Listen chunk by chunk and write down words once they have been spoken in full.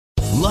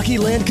Lucky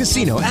Land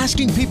Casino,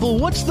 asking people,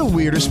 what's the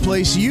weirdest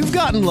place you've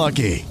gotten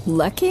lucky?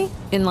 Lucky?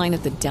 In line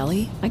at the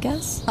deli, I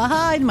guess?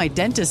 Aha, in my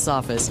dentist's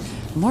office.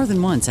 More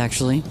than once,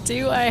 actually.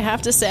 Do I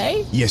have to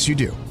say? Yes, you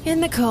do. In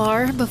the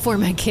car before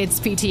my kids'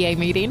 PTA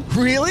meeting.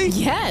 Really?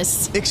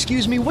 Yes.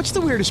 Excuse me, what's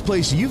the weirdest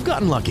place you've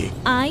gotten lucky?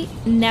 I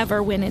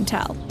never win and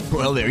tell.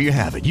 Well, there you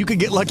have it. You can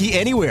get lucky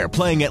anywhere,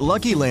 playing at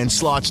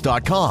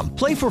LuckyLandSlots.com.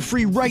 Play for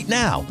free right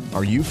now.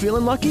 Are you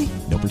feeling lucky?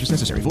 No purchase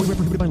necessary. Void where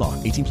prohibited by law.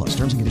 18 plus.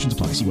 Terms and conditions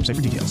apply. See website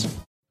for details.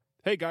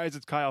 Hey guys,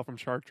 it's Kyle from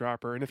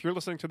Sharkdropper, and if you're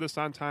listening to this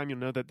on time, you'll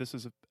know that this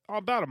is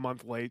about a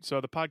month late, so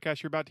the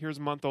podcast you're about to hear is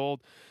a month old.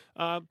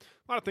 A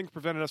lot of things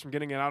prevented us from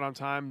getting it out on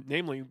time,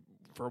 namely,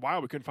 for a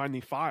while we couldn't find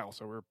the file,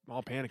 so we're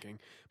all panicking.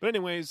 But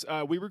anyways,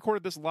 we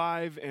recorded this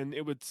live, and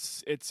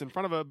it's in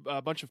front of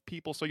a bunch of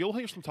people, so you'll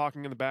hear some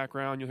talking in the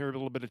background, you'll hear a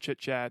little bit of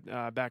chit-chat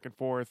back and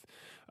forth,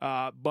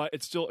 but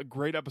it's still a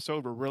great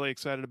episode. We're really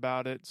excited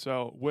about it,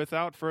 so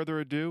without further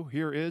ado,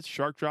 here is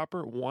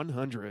Sharkdropper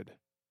 100.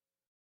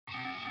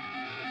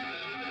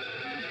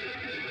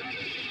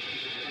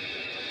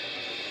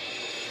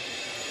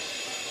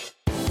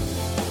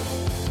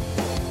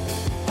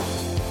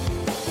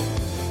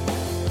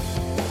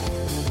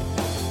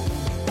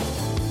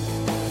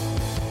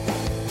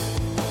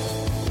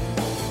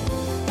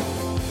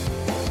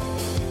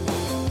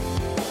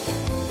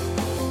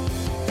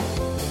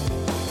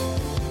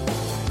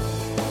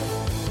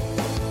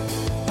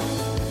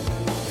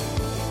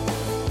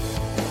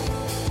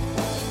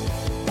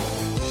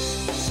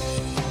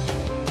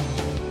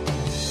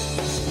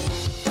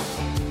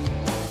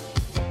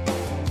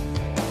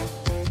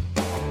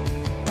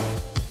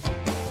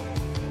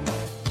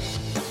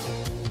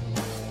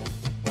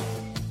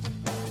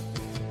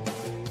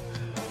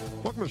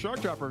 Welcome to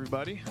Sharkdropper,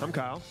 everybody. I'm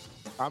Kyle.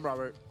 I'm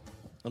Robert.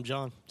 I'm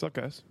John. What's up,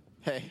 guys?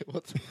 Hey,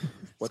 what's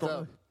going up?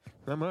 on?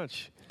 Not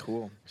much.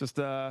 Cool. Just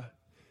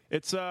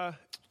it's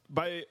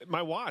by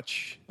my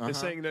watch is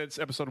saying that it's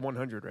episode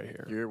 100 right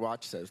here. Your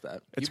watch says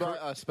that. It's you bought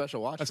a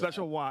special watch. A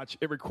special watch.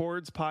 It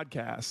records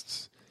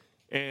podcasts,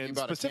 and You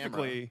bought a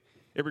specifically,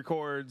 it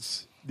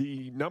records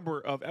the number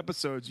of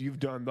episodes you've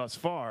done thus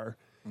far.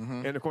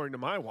 And according to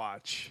my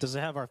watch, Does it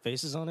have our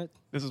faces on it?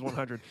 this is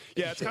 100.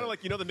 Yeah, it's kind of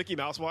like, the Mickey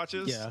Mouse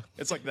watches? Yeah.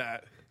 It's like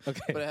that.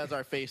 Okay. But it has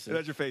our faces. It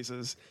has your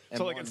faces. And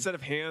So, like, one. instead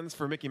of hands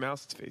for Mickey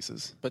Mouse, it's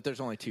faces. But there's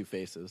only two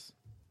faces.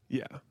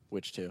 Yeah.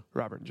 Which two?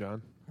 Robert and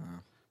John.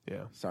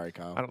 Yeah. Sorry,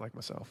 Kyle. I don't like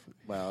myself.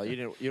 Well, you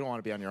don't want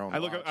to be on your own. I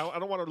watch.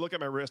 don't want to look at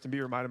my wrist and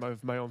be reminded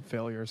of my own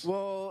failures.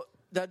 Well,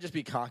 that'd just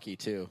be cocky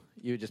too.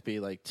 You would just be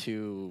like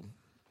too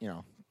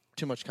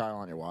much Kyle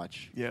on your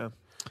watch. Yeah.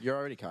 You're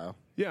already Kyle.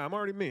 Yeah, I'm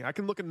already me. I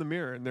can look in the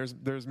mirror and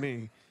there's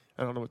me.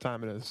 I don't know what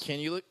time it is. Can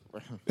you look?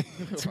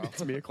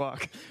 It's me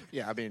o'clock.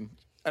 Yeah, I mean,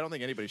 I don't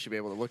think anybody should be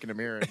able to look in a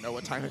mirror and know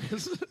what time it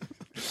is.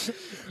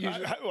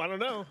 I don't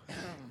know.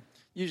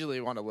 Usually,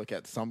 you want to look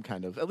at some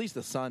kind of, at least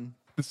the sun.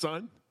 The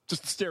sun?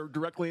 Just stare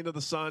directly into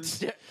the sun,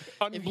 If you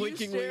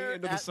unblinkingly stare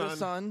into at the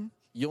sun.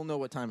 you'll know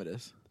what time it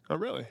is. Oh,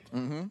 really?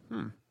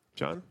 Mm-hmm.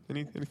 John,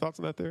 any thoughts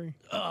on that theory?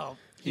 Oh,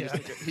 He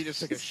just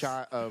took a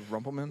shot of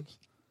Rumpelmans.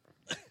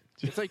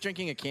 It's like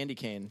drinking a candy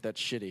cane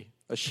that's shitty.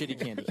 A shitty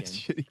candy cane.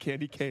 Shitty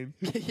candy cane.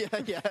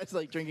 yeah, it's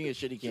like drinking a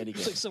shitty candy It's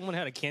cane. like someone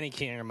had a candy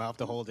cane in their mouth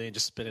the whole day and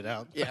just spit it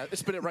out. Yeah,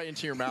 spit it right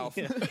into your mouth.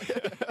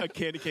 A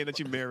candy cane that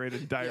you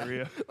marinated in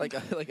diarrhea. like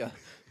a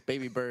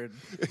baby bird.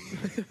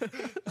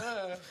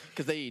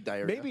 Because they eat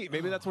diarrhea.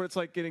 Maybe that's what it's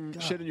like getting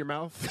shit in your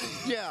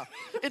mouth. Yeah,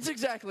 it's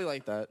exactly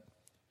like that.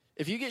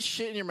 If you get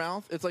shit in your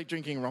mouth, it's like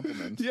drinking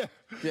Rumpelmans. Yeah.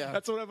 Yeah.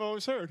 That's what I've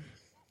always heard.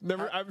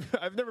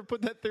 I've never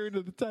put that theory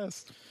to the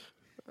test.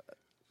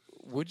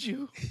 Would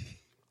you?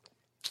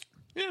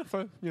 Yeah, if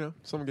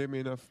someone gave me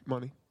enough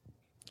money.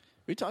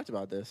 We talked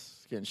about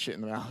this, getting shit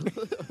in the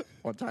mouth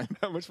one time.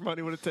 How much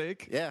money would it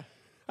take? Yeah.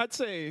 I'd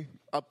say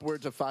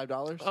Upwards of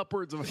 $5?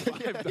 upwards of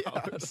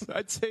 $5.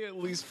 I'd say at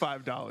least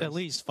 $5. At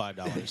least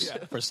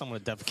 $5 for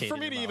someone to defecate For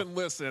me in to their mouth. even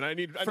listen, I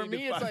need. For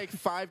me, it's like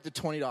 $5 to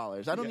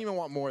 $20. I don't even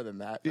want more than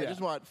that. I Yeah. just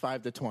want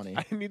 $5 to $20.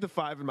 I need the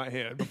 5 in my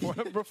hand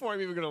before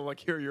I'm even gonna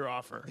hear your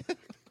offer.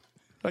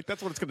 Like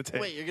that's what it's gonna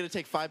take. Wait, you're gonna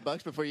take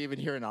 $5 before you even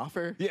hear an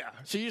offer? Yeah.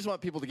 So you just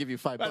want people to give you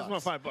 $5? I just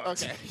want $5.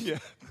 Okay, Yeah.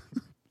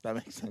 that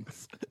makes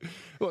sense.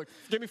 Look,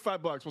 give me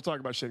 $5. We'll talk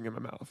about shitting in my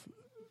mouth.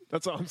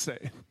 That's all I'm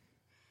saying.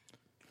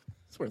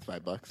 It's worth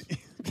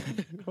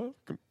 $5. Well,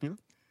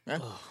 Yeah.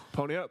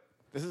 pony up.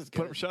 This is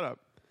Put good. up, shut up.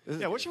 This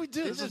is Yeah, what good. should we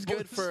do? This is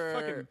good for.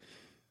 fucking-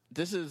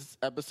 This is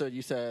episode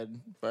you said.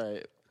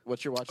 Right.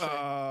 What's your watch say?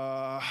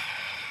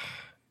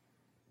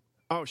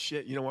 Oh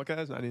shit! You know what,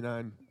 guys?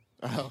 99.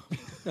 Oh.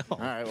 All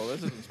right. Well,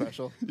 this isn't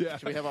special. Yeah.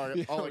 Should we have all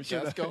we our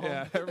should, guests go home?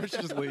 Yeah, everybody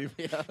should just leave.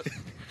 Yeah.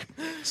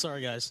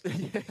 Sorry, guys.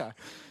 Yeah.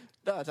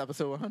 No, it's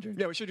episode 100.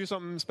 Yeah, we should do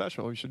something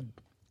special. We should,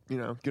 get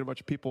a bunch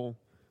of people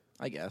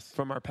I guess.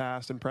 from our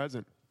past and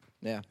present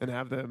Yeah. and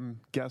have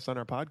them guest on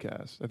our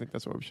podcast. I think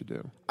that's what we should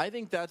do. I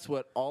think that's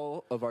what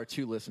all of our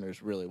 2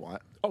 listeners really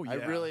want. Oh, I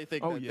yeah. really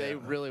think Oh, that they yeah.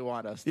 really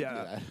want us to do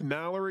Yeah, that.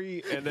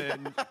 Mallory and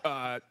then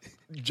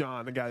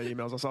John, the guy that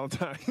emails us all the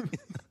time.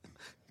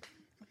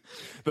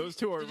 Those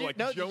two are Did you, like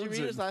no, did you Jones.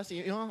 read his last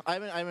email? I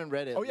haven't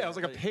read it. Oh yeah, yet, it was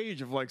like a but-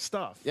 page of like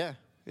stuff. Yeah.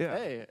 Yeah.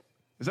 Hey.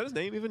 Is that his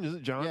name even? Is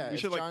it John? Yeah, we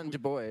it's should John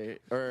DuBois.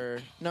 Or,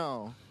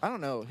 no, I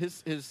don't know.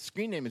 His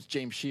screen name is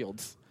James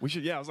Shields, we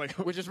should. Yeah, I was like,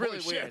 which is really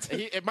holy weird.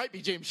 shit. It might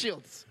be James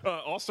Shields.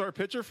 All-star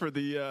pitcher for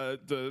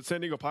the San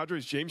Diego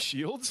Padres, James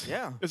Shields.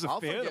 Yeah, is a I'll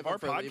fan forgive of our him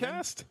for leaving.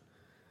 podcast.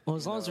 Well,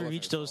 as long as we wasn't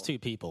reach his those fault. two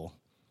people,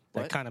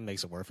 that What? kind of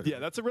makes it worth it. Yeah,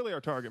 that's really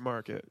our target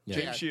market. Yeah.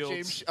 James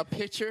Shields. A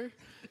pitcher,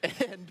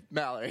 and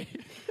Mallory.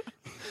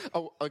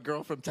 A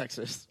girl from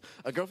Texas.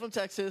 A girl from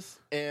Texas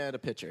and a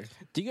pitcher.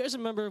 Do you guys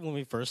remember when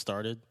we first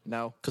started?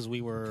 No. Because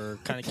we were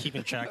kind of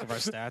keeping track of our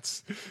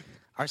stats.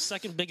 Our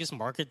second biggest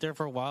market there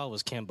for a while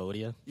was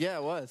Cambodia. Yeah,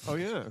 it was. Oh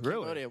yeah,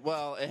 really? Cambodia.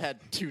 Well, it had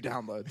 2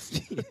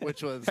 downloads,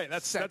 which was Hey,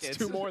 that's seconds.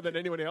 2 more than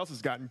anyone else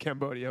has gotten in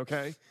Cambodia.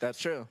 Okay. That's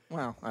true.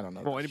 Well, I don't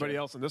know. Well, That's anybody true.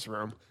 else in this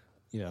room?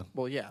 Yeah.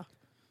 Well, yeah.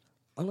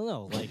 I don't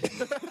know. Like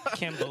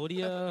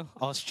Cambodia,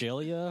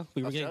 Australia,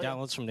 we were getting Australia?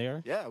 downloads from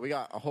there. Yeah, we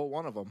got a whole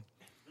one of them.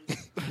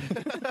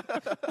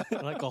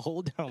 Like a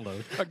whole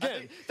download.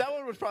 Again, That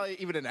one was probably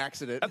even an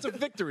accident. that's a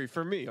victory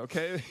for me.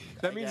 Okay,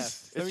 that means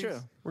guess. that It's means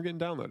true. we're getting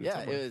downloaded. Yeah,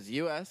 somewhere. it was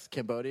U.S.,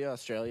 Cambodia,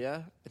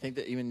 Australia. I think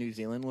that even New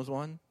Zealand was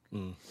one.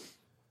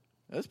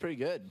 That was pretty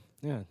good.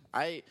 Yeah.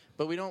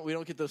 But we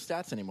don't get those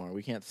stats anymore.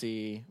 We can't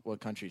see what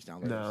countries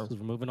download. No, us. We're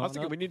moving I on was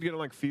thinking up? we need to get on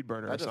like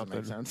FeedBurner or That doesn't something.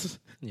 make sense.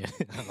 Yeah.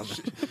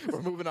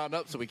 We're moving on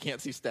up, so we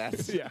can't see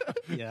stats. Yeah,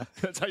 Yeah.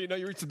 that's how you know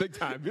you reach the big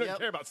time. You don't Yep.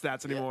 care about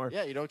stats Yeah, anymore.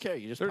 Yeah, you don't care.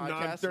 You just They're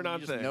podcast. they're and you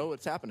just non-thing. know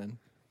what's happening.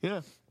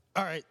 Yeah.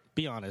 All right.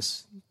 Be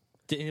honest.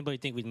 Did anybody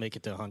think we'd make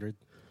it to 100?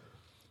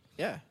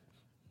 Yeah,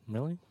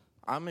 Really?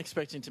 I'm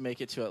expecting to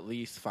make it to at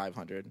least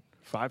 500.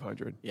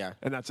 500. Yeah.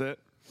 And that's it.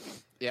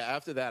 Yeah,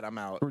 after that, I'm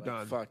out. We're Like,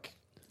 done.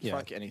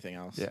 Fuck anything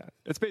else. Yeah.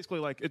 It's basically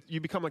like you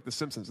become like the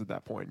Simpsons at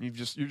that point. You're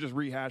just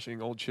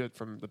rehashing old shit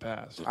from the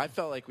past. I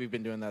felt like we've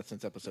been doing that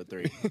since episode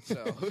 3.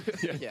 So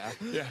yeah.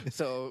 Yeah.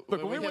 So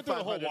Look, when we hit went through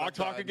the whole 500, walk I'm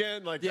talk done.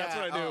 again, like that's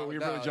what I knew. We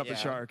really jumped the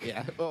shark.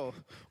 Yeah. Oh,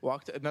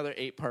 walked another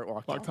 8-part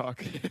walk Walk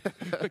talk.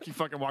 Like you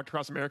fucking walked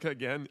across America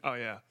again. Oh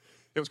yeah.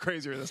 It was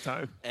crazier this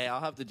time. Hey,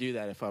 I'll have to do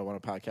that if I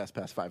want to podcast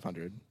past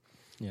 500.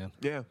 Yeah.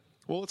 Yeah.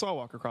 Well, let's all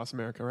walk across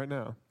America right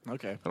now.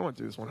 Okay. I don't want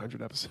to do this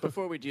 100 episode.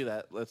 Before we do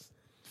that, let's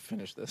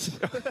finish this.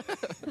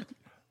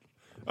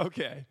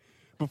 Okay.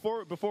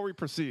 Before we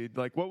proceed,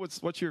 like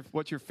what's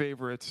your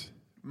favorite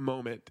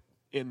moment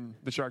in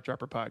the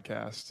Sharkdropper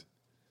podcast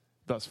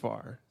thus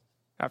far?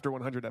 After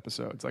 100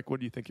 episodes, like what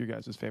do you think your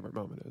guys' favorite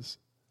moment is?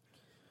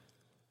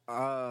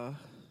 I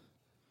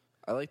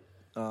like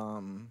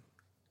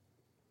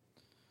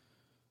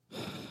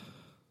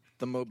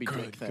the Moby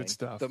Dick thing. good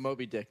stuff. The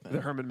Moby Dick thing.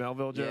 The Herman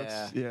Melville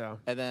jokes? Yeah.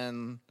 And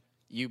then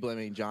you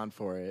blaming John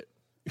for it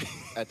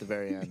at the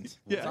very end.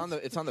 Yes.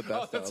 It's on the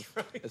best that's of.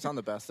 right. It's on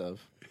the best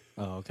of.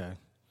 Oh, okay. I'm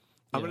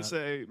Yeah. going to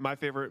say my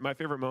favorite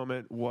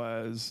moment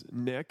was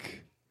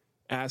Nick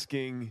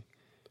asking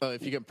Oh,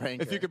 if you can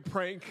prank if her. you could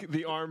prank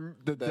the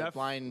deaf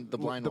blind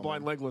blind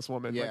woman. legless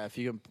woman. Yeah, Like, if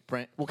you can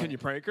prank. well, can you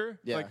prank her?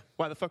 Yeah. Like,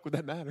 why the fuck would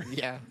that matter?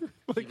 Yeah.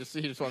 he just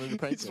wanted to He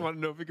prank just her. wanted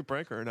to know if he could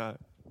prank her or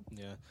not.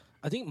 Yeah.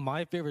 I think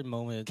my favorite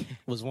moment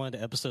was one of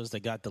the episodes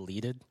that got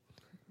deleted.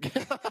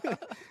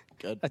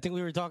 Good. I think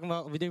we were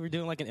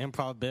doing like an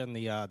improv bit in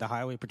the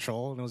Highway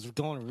Patrol, and it was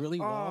going really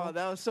well. Oh,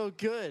 that was so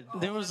good.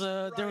 There was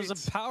a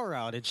power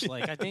outage.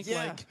 Like I think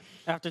Yeah. like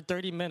after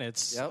 30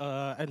 minutes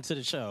Yep. into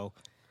the show,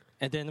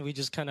 and then we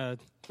just kind of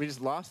We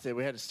just lost it.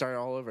 We had to start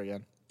all over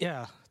again.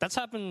 yeah. That's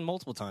happened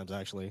multiple times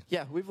actually.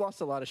 Yeah, we've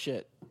lost a lot of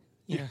shit.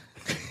 Yeah.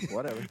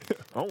 Whatever.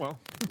 Oh well.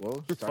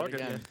 We'll Fuck start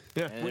it. again.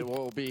 Yeah. And it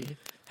will be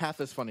half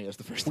as funny as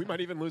the first We time.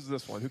 might even lose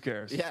this one. Who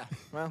cares? Yeah.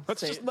 Well,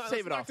 Let's save let's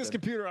it knock off this then.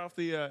 computer off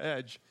the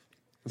edge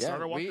and Yeah,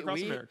 start our walk we- across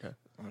we- America.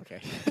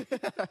 Okay.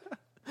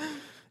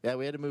 Yeah,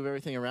 we had to move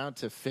everything around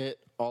to fit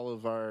all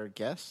of our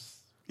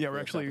guests. Yeah, for we're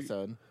this actually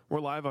episode.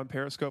 we're live on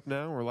Periscope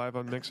now. We're live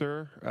on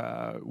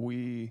Mixer.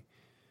 We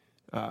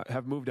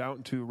have moved out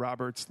into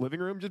Robert's living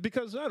room just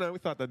because I don't know. We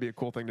thought that'd be a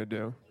cool thing to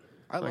do.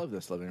 I love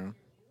this living room.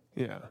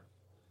 Yeah.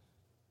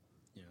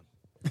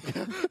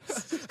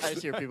 I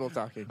just hear people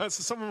talking.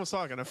 Someone was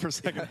talking for a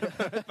second. I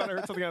thought I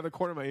heard something out of the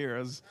corner of my ear. I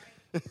was,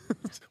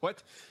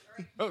 what?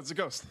 Oh, it's a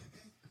ghost.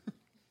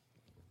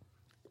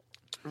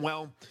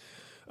 Well,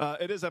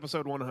 it is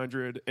episode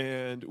 100,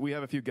 and we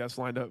have a few guests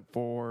lined up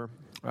for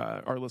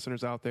our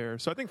listeners out there.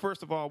 So I think,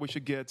 first of all, we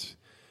should get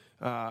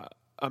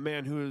a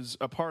man who is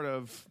a part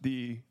of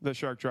the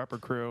Sharkdropper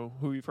crew,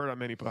 who you've heard on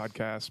many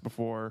podcasts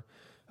before.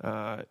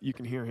 You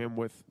can hear him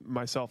with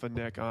myself and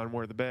Nick on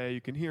Where the Bay.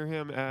 You can hear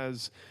him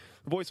as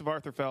the voice of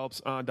Arthur Phelps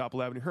on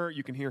Doppel Avenue Hurt.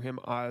 You can hear him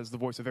as the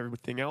voice of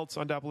everything else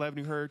on Doppel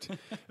Avenue Hurt.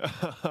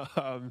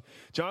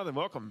 Jonathan,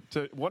 welcome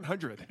to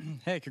 100.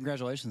 Hey,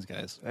 congratulations,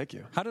 guys! Thank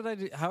you. How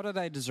did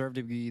I deserve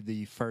to be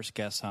the first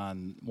guest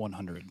on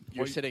 100?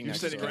 You're sitting next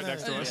to right us.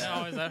 next to us.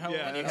 Oh, is that how?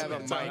 Yeah, And you that's have a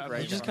what mic it's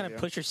right You just in front kind of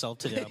push yourself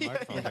to the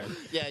microphone. there.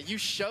 Yeah, you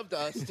shoved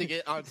us to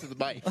get onto the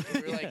mic.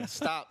 We were like,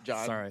 "Stop,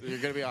 John. Sorry. You're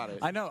gonna be on it."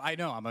 I know.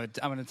 I'm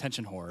an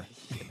attention whore.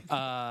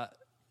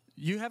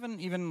 You haven't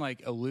even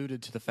like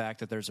alluded to the fact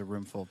that there's a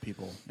room full of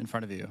people in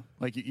front of you.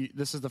 Like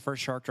this is the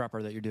first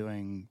Sharkdropper that you're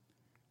doing.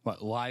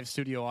 What, live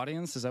studio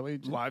audience? Is that what you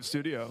do? Live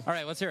studio. All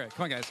right, let's hear it.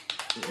 Come on, guys.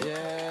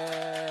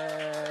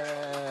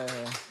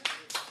 Yeah.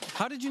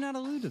 How did you not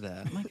allude to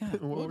that? My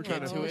God. We're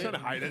trying to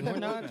hide it. We're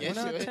not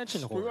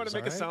attention whores. We want to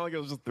make it all sound like it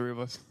was just three of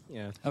us.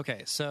 Yeah.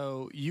 Okay,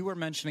 so you were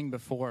mentioning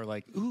before,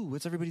 like, ooh,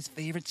 what's everybody's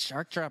favorite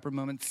Sharkdropper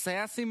moment?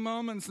 Sassy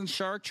moments in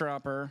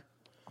Sharkdropper.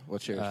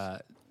 What's yours?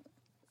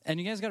 And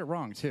you guys got it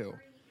wrong, too.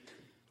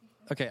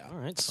 Okay, All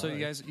right, so you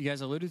guys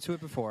alluded to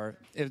it before.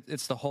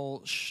 It's the whole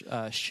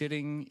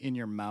shitting in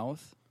your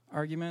mouth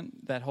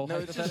argument, that whole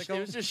hypothetical. It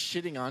was just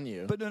shitting on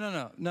you. But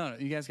no,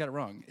 you guys got it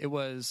wrong. It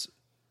was,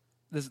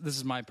 this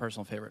is my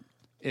personal favorite.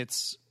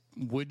 It's,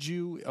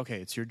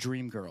 it's your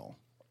dream girl.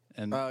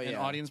 And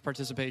audience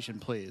participation,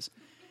 please.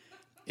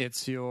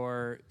 It's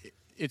your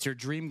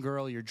dream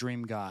girl, your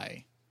dream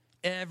guy.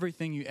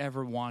 Everything you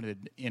ever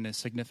wanted in a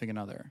significant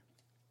other.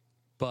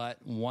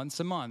 But once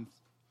a month,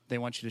 they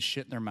want you to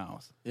shit in their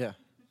mouth. Yeah.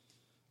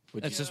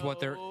 It's just what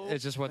they're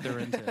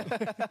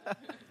into.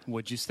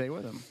 Would you stay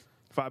with them?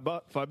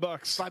 $5.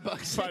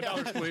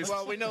 $5, please.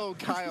 Well, we know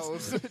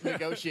Kyle's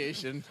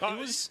negotiation.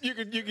 You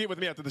can get with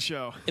me after the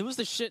show. It was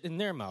the shit in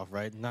their mouth,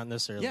 right? Not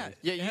necessarily. Yeah.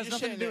 Yeah, It has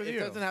just nothing to do with it you.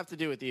 doesn't have to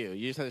do with you.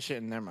 You just have to shit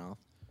in their mouth.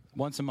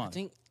 Once a month. I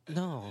think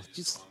no.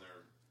 Just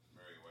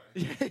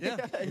Yeah.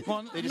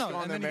 Well, They just go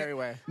on and their then merry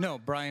way. No,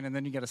 Brian, and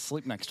then you got to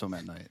sleep next to him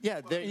at night.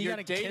 Yeah, you you're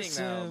gotta dating kiss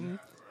them.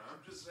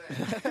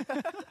 him.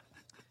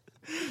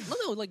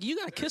 No, like you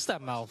gotta kiss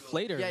that mouth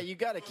later. Yeah, you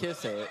gotta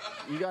kiss it.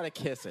 You gotta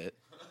kiss it.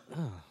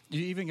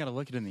 You even got to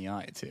look it in the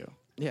eye too.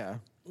 Yeah.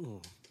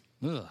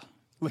 Ugh.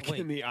 Look it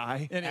in the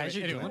eye. As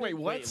you're doing it? Wait,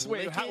 what?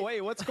 lick it.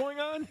 Wait, what's going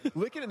on?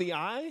 Lick it in the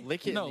eye?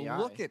 Lick it No, in the eye.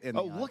 look it in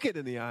the eye. Look it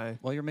in the eye.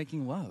 While you're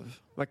making love.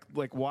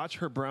 Like watch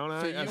her brown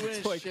eye So you as it's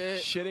wouldn't like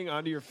shit- shitting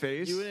onto your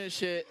face. You wouldn't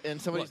shit in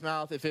somebody's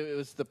mouth if it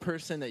was the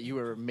person that you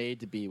were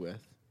made to be with.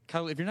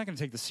 Kyle, if you're not going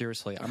to take this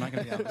seriously, I'm not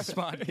going to be on this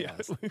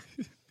podcast.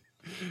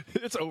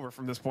 It's over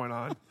from this point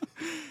on.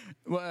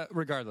 Well,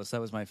 regardless,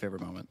 that was my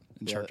favorite moment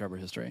in Yeah, Sharkdropper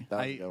history. that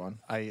was a good one.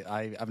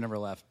 I've never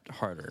laughed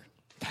harder.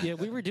 Yeah,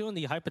 we were doing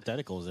the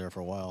hypotheticals there for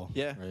a while.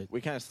 Yeah. Right?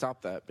 We kind of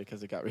stopped that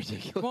because it got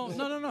ridiculous. Well,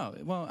 no.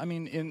 Well, I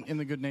mean, in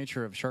the good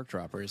nature of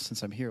Sharkdroppers,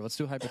 since I'm here, let's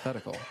do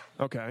hypothetical.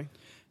 Okay.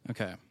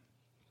 Okay.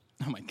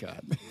 Oh my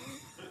God.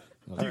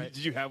 Did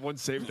you have one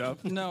saved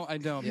up? No, I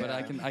don't. But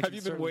I can. Have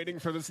you been waiting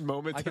for this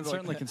moment? I can to,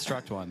 certainly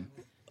construct one.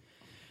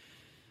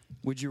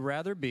 Would you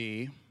rather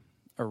be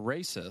a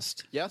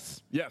racist?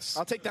 Yes. Yes.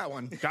 I'll take that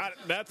one. Got it.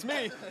 That's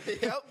me.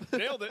 Yep.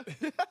 Nailed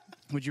it.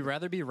 Would you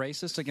rather be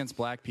racist against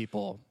black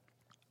people,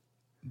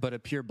 but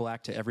appear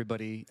black to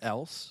everybody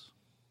else,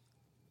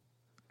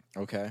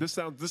 Okay. This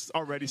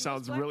already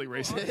sounds really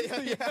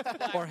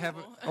racist.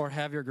 or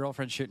have your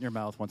girlfriend shit in your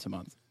mouth once a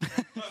month?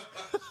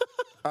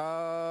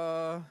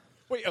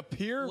 Wait,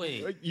 appear?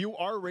 Wait. You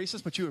are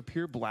racist, but you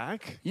appear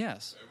black?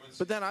 Yes.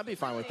 But then I'd be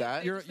fine with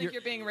that. You're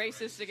being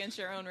racist against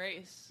your own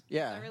race.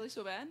 Yeah. Is that really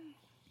so bad?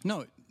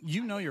 no.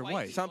 You know you're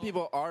white. Some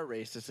people are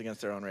racist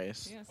against their own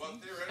race. Yeah,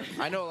 see?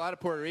 I know a lot of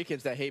Puerto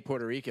Ricans that hate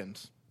Puerto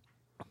Ricans.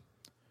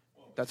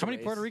 That's How a many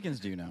race. Puerto Ricans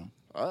do you know?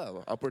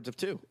 Oh, upwards of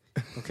 2.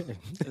 Okay.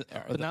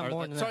 But not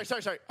more than that.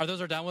 Sorry. Are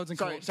those our downloads?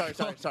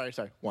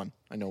 Sorry. One.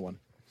 I know one.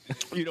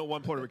 You know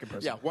one Puerto Rican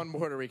person? Yeah, one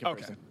Puerto Rican Okay.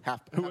 person.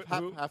 Half Who-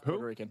 Puerto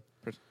Rican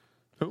person.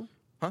 Who?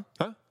 Huh?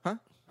 Huh?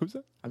 Who's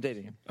that? I'm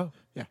dating him. Oh,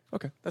 Yeah.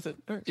 okay. That's it.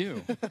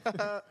 Ew.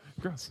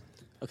 Gross.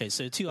 Okay,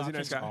 so two Is he a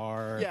nice options guy?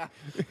 are Yeah.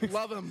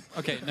 Love him.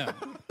 Okay, no.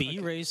 be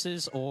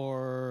racist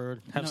or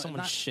have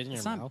someone shit in your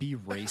it's mouth. not be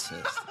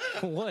racist.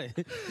 What?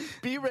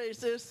 Be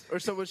racist or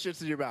someone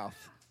shits in your mouth.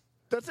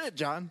 That's it,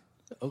 John.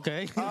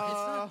 Okay. It's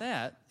not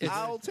that. It's,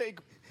 I'll take.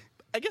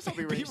 I guess I'll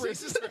be Be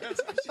racist.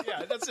 racist.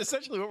 Yeah, that's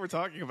essentially what we're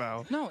talking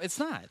about. no, it's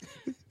not.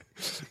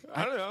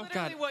 I don't know.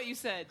 Literally what you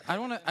said. I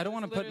don't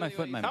want to put my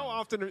foot in my How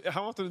mouth.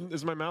 often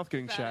is my mouth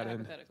getting Bad shat in?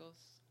 hypotheticals.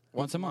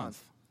 Once a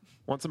month.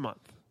 Once a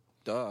month.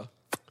 Duh.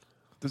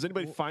 Does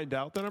anybody find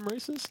out that I'm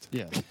racist?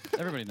 Yeah.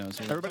 Everybody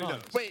knows. Everybody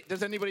knows. Wait,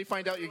 does anybody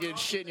find out you're getting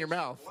shit in your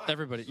mouth?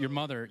 Everybody. Your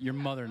mother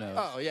knows.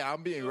 Oh, yeah,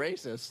 I'm being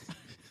racist.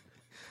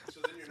 So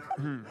then you're not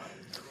really white.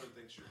 Everyone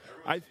thinks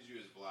everyone sees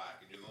you as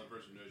black, and you're the only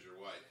person who knows you're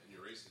white, and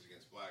you're racist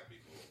against black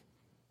people.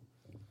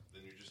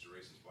 Then you're just a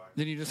racist black.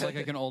 Then you just like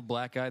an old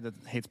black guy that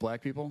hates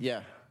black people?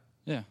 Yeah.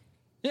 Yeah.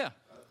 Yeah.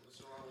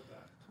 What's wrong with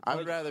that? I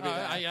would rather be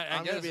that.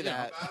 I'm going to be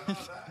guess, that.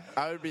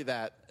 I would be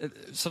that.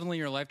 Suddenly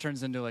your life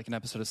turns into like an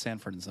episode of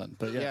Sanford and Son.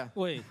 But yeah. Yeah.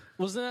 Wait,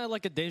 wasn't that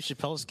like a Dave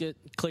Chappelle skit?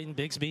 Clayton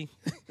Bigsby,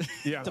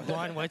 Yeah. the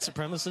blind white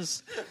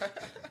supremacist.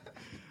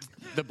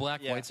 The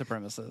black white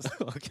supremacists.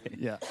 Okay.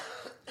 Yeah.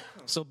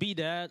 So be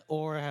that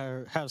or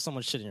have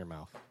someone shit in your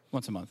mouth.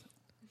 Once a month.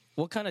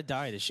 What kind of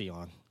diet is she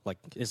on? Like,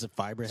 is it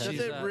fiber Does heavy?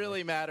 it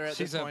really matter at this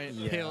She's a point?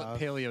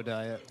 paleo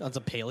diet. That's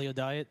a paleo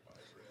diet.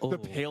 The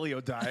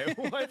paleo diet.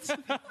 What?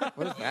 What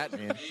does that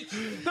mean?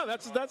 No,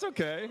 that's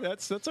okay.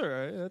 That's all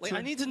right. Like,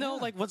 I need to know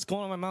like what's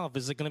going on in my mouth.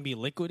 Is it going to be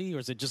liquidy or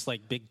is it just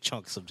like big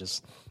chunks of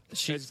just?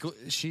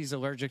 She's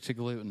allergic to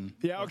gluten.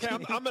 Yeah. Okay.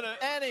 I'm gonna.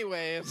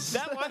 Anyways,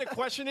 That line of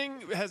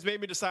questioning has made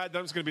me decide that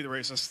I'm just going to be the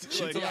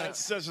racist. Like,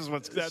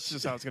 that's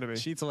just how it's going to be.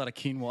 She eats a lot of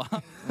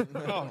quinoa.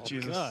 Oh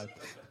Jesus. God.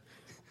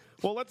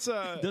 Well, let's.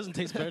 It doesn't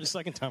taste better the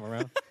second time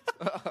around.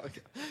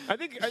 I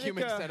think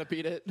human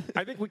centipede it.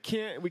 I think we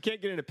can't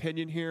get an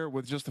opinion here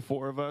with just the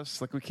four of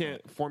us. Like we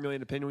can't formulate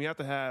an opinion. We have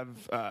to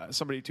have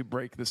somebody to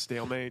break the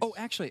stalemate. Oh,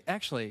 actually,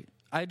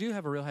 I do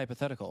have a real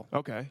hypothetical.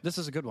 Okay. This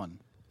is a good one.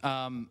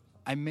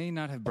 I may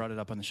not have brought it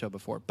up on the show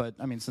before, but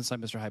I mean, since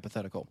I'm Mr.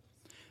 Hypothetical.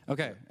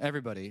 Okay,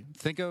 everybody,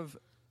 think of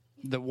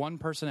the one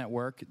person at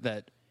work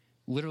that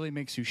literally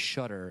makes you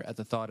shudder at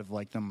the thought of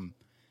like them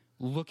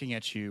looking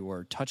at you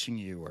or touching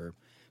you or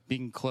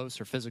being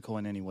close or physical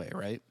in any way,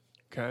 right?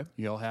 Okay.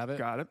 You all have it?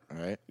 Got it. All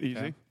right.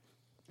 Easy.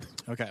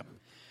 Okay.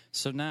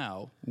 So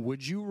now,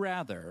 would you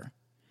rather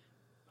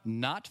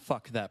not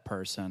fuck that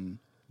person,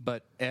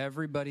 but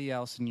everybody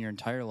else in your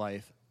entire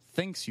life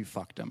thinks you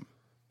fucked them?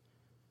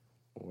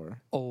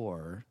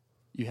 Or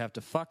you have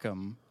to fuck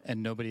them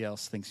and nobody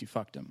else thinks you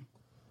fucked them?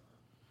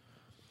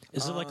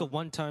 Is it like a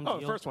one-time Oh,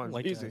 deal? the first one.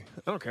 Like Easy.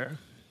 I don't care.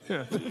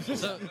 Yeah.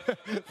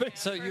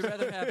 So you'd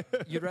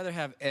rather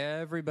have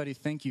everybody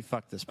think you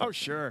fucked this person? Oh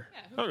sure. Yeah,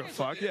 I don't give a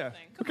fuck. Yeah.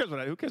 Who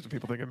cares what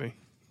people think of me?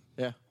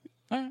 Yeah.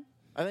 All right.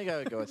 I think I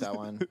would go with that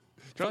one.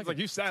 John's like,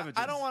 you savages.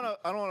 I don't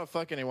want to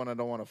fuck anyone I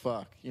don't want to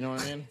fuck. You know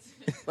what I mean?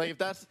 Like if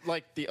that's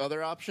like the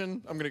other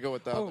option, I'm gonna go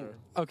with the other.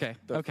 Okay.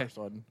 The Okay. first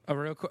one.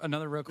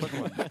 Another real quick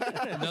one.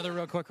 Another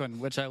real quick one,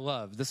 which I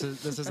love. This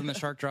is in the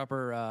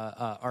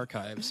Sharkdropper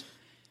archives.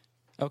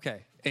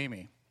 Okay,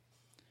 Amy.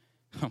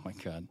 Oh my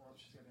God.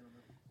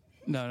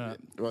 No.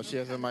 Well, she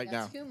has a mic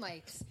now. Two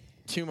mics.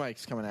 Two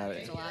mics coming at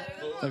It's it. a lot.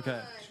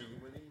 Okay.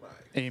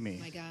 Amy.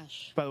 Oh my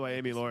gosh. By the way,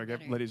 Amy Laura,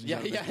 ladies and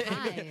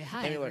gentlemen.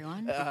 Hi, Amy Laura.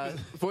 everyone.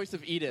 Voice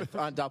of Edith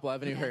on Doppel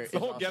Avenue. Her The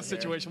whole guest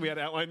situation we had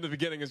outlined in the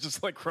beginning is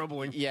just like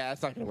crumbling. Yeah,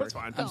 it's not gonna work.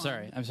 That's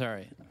fine. I'm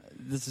sorry.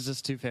 This is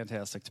just too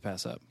fantastic to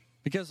pass up.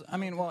 Because, I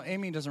mean, well,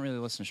 Amy doesn't really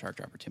listen to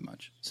Sharkdropper too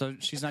much. So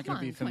she's not going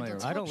to be familiar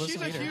with it. I don't listen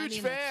She's a either. huge I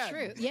mean, that's fan.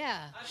 true.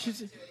 Yeah.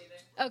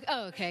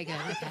 Oh, okay, good.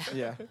 Okay.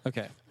 Yeah.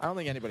 Okay. I don't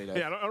think anybody does.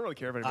 Yeah, I don't really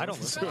care if anybody I don't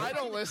listens listen. to it. I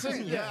don't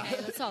listen. Yeah.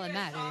 Okay, that's all that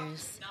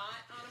matters.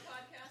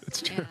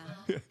 It's true.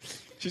 Yeah.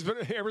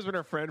 Amber's been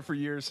our friend for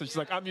years, so she's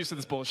like, I'm used to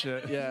this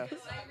bullshit. Yeah.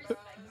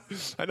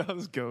 I know how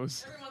this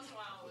goes.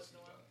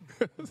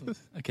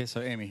 Okay,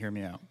 so Amy, hear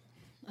me out.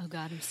 Oh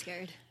God, I'm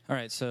scared. All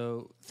right,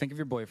 so think of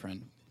your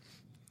boyfriend.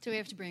 Do we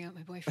have to bring up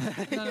my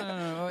boyfriend?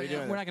 No.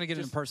 We're not going to get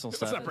into personal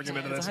stuff. Let's not bring him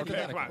into It's this. a Okay, come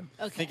hypothetical.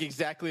 on. Okay. Think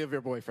exactly of your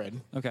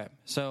boyfriend. Okay,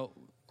 so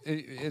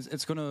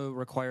it's going to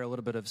require a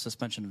little bit of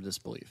suspension of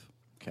disbelief.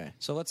 Okay.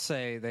 So let's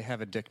say they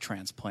have a dick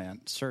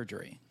transplant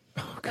surgery.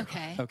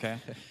 Okay. Okay.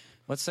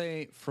 Let's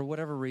say for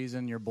whatever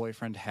reason your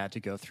boyfriend had to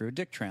go through a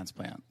dick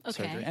transplant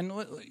surgery, and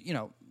you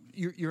know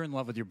you're in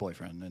love with your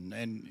boyfriend,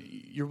 and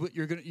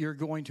you're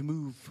going to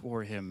move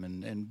for him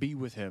and be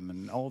with him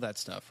and all that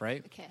stuff,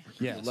 right? Okay.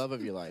 Yes. The love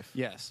of your life.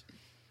 Yes.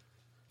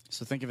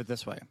 So think of it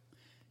this way: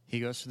 he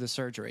goes through the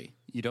surgery.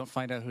 You don't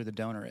find out who the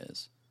donor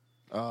is.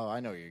 Oh,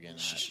 I know where you're getting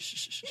at.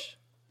 Shh.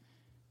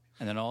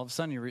 And then all of a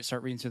sudden you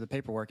start reading through the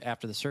paperwork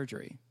after the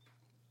surgery,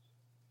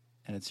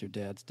 and it's your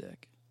dad's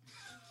dick.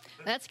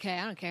 That's okay.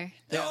 I don't care.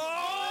 It's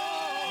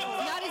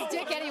not his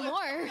dick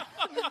anymore.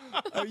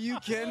 Are you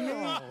kidding me?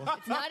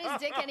 It's not his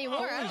dick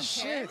anymore. I don't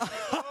care.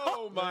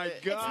 Oh, my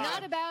God. It's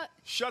not about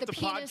Shut the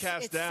penis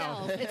podcast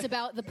itself. down. It's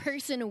about the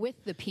person with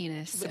the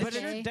penis. But it's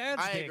okay? your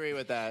dad's I dick. agree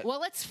with that.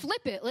 Well, let's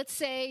flip it. Let's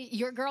say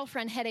your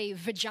girlfriend had a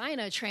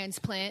vagina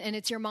transplant and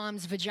it's your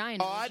mom's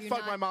vagina. Oh, I'd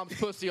fuck my mom's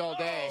pussy all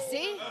day.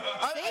 See?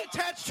 I'm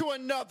attached to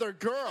another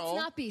girl. Let's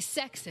not be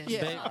sexist.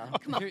 Babe,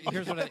 Come on.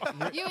 here's what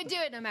I. You would do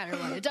it no matter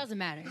what. It doesn't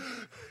matter.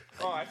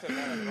 Oh, I said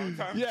that at the wrong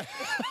time. Yeah.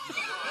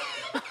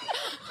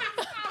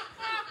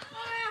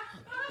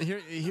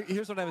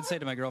 Here's what I would say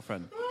to my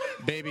girlfriend.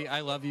 Baby,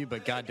 I love you,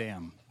 but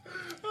goddamn.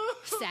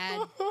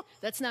 Sad.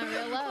 That's not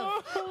real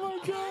love. Oh,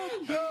 my God.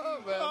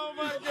 Oh,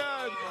 my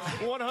God.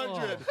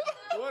 100.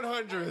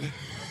 100.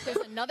 There's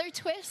another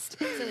twist.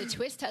 So the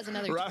twist has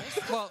another Right.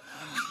 twist. Well,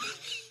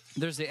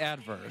 there's the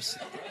adverse.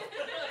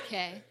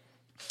 Okay.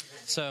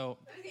 So,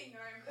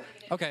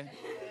 okay.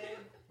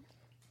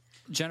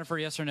 Jennifer,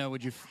 yes or no?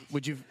 Would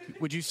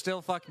you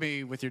still fuck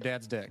me with your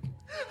dad's dick?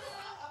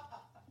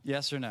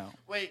 Yes or no?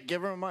 Wait,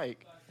 give her a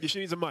mic. She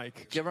needs a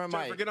mic. Give her a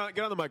Jennifer, mic. get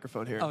on the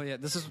microphone here. Oh yeah,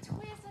 this is.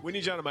 We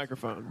need you on a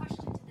microphone.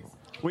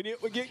 We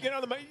get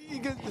on the mic.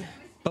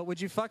 But would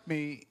you fuck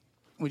me?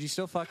 Would you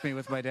still fuck me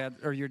with my dad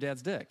or your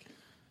dad's dick?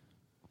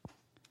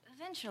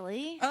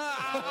 Eventually.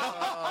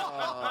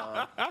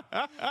 I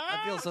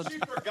feel so. She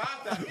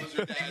forgot that was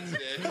your dad's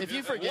dick. If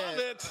you forget. Love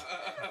it.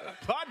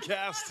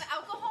 Podcast.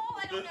 Alcohol?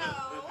 I don't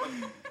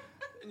know.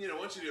 And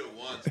once you do it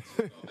once,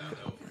 it's all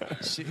downhill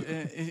from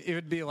there. It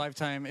would be a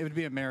lifetime. It would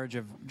be a marriage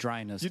of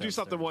dryness. You do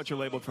something once, you're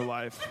labeled for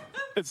life.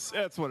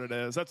 That's what it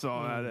is. That's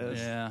all that is.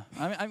 Yeah.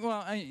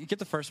 I get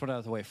the first one out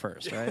of the way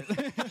first, right?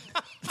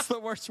 It's the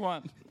worst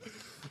one.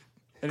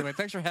 Anyway,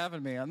 thanks for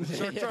having me on the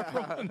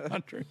Sharkdropper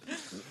 100.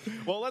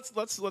 Well, let's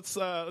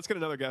get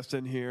another guest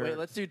in here. Wait,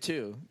 let's do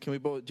two. Can we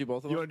do both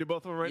of them? You want to do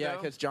both of them right now? Yeah,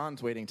 because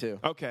John's waiting too.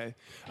 Okay.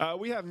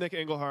 We have Nick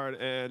Engelhardt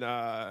and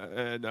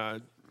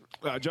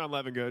John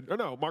Levingood. Or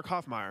no, Mark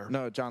Hoffmeyer.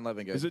 No, John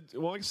Levingood. Is it?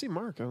 Well, I can see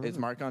Mark. Is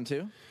Mark on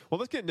too? Well,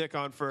 let's get Nick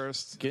on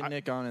first. Get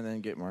Nick on and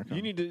then get Mark on.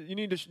 You need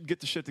to get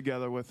the shit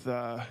together with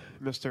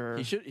Mr.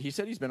 He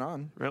said he's been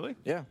on. Really?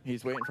 Yeah,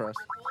 he's waiting for us.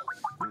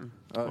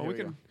 Well,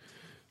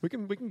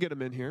 we can get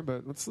him in here,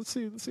 but let's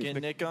see.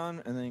 Get Nick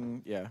on and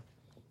then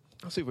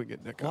I'll see if we can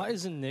get Nick on. Why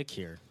isn't Nick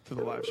here to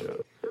the live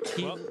show?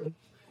 Well,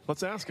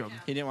 let's ask him.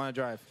 He didn't want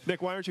to drive.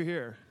 Nick, why aren't you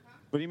here?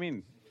 What do you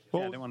mean?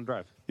 Well, I didn't want to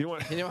drive. You don't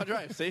want? He didn't want to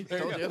drive. See,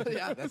 told you.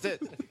 Yeah, that's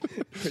it.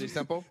 Pretty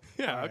simple.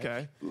 Yeah. Right.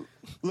 Okay.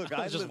 Look,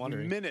 I was just live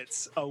wondering.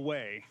 minutes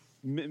away.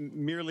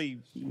 Merely,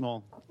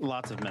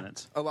 lots of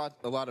minutes. A lot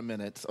of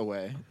minutes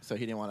away. So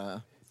he didn't want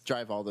to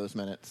drive all those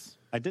minutes.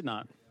 I did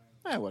not.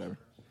 Whatever.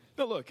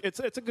 No, look, it's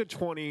a good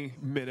 20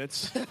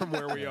 minutes from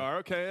where we are.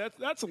 Okay,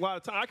 that's a lot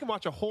of time. I can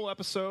watch a whole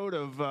episode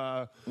of.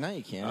 No,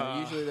 you can't.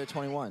 Usually they're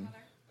 21.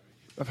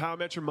 Of How I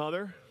Met Your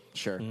Mother.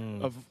 Sure.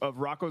 Of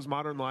Rocco's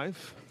Modern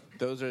Life.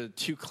 Those are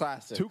two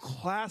classics. Two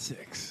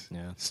classics.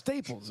 Yeah.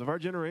 Staples of our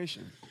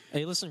generation.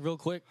 Hey, listen real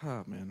quick.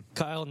 Oh, man.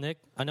 Kyle, Nick,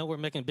 I know we're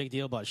making a big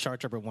deal about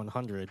Sharkdropper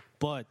 100,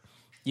 but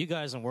you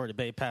guys were to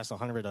bay past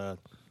 100 a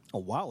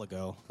while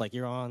ago. Like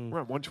you're on...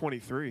 We're on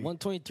 123.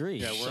 123.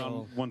 Yeah, we're on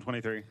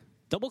 123.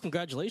 Double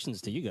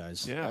congratulations to you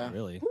guys. Yeah.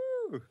 Really.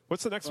 Woo.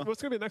 What's going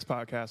to be the next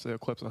podcast that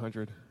eclipses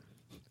 100?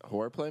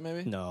 Horror play,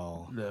 maybe?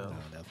 No,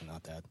 definitely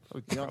not that.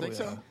 You don't think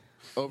so?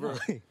 Over...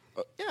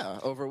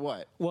 over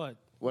what? What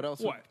else?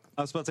 What?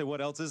 I was about to say,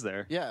 what else is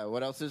there? Yeah,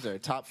 what else is there?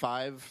 Top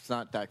 5, it's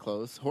not that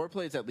close. Horror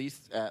play's at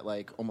least at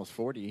like almost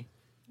 40.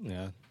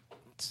 Yeah.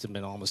 It's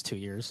been almost 2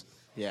 years.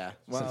 Yeah.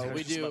 Well,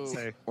 we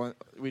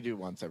do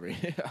once every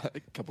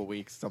couple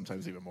weeks,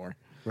 sometimes even more.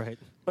 Right.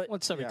 But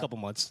once every couple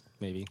months,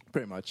 maybe.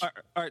 Pretty much. All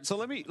right. So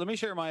let me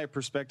share my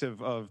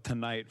perspective of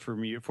tonight for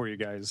you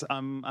guys.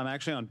 I'm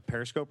actually on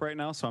Periscope right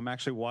now, so I'm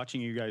actually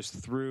watching you guys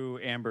through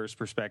Amber's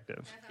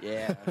perspective.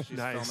 Yeah, she's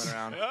Nice. filming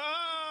around.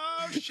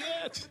 Oh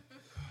shit!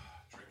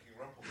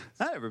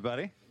 Hi,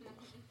 everybody.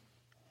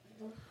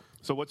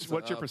 So what's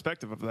your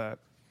perspective of that?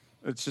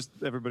 It's just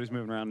everybody's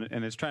moving around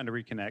and it's trying to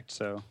reconnect.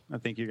 So I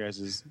think you guys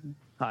is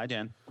hi,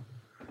 Dan.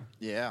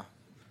 Yeah,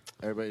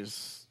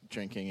 everybody's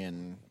drinking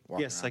and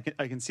walking Yes, around.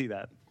 I can see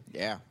that.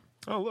 Yeah.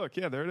 Oh look,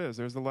 yeah, there it is.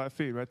 There's the live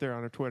feed right there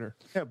on our Twitter.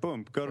 Yeah,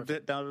 boom. Go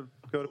to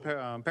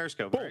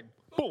Periscope. Boom, Right?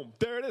 boom.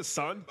 There it is,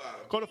 son.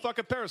 Go to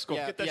fucking Periscope.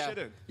 Get that shit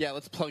in. Yeah,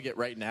 let's plug it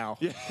right now.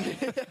 Yeah.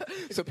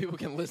 So people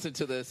can listen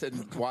to this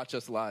and watch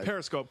us live.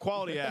 Periscope,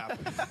 quality app.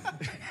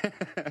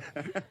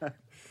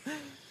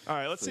 All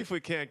right, let's see if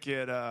we can't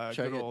get let's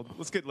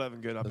get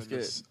Levingood up in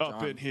this.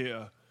 Up in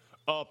here.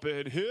 Up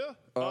in here.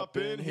 Up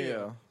in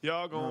here.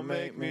 Y'all gonna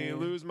make me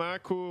lose my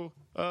cool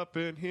up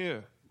in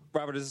here.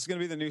 Robert, is this going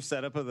to be the new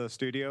setup of the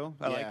studio?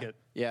 I like it.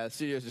 Yeah, the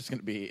studio's just going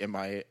to be in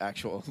my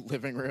actual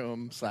living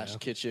room /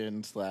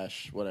 kitchen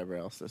 / whatever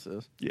else this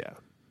is. Yeah.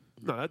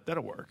 No,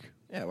 that'll work.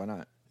 Yeah, why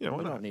not? Yeah, why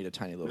we not? don't need a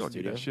tiny We little don't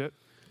need studio. that shit.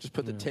 Just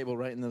put the table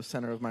right in the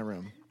center of my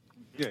room.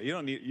 Yeah, you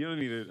don't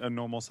need a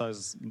normal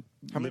size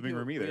living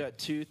room either. We got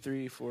 2,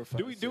 3, 4,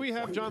 5. Do we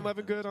have John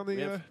Levingood on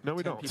the? No,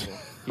 we 10 don't.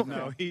 people.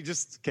 No, he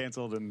just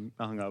canceled and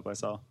hung up. I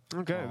saw.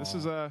 Okay, this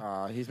is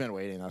He's been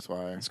waiting. That's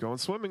why. it's going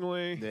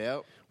swimmingly.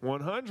 Yep.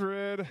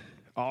 100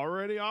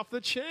 already off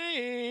the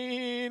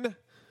chain.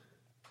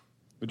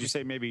 Would you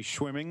say maybe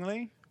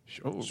swimmingly?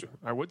 Oh,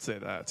 I would say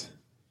that.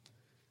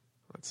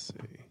 Let's see.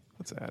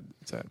 Let's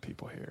add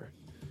people here.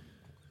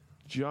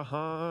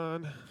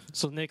 Jahan.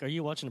 So, Nick, are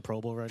you watching the Pro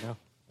Bowl right now?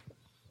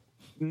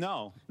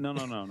 No.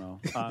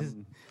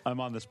 I'm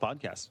on this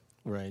podcast.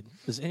 Right.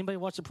 Does anybody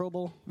watch the Pro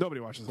Bowl? Nobody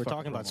watches. We're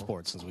talking about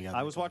sports since we got.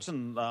 I was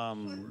watching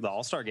the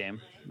All-Star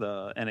game,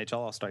 the NHL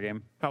All-Star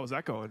game. How was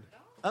that going?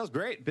 That was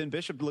great. Ben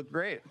Bishop looked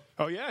great.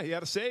 Oh yeah, he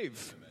had a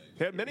save.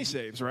 He had many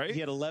saves, right?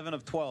 He had 11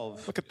 of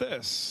 12. Look at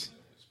this.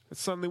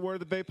 It's suddenly Word of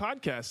the Bay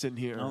podcast in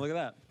here. Oh, look at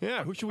that.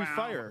 Yeah, who should we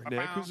fire,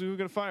 Nick? Who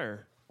going to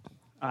fire?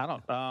 I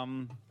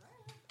don't.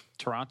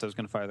 Toronto's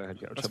going to fire their head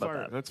coach. Let's How about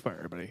fire. that? Let's fire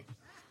everybody.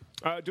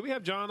 Do we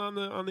have John on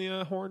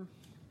the horn?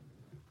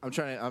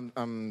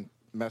 I'm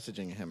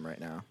messaging him right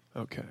now.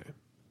 Okay.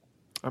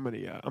 I'm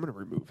gonna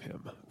remove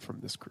him from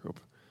this group.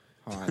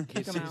 Hold on.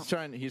 He's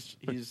trying. He's.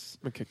 I'm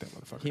gonna kick that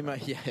motherfucker. He out.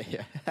 might.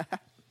 Yeah.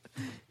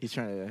 He's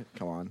trying to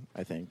come on.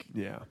 I think.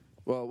 Yeah.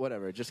 Well,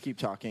 whatever. Just keep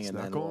talking, and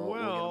not then going we'll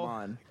get him well.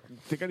 on.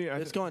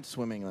 It's going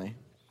swimmingly.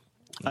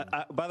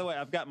 By the way,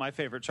 I've got my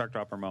favorite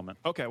Sharkdropper moment.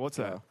 Okay, what's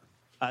that?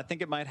 I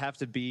think it might have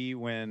to be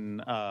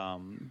when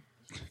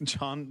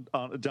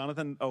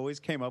Jonathan always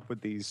came up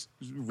with these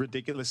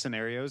ridiculous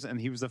scenarios, and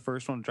he was the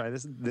first one to try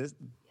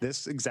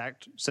this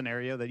exact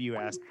scenario that you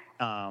asked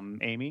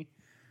Amy,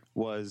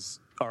 was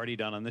already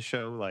done on the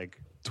show like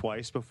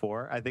twice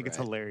before. I think it's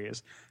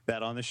hilarious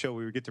that on the show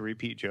we would get to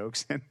repeat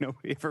jokes and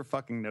nobody ever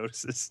fucking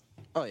notices.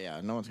 Oh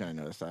yeah, no one's gonna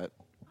notice that.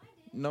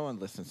 No one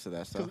listens to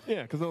that stuff.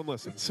 Yeah, because no one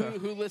listens.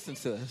 Who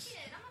listens to this?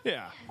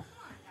 Yeah.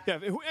 Yeah,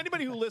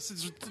 anybody who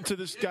listens to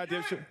this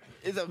goddamn show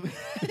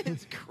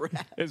it's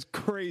crap. Is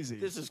crazy.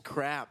 This is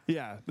crap.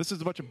 Yeah, this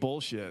is a bunch of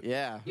bullshit.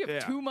 Yeah. You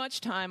have too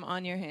much time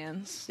on your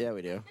hands. Yeah,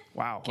 we do.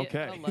 Wow. Get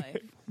Okay. a life.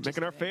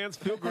 Making our fans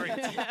feel great.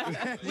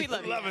 We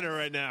love loving it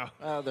right now.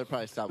 They'll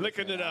probably stop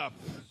licking it up.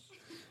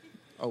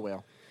 Oh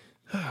well.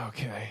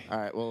 Okay. All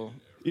right. Well.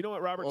 You know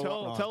what, Robert?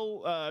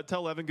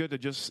 Tell Evan Good to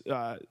just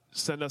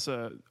send us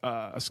a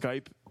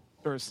Skype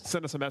or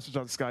send us a message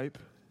on Skype,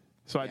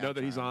 so I know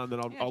that he's on.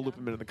 Then I'll loop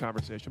him into the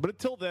conversation. But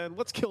until then,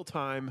 let's kill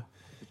time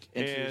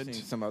Introducing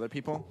some other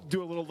people.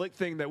 Do a little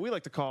thing that we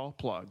like to call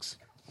plugs.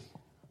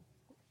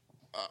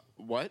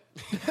 What?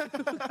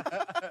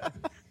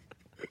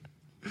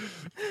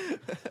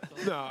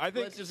 No, I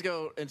think let's just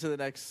go into the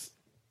next.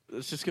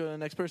 Let's just go to the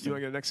next person. You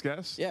want to get the next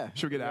guest? Yeah.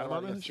 Should we get Adam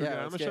on this? Should we get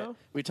Adam on the show?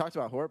 We talked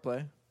about horror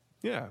play.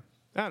 Yeah.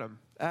 Adam,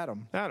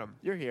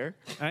 you're here.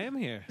 I am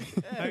here.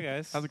 Hi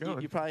guys. How's it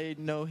going? You probably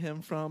know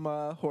him from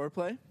horror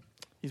play.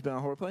 He's been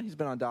on horror play. He's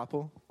been on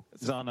Doppel.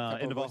 He's on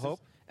End of All Hope.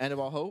 End of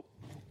All Hope.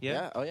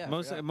 Yeah. Oh yeah. More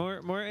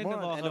End of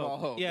All End of All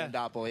Hope yeah. than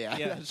Doppel.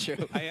 Yeah. That's true.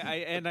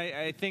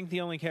 I think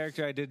the only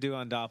character I did do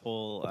on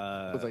Doppel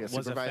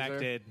was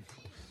affected.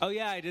 Oh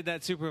yeah, I did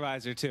that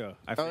supervisor too.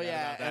 I forgot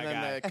about that and then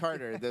guy. the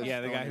Carter. The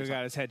guy who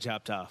got his head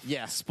chopped off.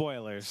 Yeah.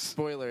 Spoilers.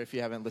 Spoiler if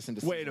you haven't listened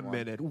to. Wait a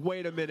minute.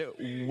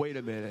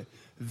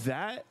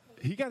 That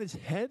he got his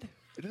head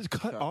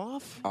cut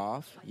off.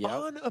 Yep.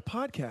 On a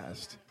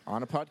podcast.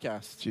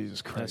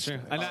 Jesus Christ. That's true.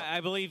 And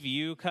I believe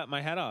you cut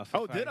my head off.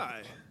 Oh, did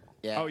I?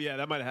 Yeah. Oh yeah,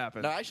 that might have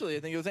happened. No, actually, I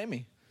think it was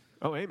Amy.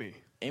 Oh, Amy.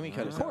 Amy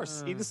cut his head. Of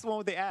course. He was the one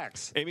with the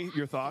axe. Amy,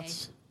 your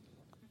thoughts?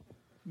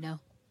 No.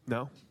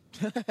 No.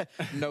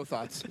 No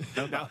thoughts.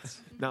 No thoughts.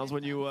 Now's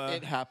when you.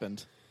 It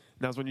happened.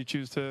 Now's when you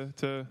choose to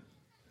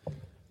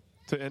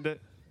end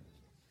it.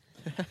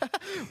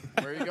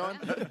 Where are you going?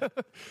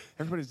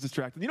 Everybody's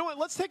distracted. You know what?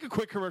 Let's take a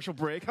quick commercial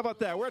break. How about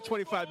that? We're at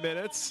 25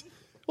 minutes.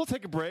 We'll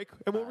take a break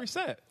and we'll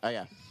reset. Oh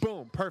yeah.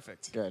 Boom.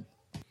 Perfect. Good.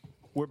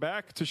 We're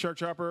back to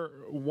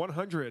Sharkdropper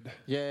 100.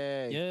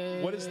 Yay.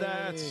 Yay. What is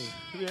that?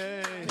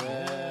 Yay.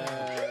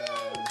 Yay.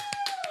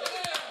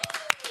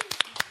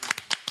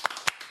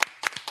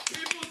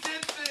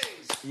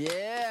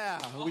 Yeah,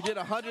 we did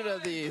 100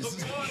 of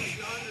these.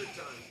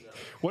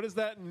 What is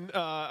that in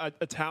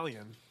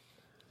Italian?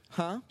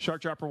 Huh?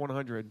 Sharkdropper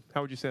 100.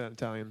 How would you say that in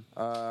Italian?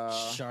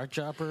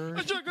 Sharkdropper.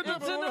 It's an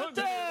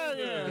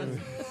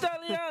Italian.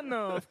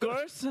 Italiano, of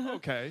course.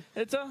 Okay.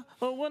 It's a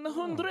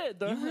 100.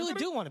 You really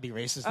do want to be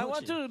racist, I don't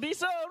want you? to be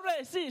so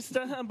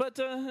racist, but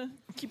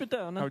keep it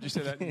down. How would you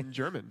say that in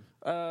German?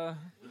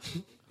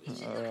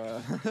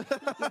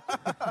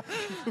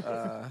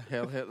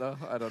 Hail Hitler.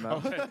 I don't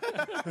know.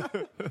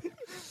 Okay.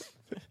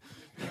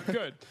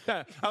 Good.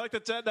 Yeah, I like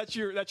that. That's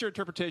your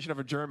interpretation of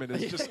a German.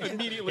 Is just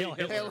immediately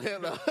Hail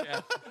Hitler. Yeah.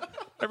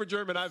 Every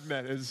German I've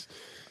met is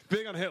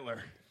big on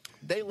Hitler.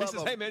 They love he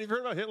says, him. "Hey man, you've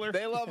heard about Hitler?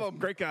 They love him.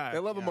 Great guy. They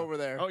love him over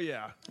there. Oh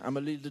yeah. I'm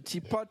a little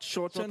teapot,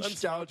 short and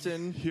stout,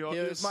 and Here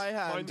here's is my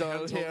handle. mein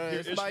Handel. Here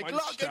is Hier my ist mein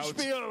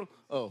glockenspiel.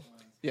 Oh,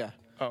 yeah.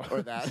 Oh.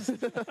 Or that.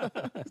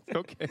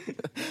 Okay.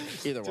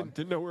 Either one.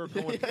 Didn't know where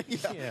we were going.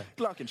 Yeah.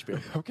 Glockenspiel.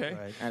 Okay.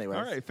 Right. Anyways.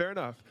 All right. Fair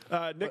enough.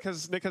 Nick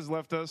has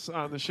left us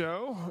on the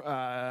show.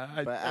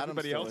 But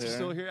everybody else is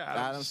still here.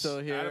 Adam's still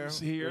here. Adam's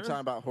here. We were talking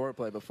about horror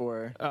play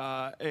before.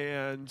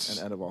 And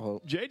End of All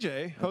Hope.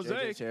 JJ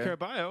Jose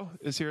Caraballo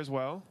is here as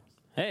well.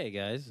 Hey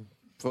guys.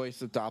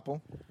 Voice of Doppel.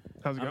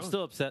 How's it going? I'm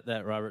still upset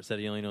that Robert said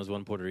he only knows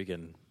one Puerto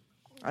Rican.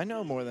 I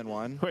know more than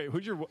one. Wait,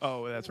 who's your?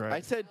 Oh, that's right.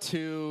 I said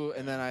two,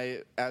 and then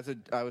I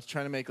was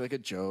trying to make like a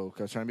joke.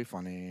 I was trying to be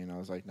funny, and I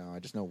was like, no, I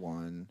just know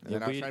one. And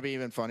then I was trying to be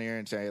even funnier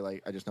and say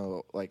like I just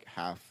know like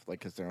half, like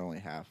because they're only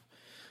half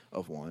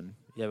of one.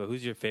 Yeah, but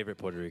who's your favorite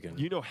Puerto Rican?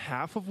 You know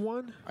half of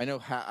one? I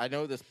know I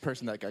know this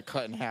person that got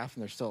cut in half,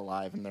 and they're still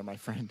alive, and they're my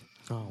friend.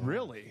 Oh,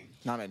 really?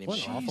 Not anymore.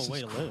 What an awful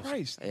way to live.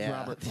 Christ, Yeah.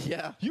 Robert.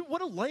 Yeah.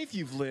 What a life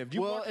you've lived.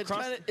 You Well, walked it's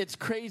across. it's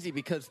crazy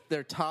because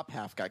their top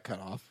half got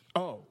cut off.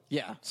 Oh,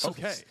 Yeah.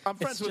 okay. I'm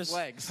friends It's with just-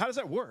 legs. How does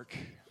that work?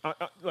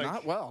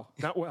 Not well.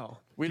 Not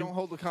well. We don't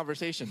hold the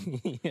conversation,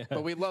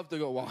 but we love to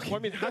go walking. Well,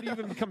 I mean, how do you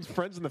even become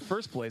friends in the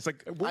first place?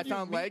 Like, where I do you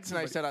found meet legs, and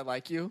I somebody? said I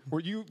like you. Were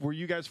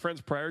you guys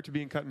friends prior to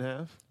being cut in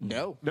half?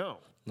 No. No.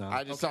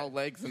 I just saw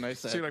legs, and I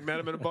said. So you like met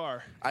him in a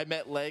bar. I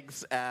met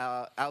legs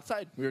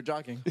outside. We were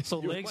jogging. So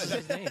legs is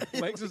his name.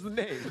 Legs is the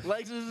name.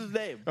 Legs is his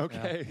name.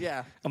 Okay.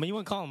 Yeah. I mean, you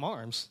wouldn't call him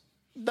arms.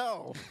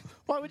 No.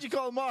 Why would you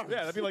call him arms?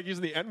 Yeah, that'd be like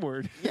using the N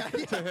word Yeah.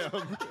 to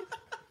him.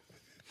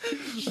 Like,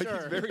 Sure.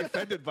 he's very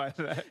offended by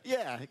that.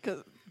 Yeah.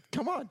 Because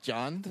come on,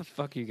 John. the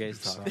fuck are you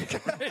guys talking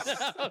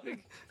about?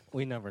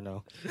 We never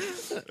know.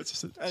 It's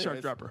just a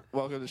Sharkdropper.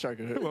 Welcome to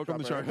Sharkdropper.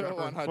 Welcome to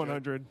Sharkdropper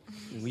 100.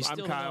 We still I'm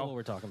don't Kyle. know what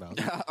we're talking about.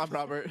 I'm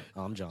Robert.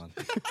 I'm John.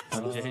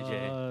 I'm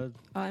JJ.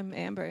 I'm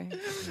Amber.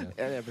 And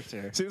Amber's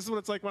here. See, this is what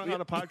it's like on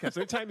a podcast.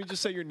 Anytime you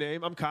just say your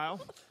name, I'm Kyle.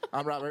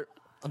 I'm Robert.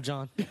 I'm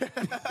John.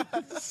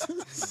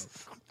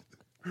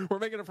 We're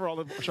making it for all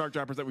the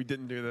Sharkdroppers that we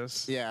didn't do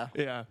this. Yeah.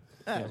 Yeah.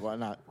 Why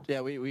not?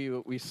 Yeah,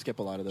 we skip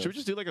a lot of those. Should we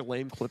just do like a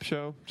lame clip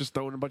show? Just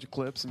throw in a bunch of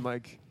clips and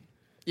like...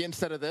 Yeah,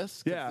 instead of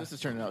this? 'Cause Yeah. This is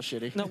turning out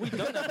shitty. No, we've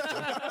done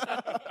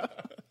that.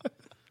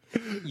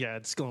 Yeah,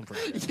 it's going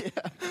pretty good.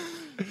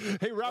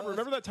 Hey, Robert,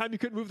 remember that time you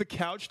couldn't move the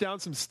couch down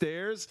some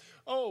stairs?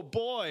 Oh,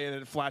 boy. And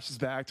it flashes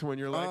back to when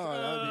you're like...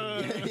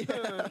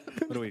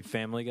 What are we,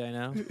 Family Guy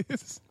now?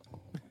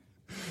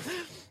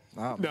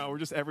 No, we're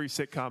just every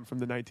sitcom from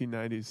the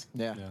 1990s.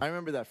 Yeah. I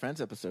remember that Friends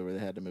episode where they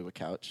had to move a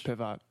couch.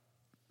 Pivot.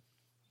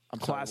 I'm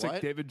Classic sorry,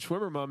 what? David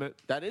Schwimmer moment.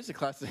 That is a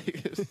classic.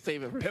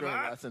 Save it for Pivot.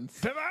 short lessons.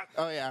 Pivot.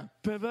 Oh, yeah.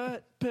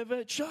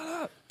 Pivot, shut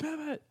up.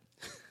 Pivot.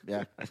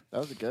 Yeah, that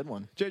was a good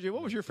one. JJ,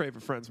 what was your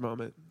favorite Friends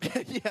moment?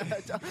 Yeah,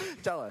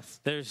 tell us.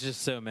 There's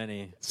just so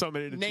many. So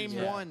many to Name choose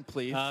from. one,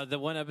 please. The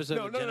one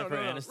episode with Jennifer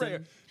Aniston.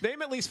 Right.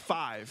 Name at least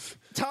 5.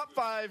 Top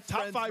 5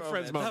 Top 5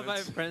 Friends moments. Top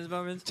 5 Friends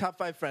moments. Top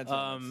 5 Friends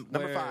moments.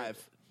 Number where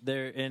 5.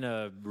 They're in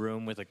a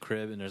room with a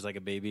crib and there's like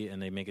a baby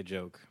and they make a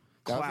joke.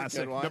 That was a Classic.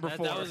 good one. Number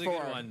 4. That was a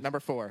good one.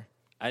 Number 4.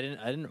 I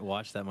didn't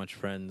watch that much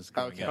Friends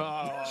growing Okay.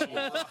 up.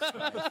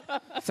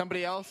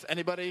 Somebody else?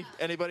 Anybody?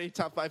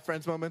 Top 5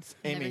 Friends moments?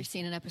 Amy. Never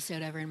seen an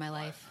episode ever in my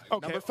life.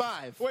 Okay. Number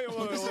 5. Wait.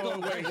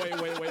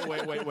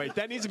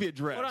 That needs to be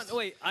addressed. Hold on,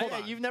 wait.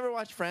 You've never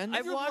watched Friends?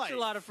 I've watched a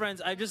lot of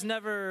Friends. I just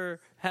never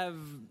have.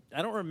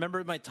 I don't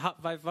remember my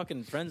top 5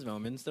 fucking Friends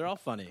moments. They're all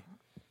funny.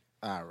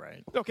 All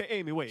right. Okay,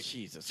 Amy, wait.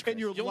 Jesus Christ. In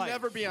your You'll life,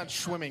 never be on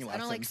swimming lessons. I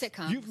don't like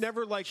sitcoms. You've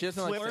never like She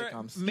doesn't like flipped-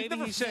 sitcoms. Maybe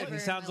he should. Never He in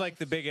sounds my like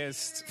the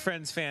biggest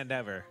Friends fan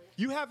ever.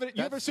 You have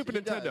a Super he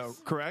Nintendo,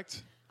 does.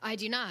 correct? I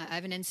do not. I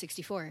have an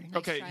N64. Nice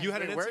Okay, try. you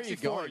had an Where are you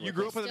N64. going You with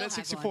grew up this? with an I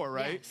still have N64, one,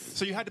 right? yes.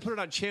 So you had to put it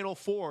on Channel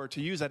 4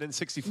 to use that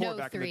N64 No,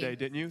 back in 3. the day,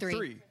 didn't you?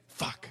 3.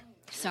 Fuck.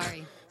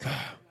 Sorry.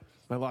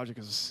 My logic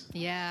is.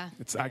 Yeah.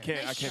 I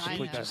can't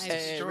complete know. that.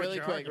 Hey,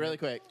 really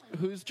quick.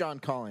 Who's John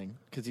calling?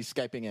 Because he's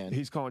Skyping in.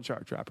 He's calling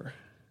Sharkdropper.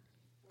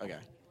 Okay.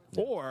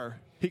 Or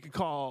he could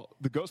call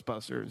the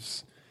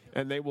Ghostbusters,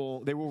 and they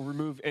will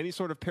remove any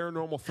sort of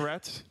paranormal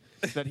threat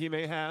that he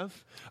may have.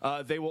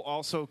 They will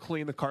also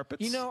clean the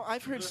carpets. You know,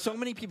 I've heard so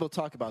many people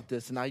talk about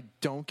this, and I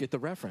don't get the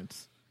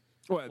reference.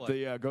 What?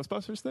 The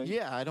Ghostbusters thing?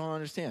 Yeah, I don't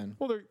understand.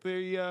 Well,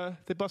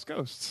 they bust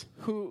ghosts.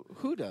 Who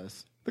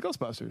does? The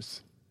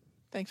Ghostbusters.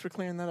 Thanks for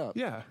clearing that up.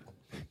 Yeah.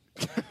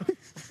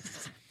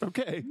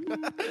 Okay.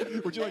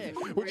 Would you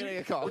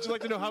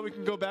like to know how we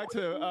can go back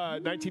to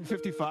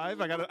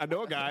 1955? I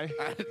know a guy.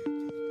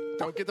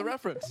 Don't get the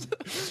reference.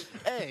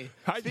 Hey,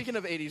 speaking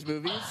of 80s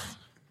movies,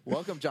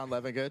 welcome, John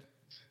Levingood.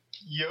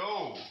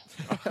 Yo.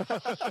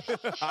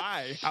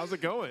 Hi. How's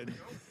it going?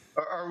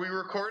 Are we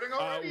recording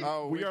already?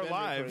 We are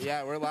live.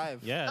 Yeah, we're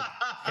live. Yeah,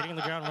 hitting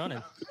the ground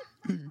running.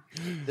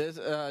 This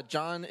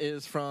John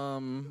is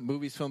from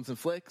Movies, Films, and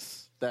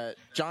Flicks that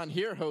John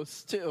here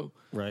hosts too.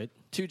 Right.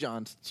 2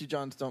 Johns. 2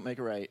 Johns don't make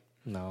a right.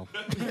 No.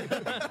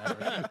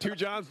 2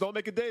 Johns don't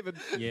make a David.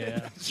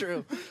 Yeah. It's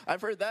true.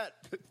 I've heard that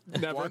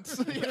Never. once.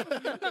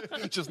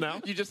 Just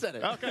now? You just said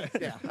it. Okay.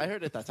 Yeah, I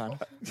heard it that time.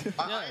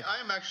 I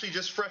am actually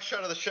just fresh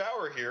out of the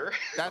shower here.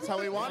 That's how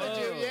we wanted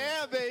you.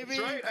 Yeah, baby. That's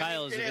right.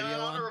 Kyle, is the in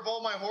video honor on? of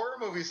all my horror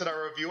movies that I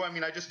review,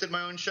 I just did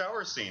my own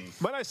shower scene.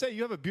 Might I say,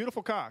 you have a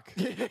beautiful cock.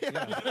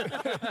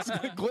 It's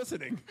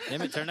glistening.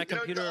 Damn it, turn that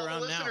computer to all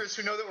around the now. listeners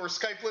who know that we're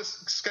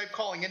Skype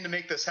calling in to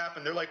make this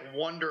happen, they're like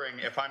wondering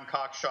if I'm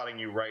cock-shotting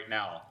you right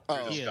now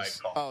through the he Skype is.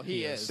 call. Oh,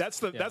 he is. That's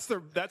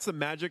the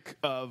magic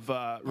of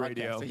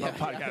radio, Podcasting, yeah. of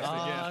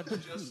podcasting.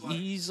 Yeah.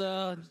 He's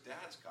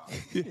Dad's cock.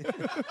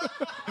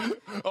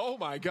 Oh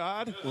my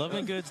God.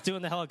 Levingood's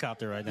doing the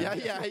helicopter right now.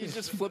 Yeah, he's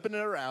just flipping it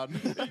around.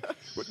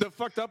 The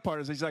fucked up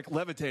part is he's like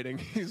levitating.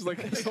 He's like,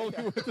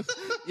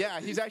 Yeah,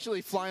 he's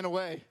actually flying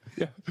away.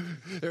 yeah,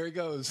 there he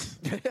goes.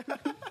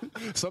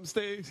 Some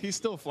stay, he's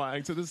still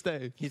flying to this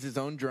day. He's his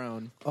own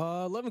drone.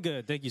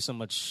 Levingood, thank you so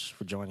much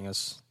for joining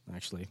us,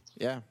 actually.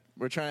 Yeah,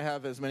 we're trying to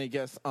have as many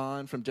guests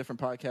on from different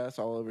podcasts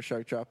all over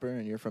Sharkdropper,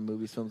 and you're from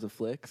Movies, Films, and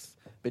Flicks.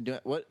 Been doing.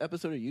 What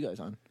episode are you guys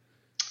on?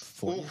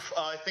 Oof,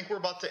 I think we're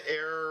about to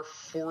air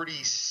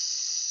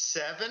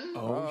 47.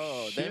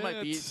 Oh, they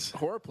might be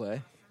horror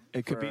play.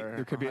 It could be.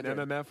 There could be an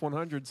MMF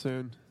 100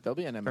 soon. There'll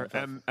be an Or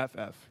MFF.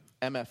 MFF.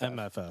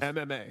 MFF.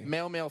 MMA.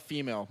 Male, male,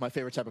 female. My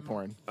favorite type of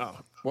porn. Oh,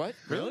 What?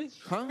 Really?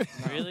 Huh?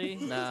 Really?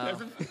 No.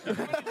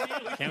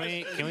 Can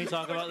we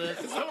talk about this?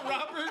 So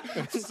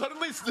Robert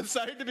suddenly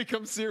decided to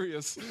become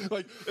serious.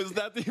 Like, is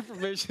that the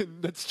information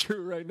that's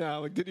true right now?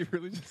 Like, did he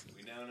really just?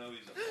 We now know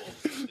he's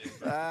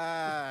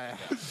a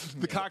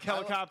The cock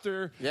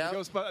helicopter. Yep.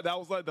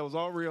 That was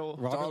all real.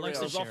 Robert all likes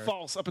real. It was to all share.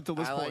 false up until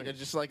this I point. like it,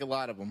 just like a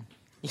lot of them.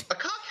 A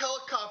cock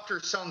helicopter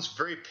sounds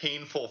very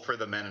painful for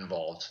the men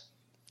involved.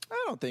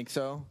 I don't think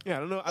so. Yeah, I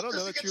don't know. I don't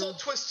know It that gets all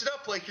twisted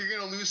up. Like you're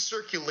going to lose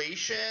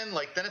circulation.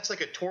 Like then it's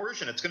like a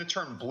torsion. It's going to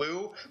turn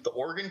blue. The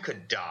organ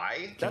could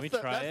die. That's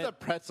the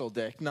pretzel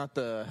dick, not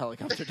the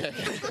helicopter dick.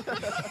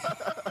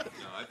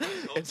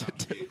 It's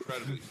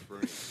incredibly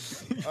free.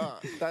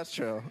 That's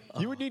true.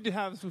 You would need to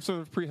have some sort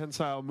of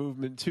prehensile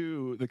movement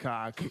to the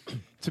cock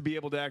to be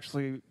able to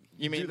actually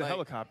do the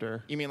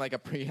helicopter. You mean like a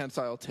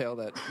prehensile tail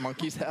that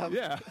monkeys have?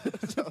 Yeah.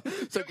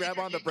 so grab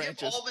on the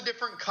branches. Give all the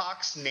different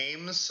cocks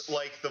names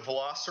like the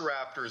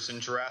velociraptors in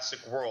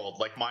Jurassic World.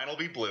 Like mine will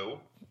be blue.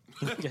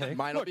 Okay.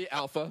 Mine will be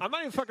alpha. I'm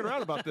not even fucking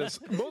around about this.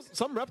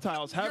 Some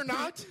reptiles have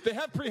they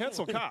have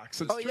prehensile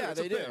cocks. It's true. Yeah, it's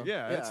they a do. Thing.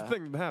 Yeah, it's a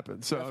thing that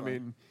happens. So Definitely. I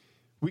mean,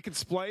 we could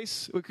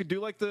splice. We could do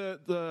like the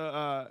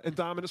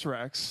Indominus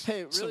Rex.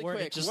 Hey, really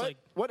quick,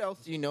 what else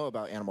do you know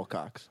about animal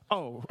cocks?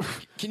 Oh,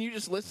 can you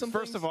just list some?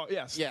 First of all,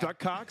 yes, duck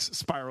cocks,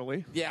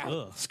 spirally.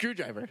 Yeah,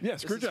 screwdriver. Yeah,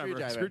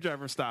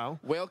 screwdriver style.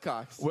 Whale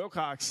cocks.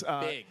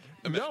 Big.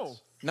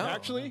 No,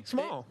 actually,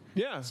 small.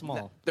 Yeah,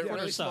 small. They're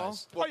really small.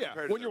 Oh yeah,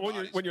 when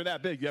you're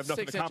that big, you have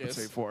nothing to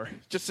compensate for.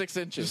 Just 6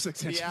 inches. Just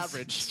 6 inches. The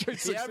average.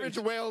 The average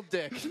whale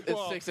dick is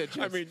 6 inches.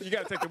 I mean, you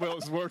got to take the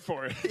whale's word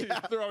for it.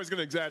 They're always going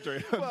to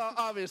exaggerate. Well,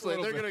 obviously,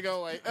 they're going to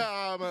go like,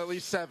 I'm at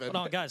least 7.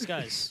 Hold on,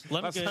 guys.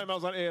 Last time I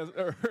was on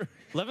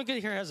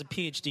Levingood here has a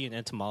PhD in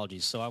entomology,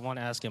 so I want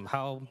to ask him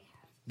how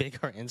big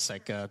are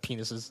insect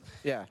penises?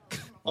 Yeah.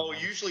 Oh,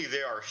 usually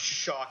they are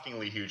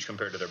shockingly huge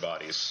compared to their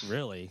bodies.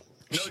 Really?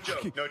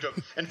 No joke.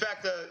 In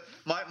fact,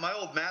 my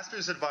old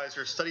master's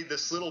advisor studied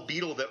this little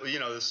beetle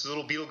this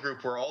little beetle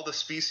group where all the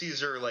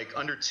species are like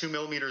under 2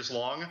 millimeters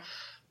long,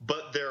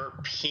 but their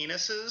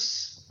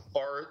penises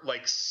are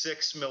like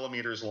 6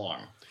 millimeters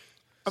long.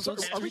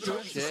 Are we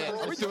doing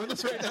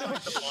this right now?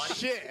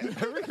 Shit.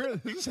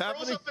 This is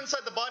happening? It grows up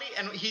inside the body,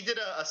 and he did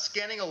a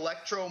scanning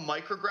electron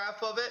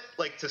micrograph of it,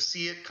 like to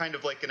see it kind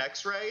of like an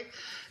X-ray,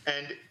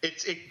 and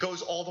it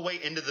goes all the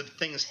way into the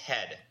thing's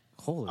head.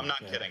 Holy I'm not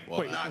shit. kidding.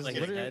 Wait, I'm not like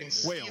kidding. what? You can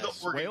see the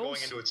organ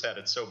going into its head.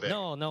 It's so big.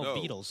 No,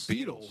 beetles.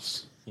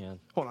 Beetles. Yeah.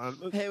 Hold on.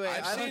 Hey, wait.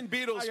 I've seen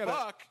beetles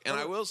fuck, and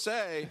I will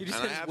say, You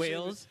just said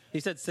whales. He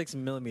said 6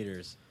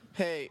 millimeters.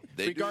 Hey,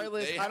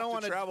 regardless, they I don't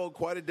want want to travel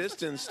quite a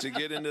distance to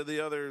get into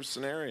the other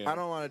scenario. I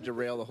don't want to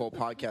derail the whole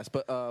podcast,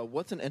 but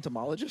what's an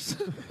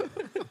entomologist?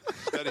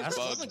 Studies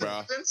bugs,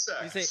 bro.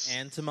 Insects. You say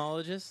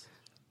entomologist?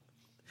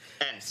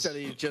 Ants.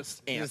 Study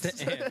just ants.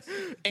 Ants.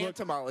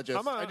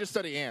 Entomologist. I just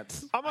study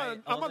ants. I'm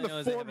on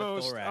the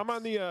foremost. I'm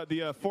on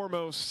the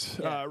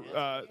foremost.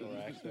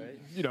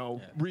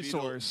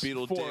 Resource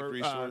Beetle for dick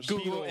resource.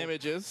 Google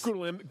images.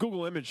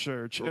 Google image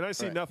search, and I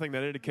see nothing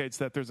that indicates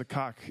that there's a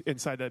cock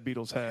inside that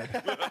beetle's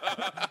head.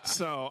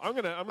 So I'm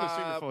gonna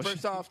assume full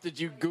First off, did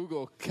you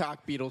Google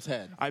cock beetle's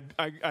head?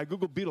 I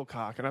Google beetle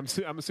cock, and I'm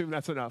assuming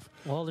that's enough.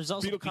 Well, there's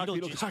also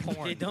Beetlejuice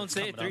porn. Hey, don't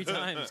say it 3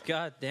 times.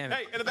 God damn it.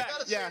 Hey, in the I back.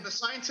 gotta say, in the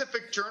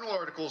scientific journal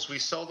articles, we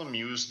seldom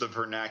use the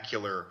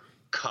vernacular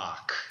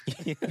cock.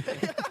 Maybe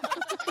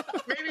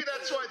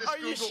that's why this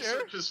Google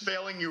search is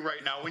failing you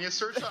right now. When you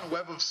search on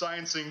Web of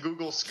Science and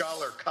Google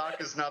Scholar, cock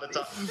is not a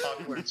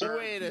popular term.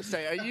 Wait a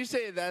second. Are you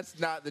saying that's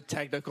not the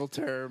technical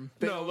term?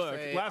 No, look.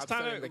 Last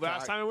time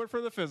I went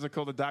for the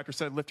physical, the doctor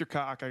said, "Lift your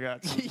cock." I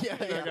got.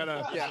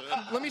 Yeah.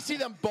 Let me see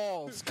them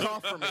balls.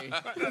 Cough for me.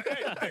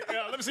 Hey,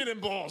 let me see them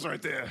balls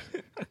right there.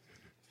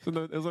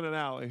 It was in an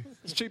alley.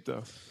 It's cheap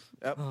though.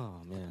 Yep.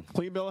 Oh man.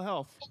 Clean bill of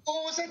health.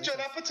 What was that Judd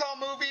Apatow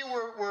movie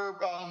where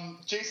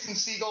Jason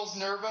Segel's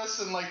nervous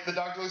and like the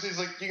doctor looks, he's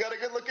like, "You got a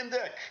good looking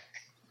dick."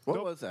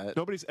 What was that?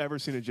 Nobody's ever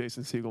seen a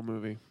Jason Segel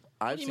movie.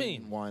 I've do you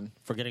seen mean? one.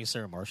 Forgetting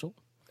Sarah Marshall?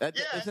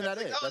 Isn't that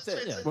it? That's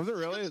it. Was it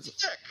really?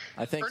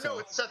 I think so. Or no,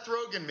 it's Seth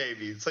Rogen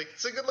maybe. It's like,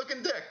 it's a good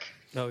looking dick.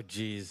 Oh,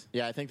 jeez.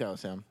 Yeah, I think that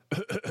was him.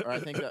 Or I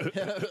think that.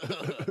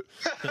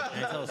 Can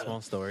I tell a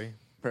small story?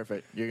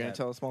 Perfect. You're going to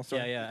tell a small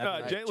story?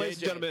 Yeah. Ladies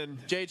and gentlemen.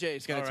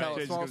 JJ's going to tell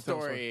a small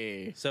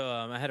story. So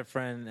I had a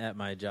friend at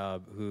my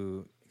job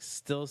who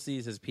still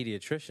sees his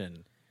pediatrician,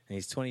 and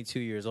he's 22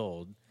 years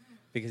old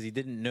because he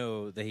didn't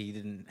know that he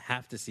didn't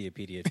have to see a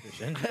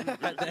pediatrician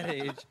at that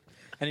age.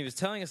 And he was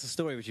telling us a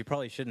story, which he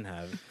probably shouldn't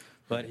have,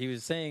 but he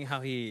was saying how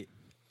he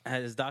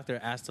had his doctor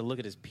asked to look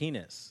at his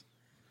penis.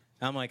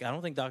 And I'm like, I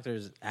don't think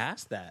doctors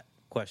ask that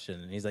question.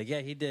 And he's like,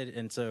 yeah, he did.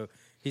 And so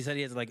he said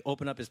he had to like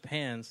open up his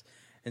pants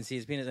and see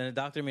his penis. And the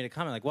doctor made a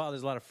comment like, wow,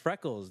 there's a lot of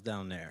freckles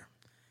down there.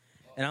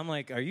 And I'm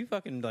like, are you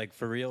fucking like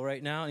for real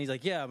right now? And he's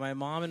like, yeah, my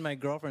mom and my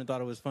girlfriend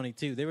thought it was funny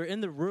too. They were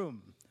in the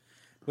room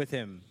with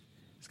him.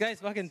 This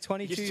guy's fucking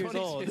 22 years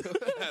old.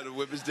 Had to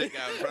whip his dick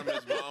out in front of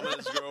his mom and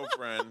his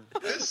girlfriend.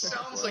 This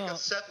sounds like a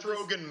Seth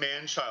Rogen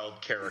man-child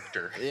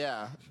character.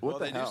 Yeah. Well,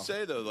 they do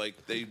say though,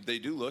 like they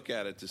do look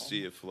at it to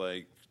see if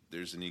like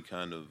there's any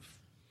kind of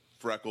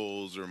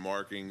freckles or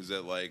markings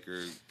that like,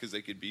 or because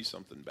they could be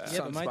something bad.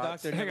 Yeah, but my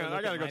doctor. Hang on,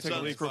 I gotta go take a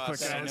leak real quick,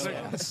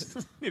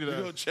 guys. Need to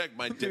go check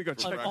my dick.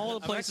 Of all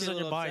the places on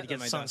your body to get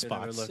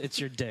sunspots, it's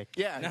your dick.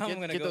 Yeah, now I'm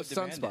gonna get go those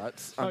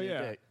sunspots. Oh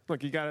yeah,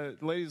 look, you gotta.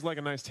 Ladies like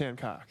a nice tan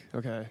cock.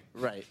 Okay,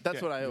 right.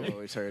 That's what I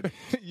always heard.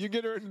 You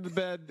get her into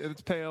bed and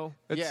it's pale.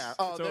 Yeah.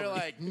 Oh, they're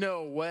like,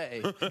 no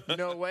way,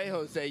 no way,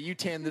 Jose. You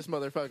tan this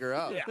motherfucker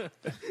up. Yeah.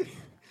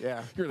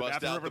 Yeah. You're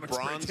Bust out the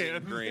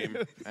bronzing cream.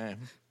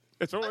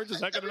 It's orange.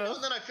 Is Every now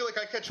and then I feel like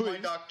I catch my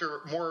doctor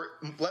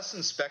less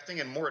inspecting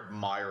and more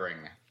admiring.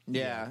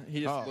 Yeah,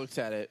 he just looks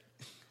at it.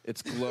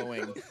 It's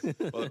glowing.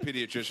 Well, the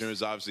pediatrician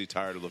was obviously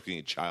tired of looking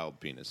at child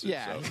penises.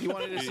 Yeah, so he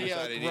wanted to see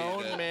a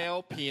grown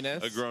male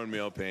penis. A grown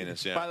male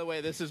penis, yeah. By the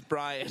way, this is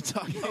Brian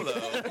talking.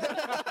 Hello.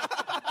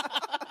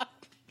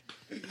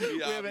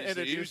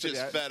 He was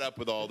just fed up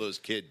with all those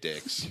kid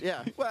dicks.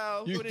 Yeah.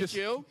 Well, wouldn't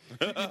you?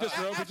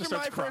 After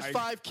my first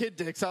 5 kid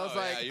dicks, I was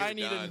I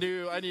need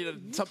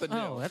something new.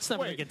 Oh, that's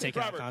never going to get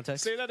taken out of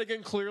context. Say that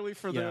again clearly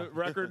for the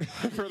record.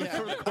 For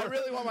the I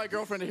really want my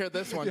girlfriend to hear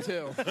this one,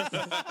 too.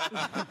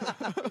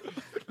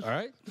 All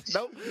right.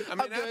 Nope. I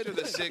mean, after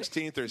the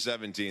 16th or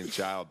 17th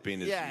child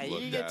penis,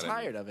 you get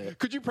tired of it.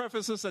 Could you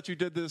preface this that you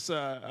did this?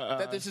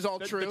 That this is all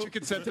true? That you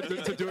consented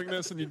to doing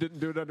this and you didn't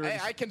do it under. Hey,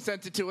 I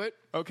consented to it.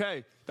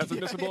 Okay, that's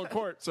admissible in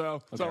court.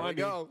 So that's all I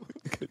go.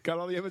 Got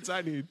all the evidence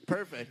I need.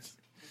 Perfect.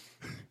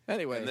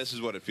 Anyway, and this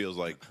is what it feels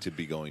like to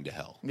be going to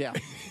hell. Yeah,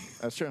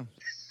 that's true.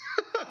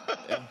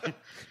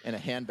 In a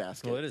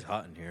handbasket. Well, it is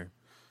hot in here.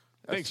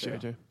 Thanks,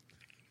 JJ.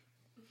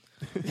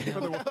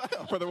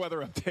 for the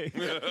weather update.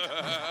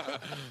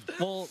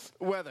 Well,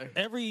 weather.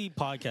 Every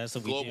podcast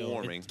that we Global do,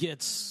 warming. it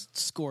gets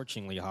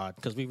scorchingly hot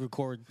because we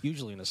record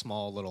usually in a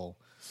small little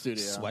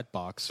studio sweat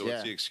box. So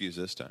what's the excuse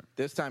this time?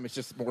 This time it's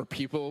just more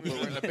people, but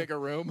we're in a bigger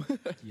room.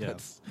 Yeah,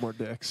 more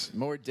dicks.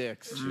 More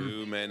dicks.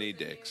 Too many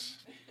dicks.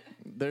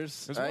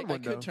 I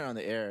could turn on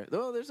the air.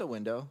 Oh, there's a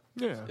window.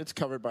 Yeah, it's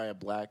covered by a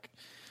black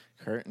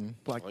curtain.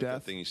 Black death.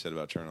 That thing you said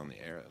about turning on the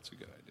air. That's a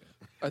good idea.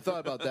 I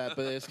thought about that,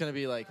 but it's going to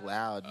be like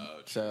loud.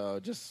 So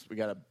we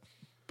got to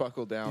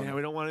buckle down. Yeah,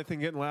 we don't want anything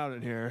getting loud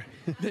in here.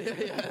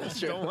 Yeah, that's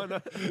true. Don't want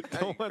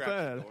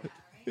that.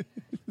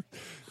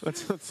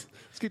 Let's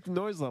keep the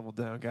noise level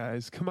down,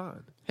 guys. Come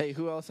on. Hey,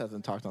 who else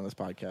hasn't talked on this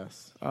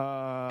podcast?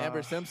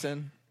 Amber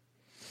Simpson.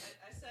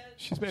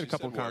 She's made a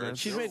couple comments.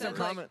 She's made some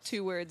comments. Like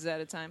 2 words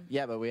at a time.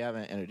 Yeah, but we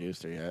haven't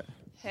introduced her yet.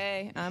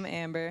 Hey, I'm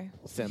Amber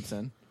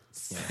Simpson.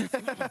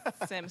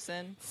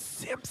 Simpson.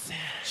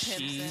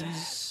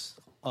 She's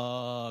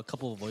a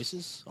couple of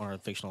voices on our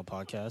fictional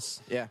podcast.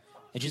 Yeah.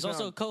 And she's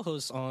also a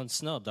co-host on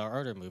Snubbed, our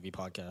Ardor movie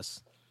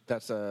podcast.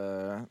 That's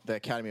the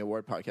Academy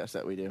Award podcast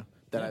that we do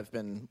that I've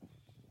been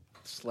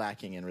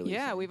slacking in releasing.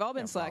 Yeah, we've all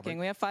been slacking.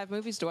 We have 5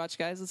 movies to watch,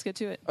 guys. Let's get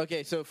to it.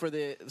 Okay, so for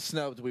the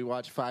Snubbed, we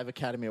watch 5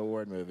 Academy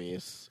Award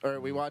movies.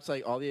 Or we watch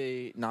like all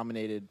the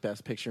nominated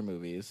Best Picture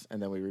movies,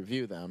 and then we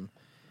review them.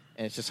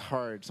 And it's just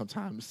hard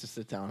sometimes to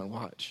sit down and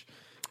watch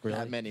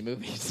that many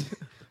movies.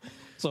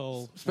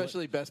 So,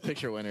 especially Best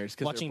Picture winners.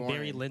 Watching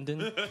Barry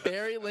Lyndon?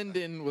 Barry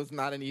Lyndon was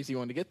not an easy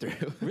one to get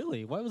through.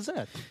 Really? Why was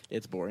that?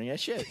 It's boring as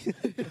shit.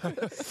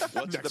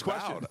 What's it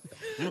about?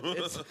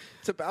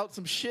 It's about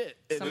some shit.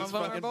 Some of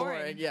them are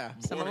boring. Yeah.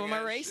 Some of them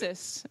are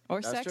racist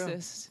or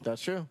sexist.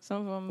 That's true.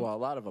 Some of them. Well, a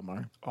lot of them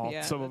are.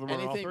 Some of them are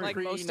all anything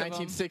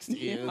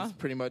pre-1960 is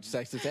pretty much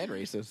sexist and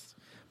racist.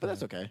 But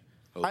that's okay.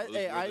 Those were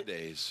the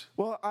days.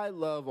 Well, I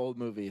love old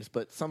movies,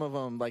 but some of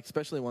them, like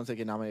especially ones that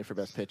get nominated for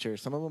Best Picture,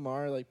 some of them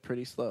are like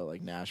pretty slow,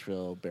 like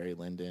Nashville, Barry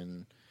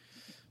Lyndon.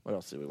 What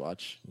else did we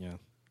watch? Yeah,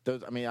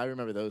 those. I mean, I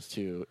remember those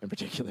 2 in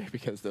particular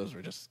because those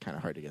were just kind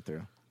of hard to get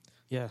through.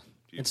 Yeah.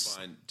 Do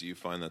you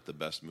find that the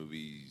best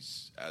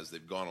movies, as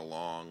they've gone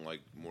along,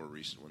 like more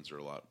recent ones, are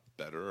a lot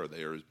better, or are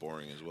they as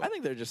boring as well? I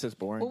think they're just as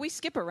boring. Well, we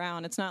skip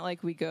around. It's not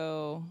like we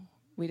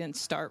didn't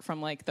start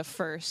from like the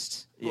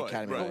first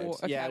Academy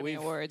Awards. Academy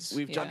Awards.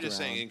 We've jumped I'm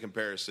just around. saying, in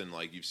comparison,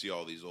 like you see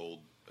all these old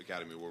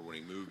Academy Award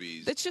winning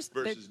movies. It's just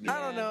versus new. I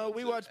don't know.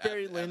 We watched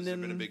Barry Lyndon. Has there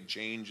been a big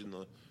change in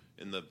the?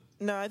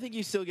 No, I think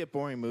you still get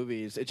boring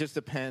movies. It just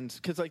depends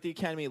because like the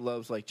Academy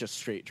loves like just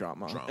straight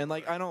drama. And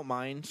like I don't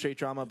mind straight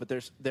drama, but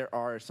there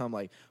are some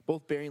like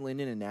both Barry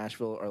Lyndon and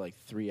Nashville are like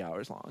 3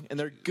 hours long, and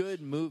they're good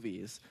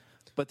movies.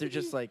 But they're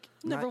just like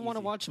never want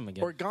to watch them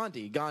again. Or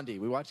Gandhi.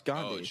 We watched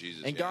Gandhi. Oh,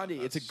 Jesus, and Gandhi,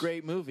 it's a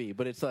great movie,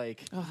 but it's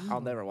like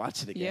I'll never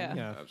watch it again.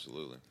 Yeah.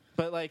 Absolutely.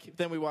 But like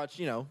then we watch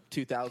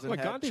 2000.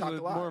 Like Gandhi was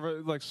more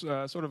of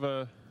a sort of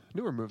a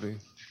newer movie.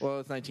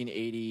 Well, it's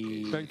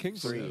 1980. Ben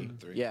Kingsley.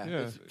 Yeah.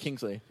 It's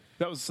Kingsley.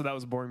 That was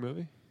a boring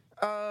movie.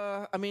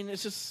 I mean,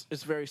 it's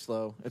very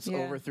slow. It's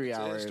over 3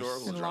 hours. It's a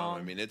historical drama.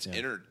 I mean, it's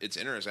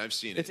interesting. I've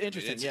seen it. It's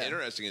interesting. It's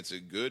interesting. It's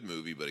a good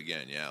movie, but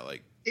again,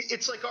 like.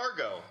 It's like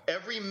Argo.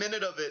 Every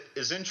minute of it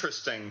is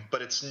interesting,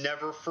 but it's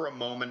never for a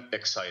moment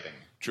exciting.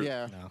 True.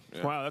 Yeah.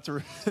 No. Wow, that's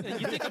a.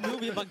 You think a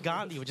movie about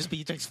Gandhi would just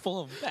be just full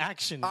of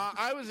action?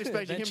 I was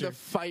expecting him to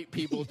fight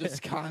people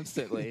just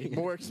constantly.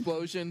 More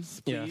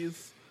explosions,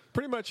 please.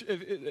 Pretty much,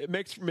 it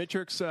makes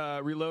Matrix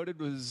Reloaded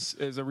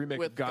is a remake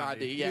with of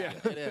Gandhi. Yeah,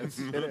 it is.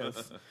 It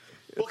is.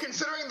 Well,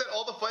 considering that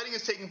all the fighting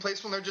is taking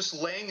place when they're just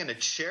laying in a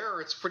chair,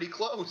 it's pretty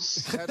close.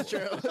 That's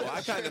true. Well,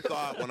 I kind of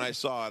thought when I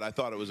saw it, I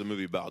thought it was a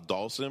movie about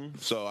Dhalsim,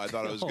 so I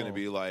thought it was going to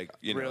be like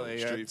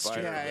Street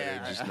Fighter,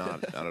 but just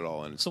not at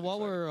all. And so while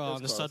we're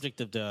on the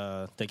subject of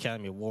the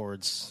Academy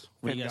Awards,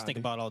 what do you guys think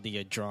about all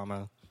the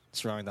drama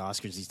surrounding the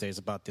Oscars these days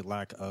about the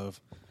lack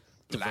of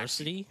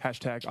diversity?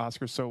 Hashtag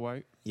Oscars so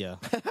white. Yeah.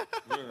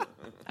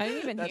 I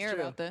didn't even hear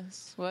about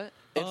this. What?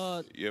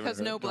 Because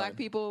no black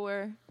people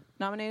were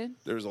nominated?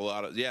 There's a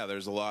lot of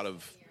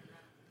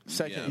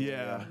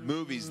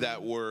movies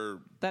that were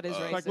that is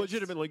racist. Like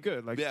legitimately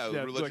good. Like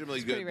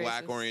legitimately good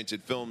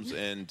black-oriented films.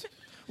 And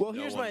well,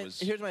 here's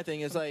my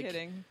thing is like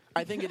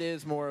I think it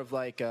is more of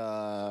like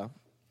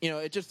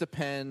it just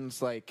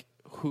depends like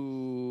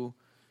who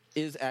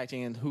is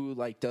acting and who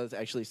like does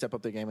actually step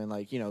up their game and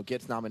like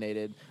gets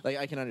nominated. Like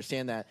I can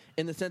understand that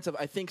in the sense of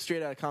I think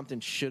Straight Outta Compton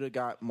should have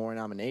got more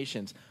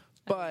nominations.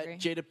 But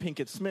Jada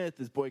Pinkett Smith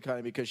is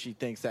boycotting because she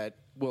thinks that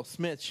Will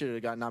Smith should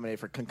have got nominated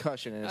for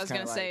Concussion. And I was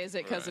going to say, is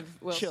it because of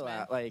Will chill Smith?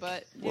 Out, like,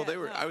 but,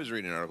 I was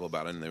reading an article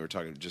about it, and they were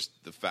talking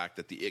just the fact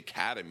that the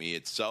Academy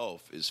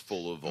itself is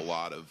full of a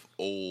lot of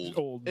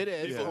old it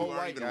is people who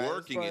aren't even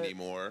working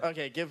anymore.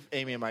 Okay, give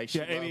Amy a mic.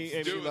 Amy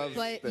loves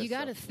but this you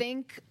got to stuff.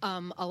 think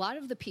a lot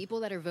of the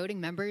people that are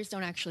voting members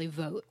don't actually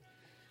vote.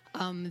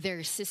 Their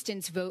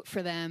assistants vote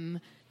for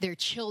them. Their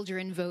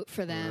children vote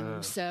for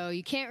them. So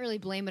you can't really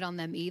blame it on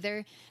them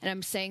either. And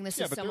I'm saying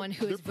this as someone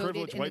who has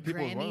voted in the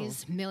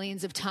Grammys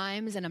millions of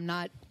times, and I'm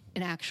not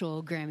an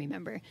actual Grammy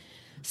member.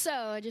 So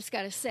I just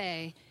got to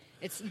say,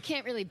 you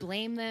can't really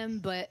blame them,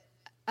 but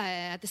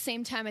at the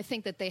same time, I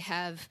think that they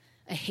have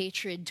a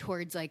hatred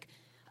towards like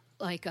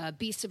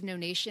Beast of No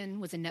Nation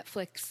was a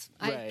Netflix.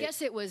 Right. I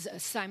guess it was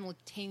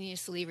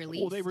simultaneously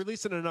released. Well, they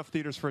released it in enough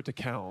theaters for it to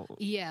count.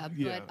 Yeah,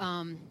 but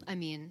I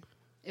mean,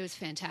 it was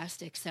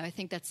fantastic. So I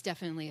think that's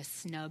definitely a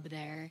snub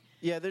there.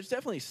 Yeah, there's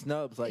definitely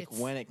snubs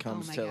when it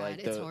comes to like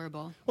it's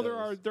horrible.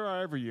 Well, there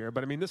are every year,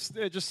 but I mean,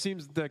 it just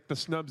seems like the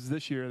snubs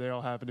this year they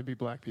all happen to be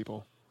black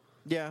people.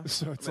 Yeah,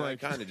 so it's I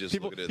kind of just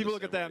people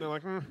look at that and they're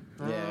like, I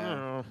don't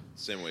know.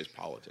 Same way as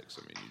politics.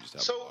 I mean, you just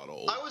have a lot of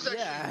old. I was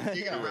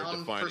actually digging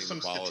around for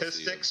some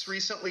statistics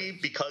recently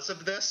because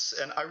of this,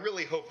 and I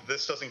really hope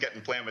this doesn't get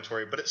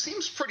inflammatory. But it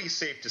seems pretty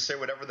safe to say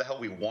whatever the hell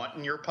we want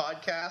in your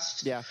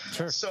podcast. Yeah,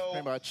 sure. So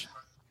very much.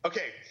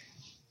 Okay.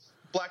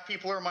 Black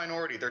people are a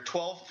minority. They're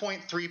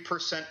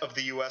 12.3% of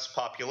the U.S.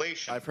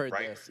 population. I've heard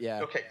right? this,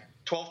 yeah. Okay,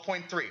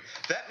 12.3.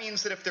 That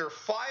means that if there are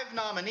 5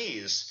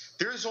 nominees,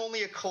 there's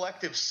only a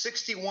collective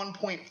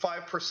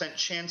 61.5%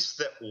 chance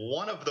that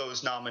one of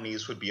those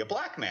nominees would be a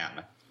black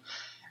man.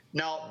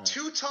 Now,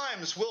 2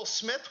 times Will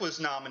Smith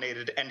was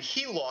nominated, and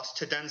he lost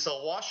to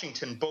Denzel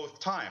Washington both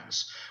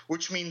times,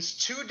 which means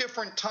 2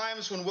 different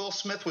times when Will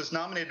Smith was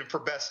nominated for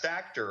Best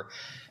Actor,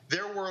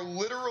 there were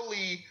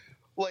literally,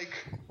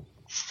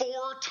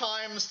 4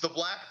 times the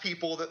black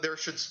people that there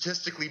should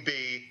statistically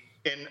be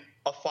in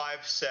a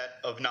 5 set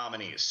of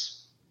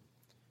nominees.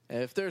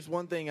 And if there's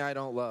one thing I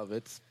don't love,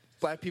 it's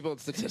black people in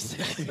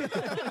statistics.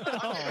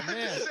 Oh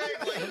man!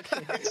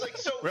 It's like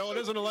so. Well, it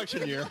is an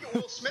election year. Look at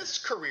Will Smith's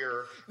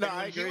career.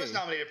 When he was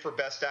nominated for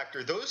Best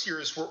Actor, those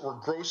years were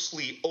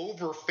grossly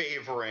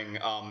over-favoring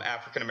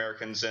African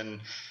Americans.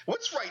 And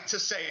what's right to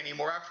say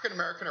anymore? African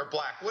American or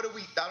black? What do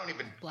we? I don't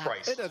even.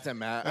 Christ. It doesn't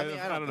matter. I mean,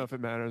 I don't know if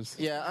it matters.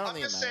 Yeah, I'm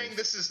just saying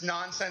this is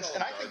nonsense,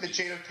 and I think that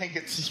Jada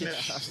Pinkett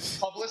Smith's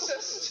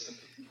publicist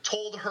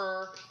told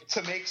her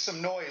to make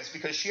some noise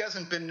because she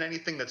hasn't been in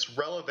anything that's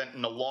relevant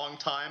in a long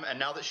time, and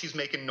now that she's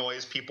making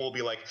noise, people will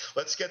be like,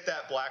 let's get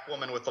that black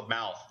woman with a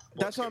mouth.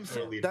 That's what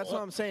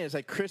I'm saying. It's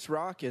like Chris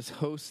Rock is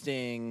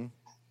hosting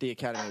the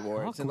Academy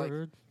Awards, and like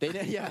they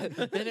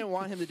didn't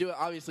want him to do it.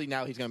 Obviously,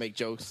 now he's going to make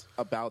jokes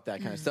about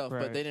that kind of stuff,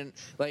 but they didn't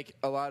like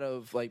a lot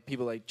of like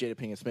people like Jada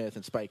Pinkett Smith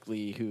and Spike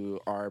Lee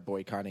who are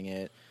boycotting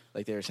it.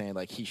 Like they were saying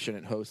like he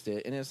shouldn't host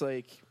it, and it's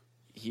like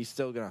he's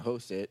still going to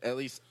host it, at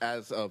least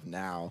as of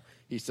now.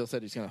 He still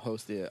said he's going to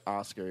host the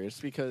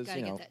Oscars because,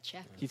 he's got to get that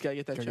check. He's got to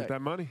get that check. Get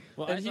that money.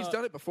 Well, and he's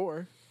done it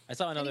before. I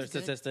saw another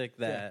statistic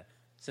that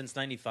since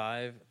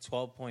 95,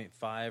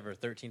 12.5 or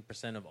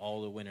 13% of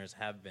all the winners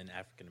have been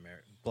African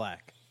American,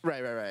 black.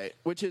 Right.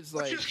 Which is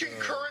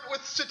concurrent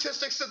with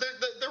statistics of the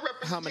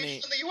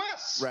representation in the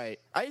U.S. Right.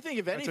 I think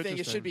if anything,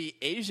 it should be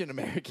Asian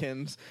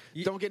Americans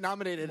don't get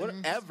nominated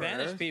ever.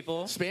 Spanish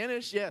people.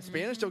 Spanish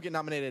don't get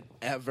nominated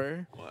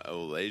ever.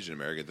 Well, the Asian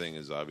American thing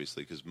is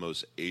obviously because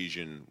most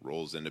Asian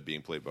roles end up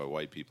being played by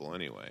white people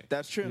anyway.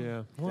 That's true.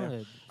 Yeah. What?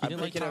 You didn't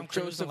like Tom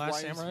Cruise, The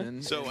Last Samurai?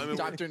 So I mean,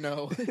 Dr.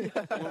 No.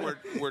 when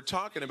we're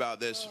talking about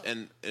this,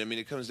 and I mean,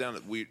 it comes down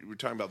to we're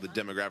talking about the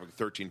demographic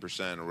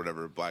 13% or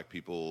whatever of black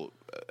people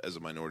as a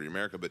minority in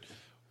America, but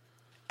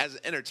as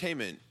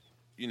entertainment,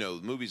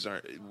 movies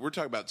aren't. We're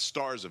talking about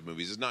stars of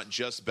movies. It's not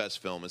just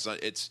best film. It's not.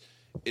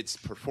 It's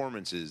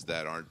performances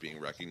that aren't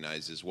being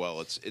recognized as well.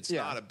 It's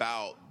not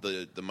about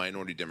the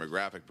minority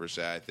demographic per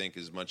se. I think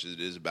as much as it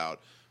is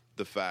about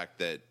the fact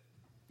that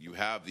you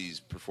have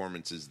these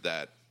performances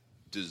that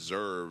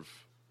deserve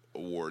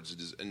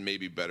awards and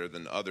maybe better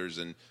than others.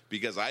 And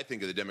because I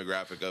think of the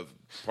demographic of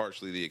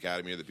partially the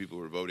Academy or the people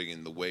who are voting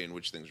and the way in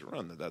which things are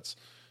run, that's,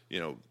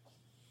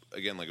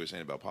 again, like I was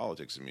saying about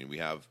politics, I mean, we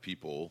have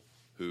people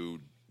who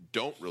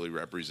don't really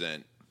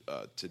represent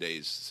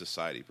today's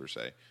society per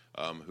se,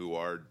 who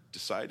are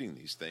deciding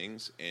these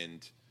things,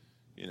 and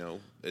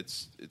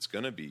it's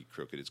going to be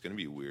crooked. It's going to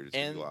be weird. It's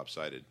going to be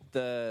lopsided.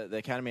 The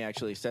Academy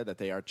actually said that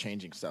they are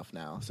changing stuff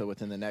now. So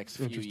within the next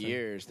few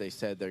years, they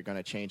said they're going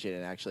to change it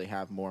and actually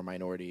have more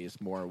minorities,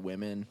 more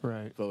women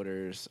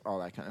voters, all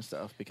that kind of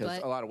stuff.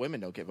 Because a lot of women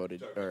don't get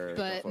voted.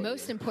 But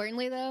most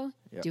importantly, though,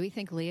 do we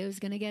think Leo's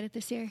going to get it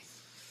this year?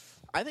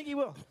 I think he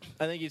will.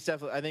 I think he's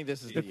definitely. I think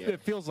this is the year.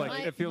 It feels like.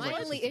 My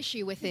only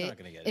issue with it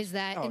is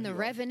that in The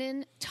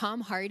Revenant,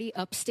 Tom Hardy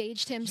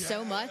upstaged him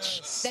so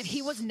much that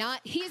he's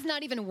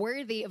not even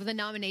worthy of the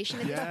nomination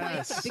at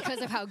this point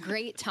because of how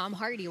great Tom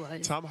Hardy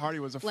was. Tom Hardy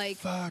was a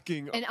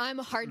fucking. And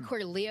I'm a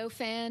hardcore Leo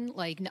fan.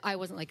 Like, I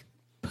wasn't like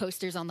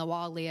posters on the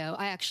wall Leo.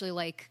 I actually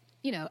like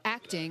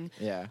acting.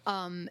 Yeah.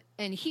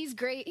 And he's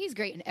great. He's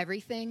great in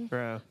everything.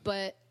 Yeah.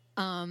 But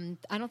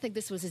I don't think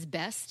this was his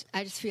best.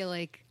 I just feel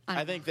like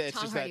I think that it's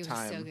Tom just Hardy that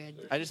time. was so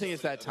good. I just think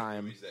it's that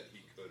time.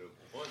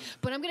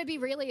 But I'm going to be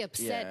really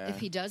upset if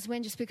he does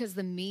win, just because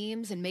the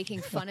memes and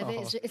making fun of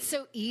it. It's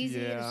so easy.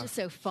 It's just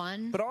so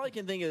fun. But all I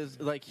can think is,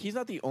 like, he's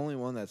not the only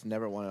one that's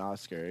never won an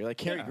Oscar. Like,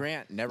 Cary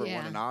Grant never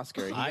won an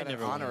Oscar. He got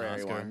an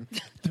honorary one.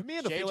 To me,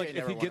 I feel like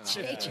if he gets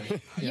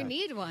you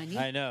need one.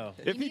 I know.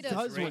 If he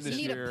does win this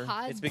year,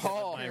 it's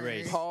because of my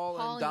race. Paul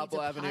and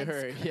Doppel Avenue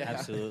Hurry. Yeah.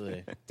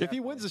 Absolutely. If he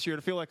wins this year,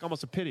 it'll feel like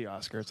almost a pity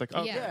Oscar. It's like,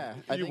 okay,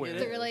 you win.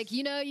 They're like,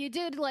 you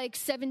did like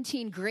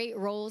 17 great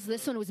roles.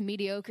 This one was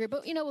mediocre,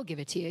 but we'll give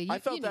it to you. I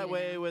felt that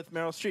way with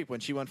Meryl Streep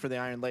when she won for The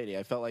Iron Lady.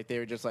 I felt like they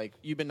were just like,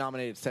 you've been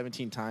nominated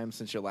 17 times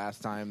since your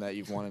last time that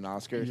you've won an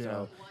Oscar,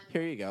 so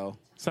here you go.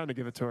 It's time to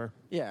give it to her.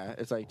 Yeah,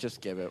 it's like,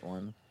 just give it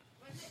one.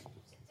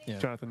 Yeah.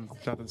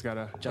 Jonathan's got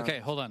to. Okay,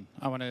 hold on.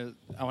 I want to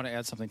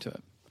add something to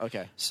it.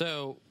 Okay.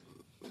 So,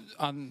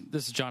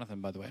 this is Jonathan,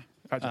 by the way.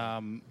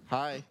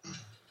 Hi.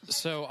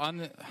 So on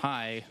the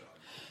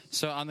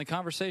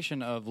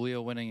conversation of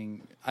Leo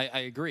winning,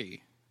 I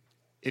agree.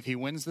 If he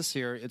wins this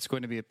year, it's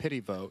going to be a pity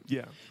vote.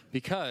 Yeah.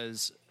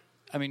 Because,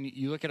 I mean,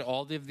 you look at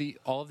all of the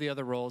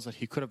other roles that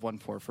he could have won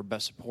for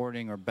Best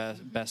Supporting or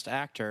Best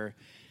Actor.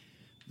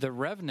 The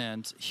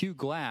Revenant, Hugh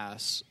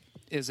Glass,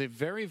 is a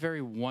very,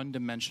 very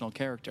one-dimensional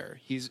character.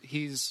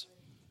 He's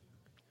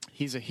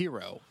a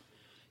hero.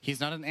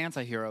 He's not an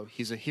anti-hero.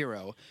 He's a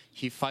hero.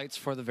 He fights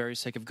for the very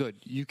sake of good.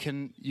 You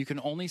can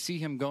only see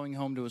him going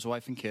home to his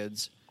wife and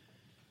kids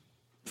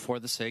for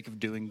the sake of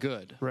doing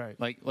good. Right.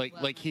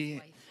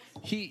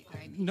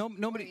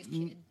 Nobody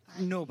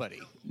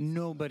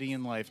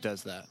in life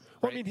does that.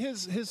 Well, I mean,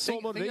 his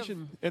sole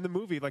motivation in the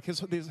movie, like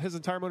his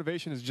entire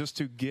motivation is just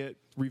to get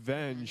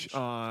revenge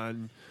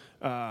on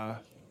Tom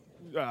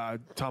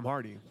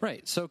Hardy.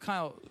 Right. So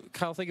Kyle,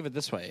 think of it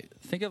this way.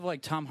 Think of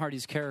like Tom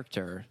Hardy's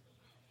character.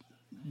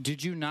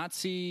 Did you not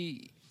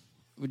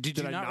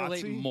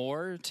relate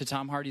more to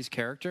Tom Hardy's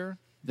character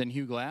than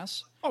Hugh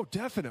Glass? Oh,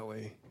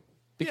 definitely.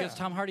 Because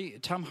Tom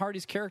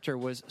Hardy's character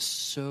was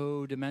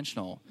so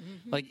dimensional.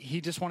 Mm-hmm. Like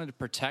he just wanted to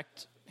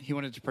protect. He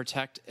wanted to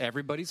protect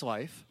everybody's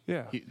life.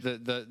 Yeah.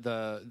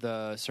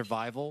 The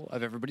survival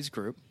of everybody's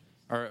group,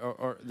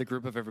 or the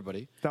group of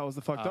everybody. That was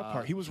the fucked up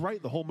part. He was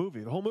right the whole movie.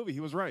 The whole movie, he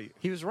was right.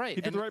 He was right.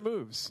 He did the right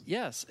moves.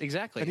 Yes,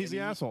 exactly. And he's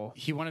the asshole.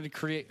 He wanted to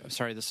create.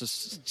 Sorry, this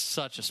is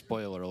such a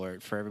spoiler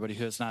alert for everybody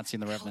who has not seen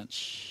The Revenant.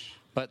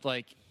 But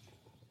like,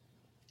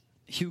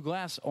 Hugh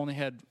Glass only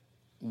had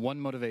one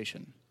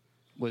motivation.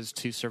 Was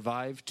to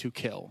survive, to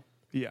kill.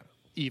 Yeah.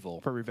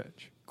 Evil. For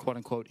revenge. Quote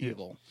unquote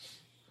evil.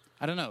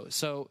 I don't know.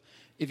 So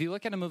if you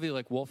look at a movie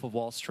like Wolf of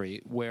Wall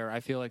Street, where I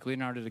feel like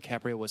Leonardo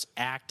DiCaprio was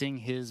acting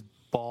his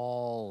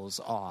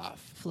balls off.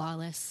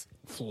 Flawless.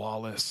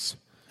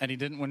 And he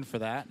didn't win for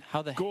that.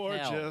 How the hell?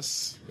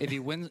 Gorgeous. If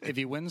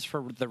he wins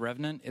for The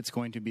Revenant, it's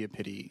going to be a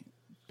pity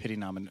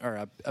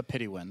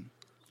win.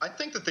 I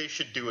think that they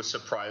should do a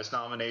surprise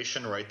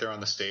nomination right there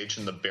on the stage,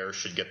 and the bear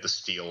should get the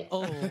steal.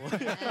 Oh,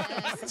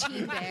 yes,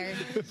 Team Bear.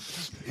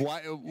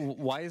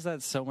 Why is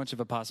that so much of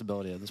a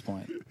possibility at this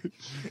point?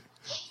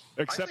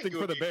 Accepting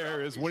for the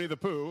bear is Winnie the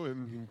Pooh,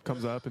 and he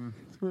comes up and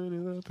Winnie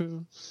the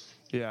Pooh.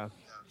 Yeah.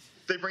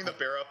 They bring the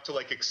bear up to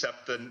like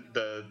accept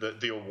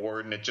the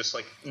award, and it just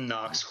like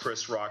knocks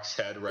Chris Rock's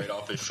head right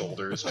off his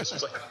shoulders,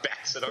 just like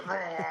backs it up.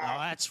 Oh,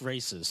 that's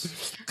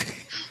racist.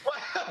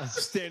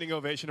 Standing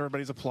ovation,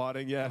 everybody's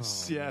applauding.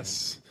 Yes,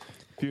 yes,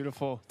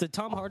 beautiful. Did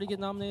Tom Hardy get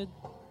nominated?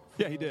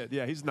 Yeah, he did.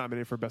 Yeah, he's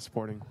nominated for Best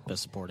Supporting.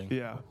 Best Supporting.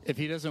 Yeah. If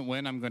he doesn't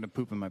win, I'm going to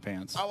poop in my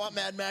pants. I want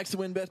Mad Max to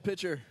win Best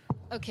Picture.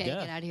 Okay,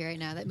 get out of here right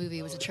now. That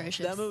movie was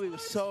atrocious. That movie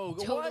was so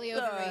good. Totally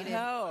what overrated. The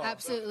hell?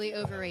 Absolutely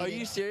overrated. Are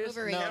you serious?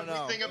 Overrated. No.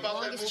 Everything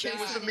about that movie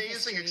was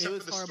amazing except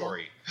for the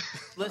story.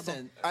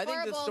 Listen, I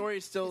think the story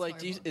is still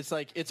like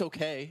it's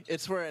okay.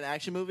 It's for an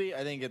action movie.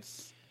 I think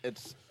it's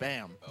it's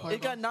bam.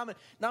 It got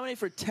nominated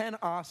for 10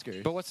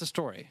 Oscars. But what's the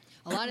story?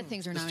 A lot of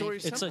things are The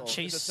nominated. story's simple.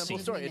 It's a simple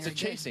story. It's a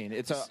chase scene.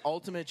 It's an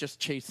ultimate just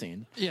chase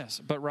scene. Yes,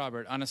 but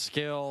Robert, on a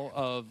scale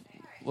of,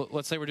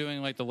 let's say we're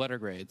doing like the letter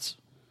grades.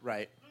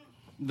 Right.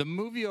 The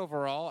movie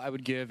overall, I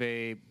would give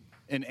an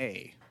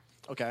A.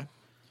 Okay.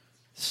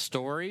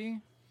 Story,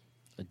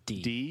 a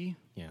D. D.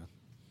 Yeah.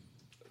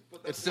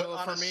 It's still,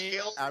 for me,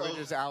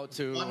 averages out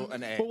to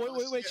an A. Well,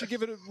 what makes you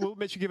give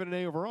it an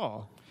A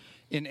overall?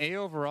 An A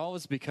overall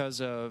is because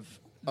of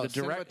the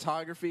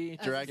cinematography,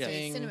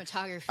 directing.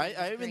 Cinematography.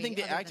 I even think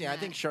the acting. I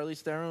think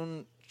Charlize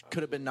Theron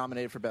could have been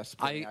nominated for Best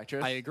Supporting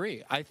Actress. I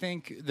agree. I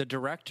think the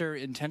director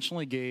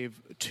intentionally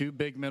gave 2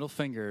 big middle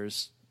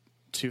fingers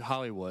to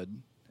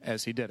Hollywood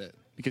as he did it.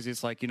 Because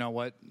it's like, you know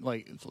what,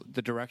 like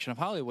the direction of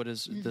Hollywood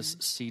is this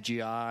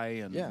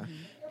CGI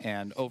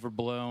and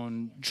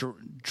overblown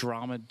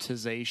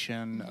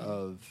dramatization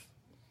of,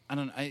 I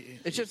don't know.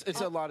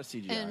 It's a lot of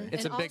CGI.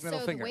 It's a big middle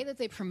finger. The way that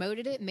they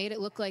promoted it made it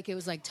look like it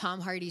was like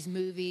Tom Hardy's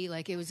movie,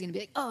 like it was going to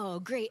be like,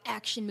 oh, great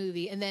action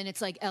movie, and then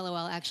it's like, LOL,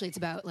 actually it's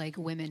about like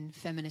women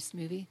feminist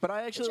movie. But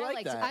I actually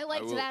liked that. I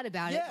liked that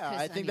about it. Yeah,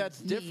 I think that's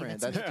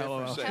different. That's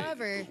different.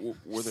 However,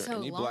 were there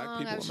any black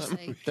people in that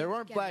movie? There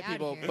weren't black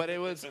people, but it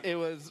was it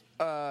was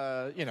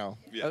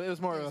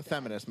more of a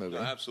feminist movie.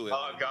 No, absolutely.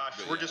 Oh gosh,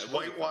 we're just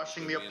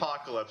whitewashing the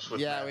apocalypse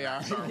with that. We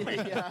are.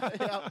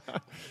 Yeah.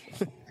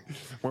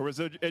 Where was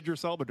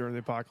Idris Elba during the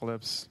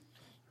apocalypse?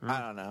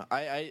 I don't know.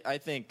 I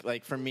think,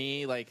 like, for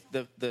me, like,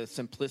 the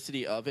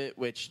simplicity of it,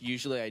 which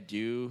usually I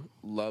do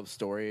love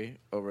story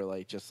over,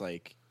 like, just,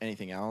 like,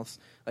 anything else.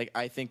 Like,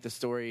 I think the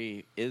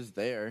story is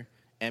there,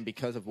 and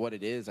because of what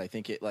it is, I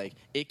think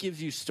it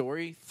gives you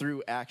story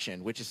through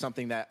action, which is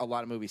something that a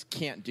lot of movies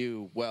can't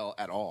do well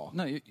at all.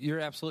 No, you're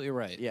absolutely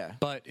right. Yeah.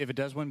 But if it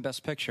does win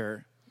Best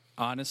Picture,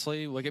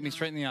 honestly, look at me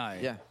straight in the eye.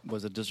 Yeah.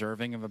 Was it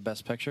deserving of a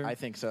Best Picture? I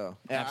think so.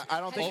 I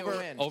don't think it will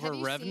win. Over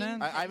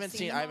Revenant? I haven't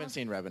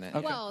seen Revenant.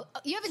 Okay. Well,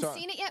 you haven't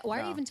seen it yet? Why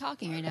are you even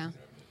talking right now?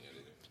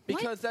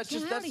 Because that's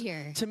Get outta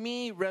here. To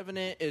me,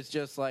 Revenant is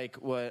just like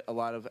what a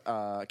lot of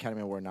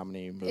Academy Award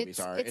nominee movies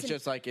are. It's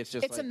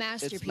a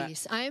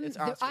masterpiece. I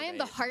am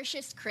the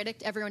harshest critic.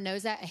 Everyone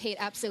knows that. I hate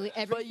absolutely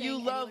everything. But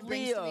you love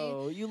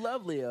Leo. You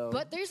love Leo.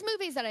 But there's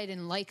movies that I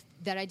didn't like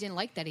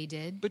that he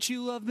did. But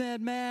you love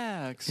Mad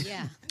Max.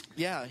 Yeah.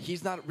 Yeah,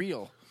 he's not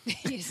real.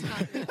 He's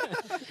not real.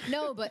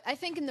 No, but I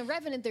think in The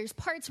Revenant, there's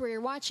parts where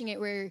you're watching it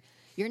where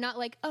you're not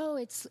like, oh,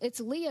 it's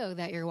Leo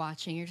that you're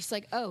watching. You're just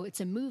like, oh,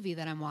 it's a movie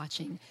that I'm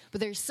watching.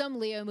 But there's some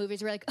Leo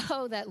movies where you're like,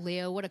 oh, that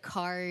Leo, what a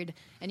card.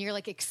 And you're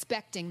like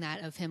expecting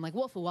that of him. Like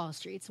Wolf of Wall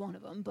Street's one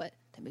of them, but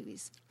the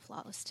movie's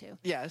flawless too.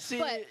 Yeah, see,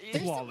 but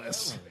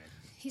flawless.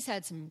 He's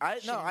had some.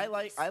 I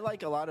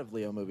like a lot of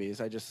Leo movies.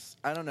 I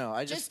don't know.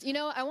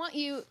 I want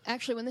you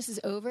actually when this is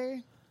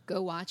over,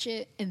 go watch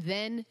it and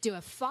then do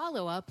a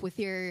follow up with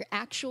your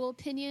actual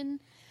opinion.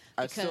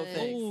 I still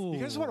think you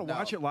guys want to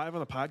watch it live on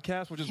the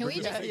podcast. We'll just bring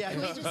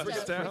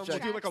it down. We'll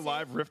do like a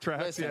live riff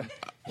tracks. Listen,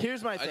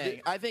 here's my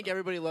thing. I think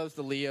everybody loves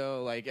the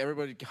Leo. Like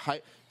everybody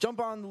jump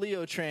on the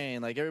Leo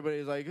train. Like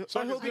everybody's like,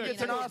 I hope he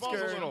gets an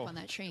Oscar. Jump on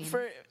that train.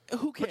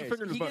 Who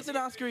cares? He gets an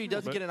Oscar. He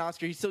doesn't get an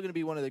Oscar. He's still going to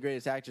be one of the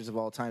greatest actors of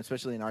all time,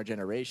 especially in our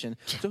generation.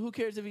 So who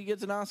cares if he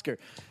gets an Oscar?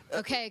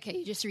 Okay,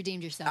 you just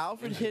redeemed yourself.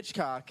 Alfred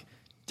Hitchcock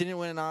didn't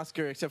win an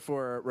Oscar except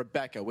for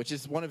Rebecca, which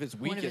is one of his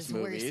weakest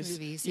movies. Worst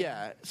movies.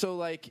 Yeah.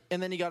 So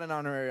and then he got an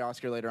honorary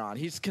Oscar later on.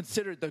 He's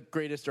considered the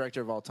greatest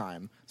director of all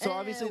time. So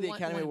obviously the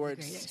Academy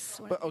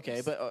Awards,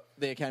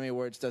 the Academy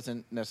Awards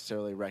doesn't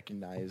necessarily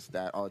recognize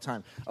that all the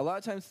time. A lot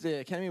of times the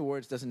Academy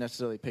Awards doesn't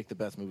necessarily pick the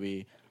best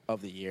movie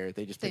of the year.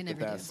 They just pick the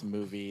best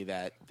movie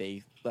that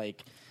they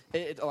like.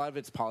 A lot of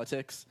it's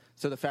politics.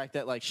 So the fact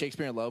that like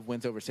Shakespeare in Love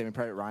wins over Saving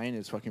Private Ryan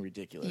is fucking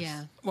ridiculous.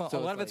 Yeah. Well, a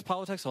lot of it's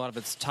politics, a lot of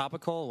it's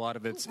topical, a lot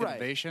of it's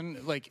innovation.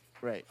 Like,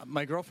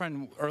 my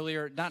girlfriend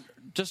earlier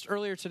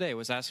today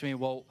was asking me,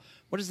 well,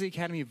 what does the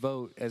Academy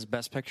vote as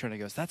Best Picture? And I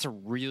goes, that's a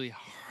really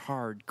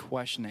hard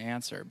question to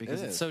answer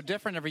because it's so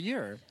different every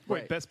year.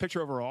 Wait, Best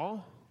Picture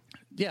overall?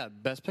 Yeah,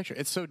 Best Picture.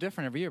 It's so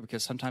different every year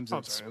because sometimes it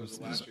was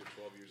last year,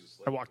 12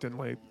 years. I walked in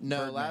late. No,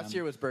 Birdman. last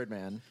year was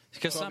Birdman.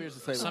 Because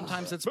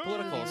sometimes it's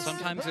political.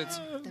 Sometimes it's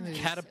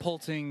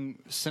catapulting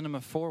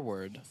cinema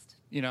forward.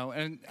 You know,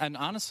 and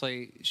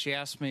honestly, she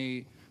asked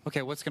me,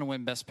 okay, what's going to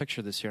win Best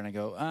Picture this year? And I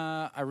go,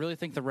 I really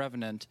think The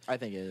Revenant. I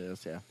think it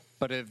is, yeah.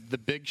 But if The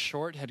Big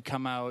Short had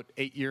come out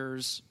 8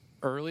 years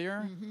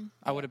earlier,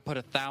 I would have put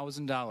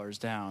 $1,000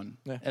 down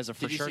as a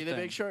for sure thing. Did you see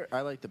The Big Short?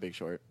 I like The Big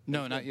Short.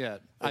 No, not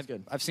yet.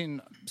 I've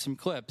seen some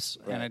clips,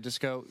 and I just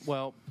go,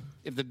 well,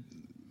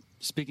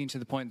 speaking to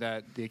the point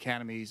that the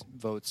Academy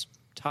votes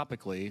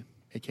topically,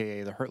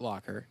 a.k.a. The Hurt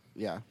Locker.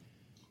 Yeah.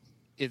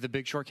 If The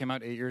Big Short came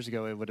out 8 years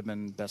ago, it would have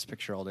been Best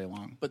Picture all day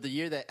long. But the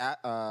year that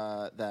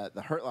that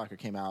The Hurt Locker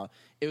came out,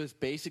 it was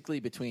basically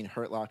between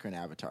Hurt Locker and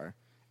Avatar.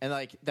 And,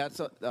 like,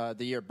 that's the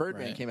year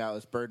Birdman came out,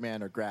 was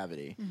Birdman or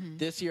Gravity.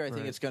 This year, I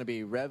think it's going to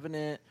be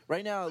Revenant.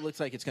 Right now, it looks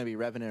like it's going to be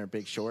Revenant or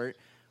Big Short.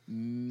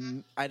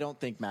 I don't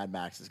think Mad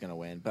Max is going to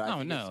win, but I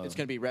think it's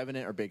going to be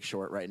Revenant or Big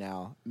Short right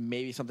now.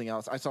 Maybe something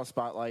else. I saw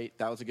Spotlight.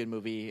 That was a good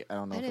movie. I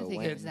don't know if it'll win.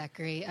 I didn't think it was that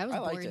great. I was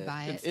bored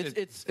by it.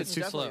 It's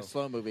too definitely a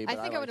slow movie. But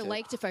I think I would have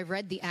liked if I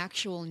read the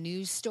actual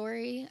news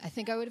story. I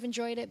think I would have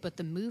enjoyed it, but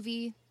the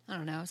movie, I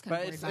don't know. I was kind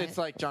of bored by it. It's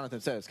like Jonathan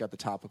said. It's got the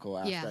topical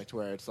aspect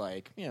where it's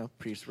like,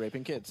 priests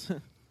raping kids.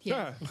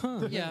 Yeah,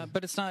 yeah,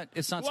 but it's not topical.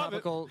 It's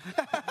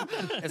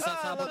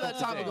not topical. That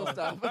topical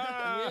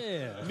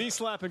stuff. Knee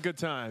slapping good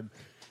time.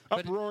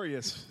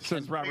 Uproarious,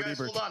 says Robert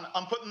guys, Ebert. hold on.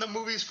 I'm putting the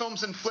movies,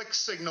 films, and flicks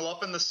signal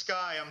up in the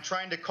sky. I'm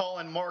trying to call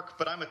in Mark,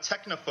 but I'm a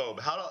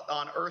technophobe. How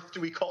on earth do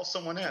we call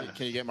someone in?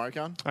 Can you get Mark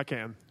on? I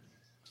can.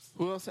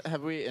 Who else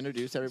have we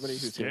introduced? Everybody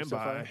who's here so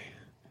far?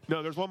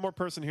 No, there's one more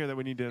person here that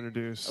we need to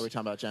introduce. Are we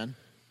talking about Jen?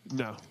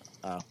 No.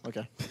 Oh,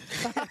 okay.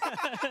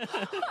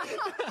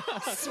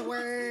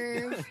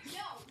 Swerve.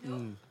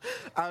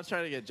 I was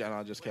trying to get Jen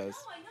on just because.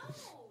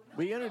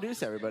 We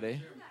introduced everybody.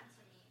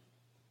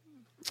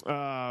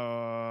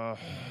 What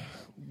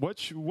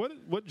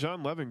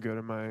John Levengood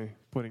am I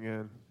putting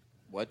in?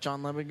 What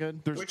John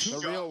Levengood? There's Which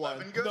the John real one.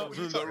 Levengood? No,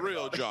 the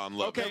real John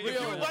Levengood. Okay,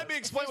 if you would let me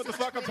explain what the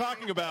fuck I'm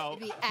talking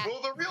about.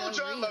 Will the real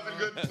John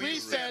Levengood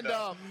Please stand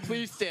up.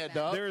 Please stand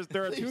up.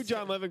 There are two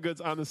John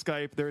Levengoods on the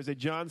Skype. There is a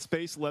John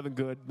Space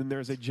Levengood, then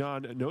there's a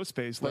John No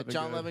Space Levengood. But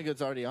John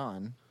Levengood's already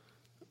on.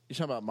 You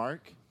talking about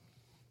Mark?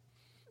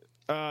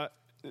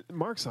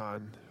 Mark's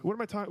on. What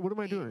am I talking? What am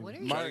I doing?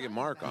 I'm trying to get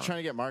Mark on. I'm trying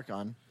to get Mark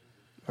on.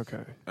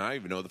 Okay. I don't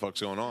even know what the fuck's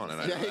going on. And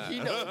I know that. He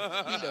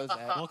knows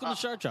that. Welcome to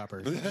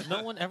Sharkdropper.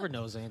 No one ever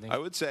knows anything. I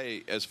would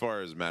say, as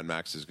far as Mad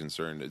Max is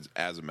concerned,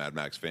 as a Mad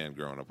Max fan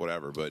growing up,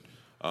 whatever, but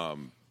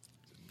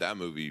that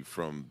movie,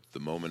 from the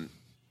moment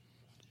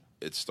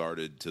it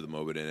started to the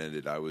moment it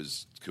ended, I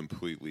was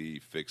completely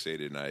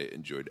fixated, and I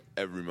enjoyed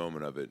every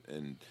moment of it.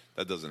 And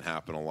that doesn't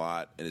happen a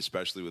lot, and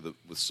especially with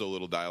so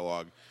little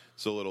dialogue,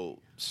 so little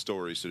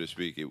story, so to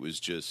speak. It was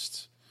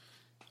just,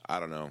 I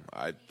don't know.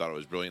 I thought it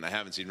was brilliant. I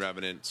haven't seen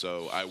Revenant,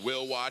 so I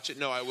will watch it.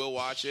 No, I will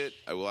watch it.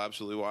 I will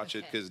absolutely watch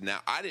it, because now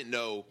I didn't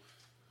know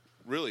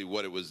really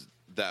what it was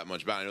that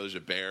much about. I know there's a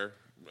bear,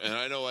 and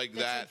I know That's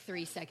that. like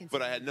 3 seconds.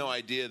 But I had no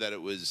idea that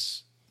it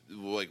was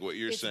like what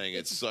you're saying.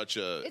 It's such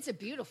a. It's a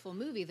beautiful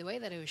movie. The way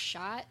that it was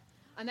shot.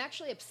 I'm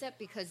actually upset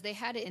because they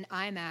had it in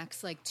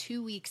IMAX like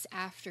 2 weeks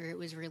after it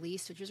was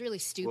released, which was really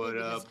stupid.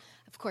 Because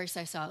of course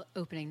I saw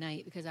opening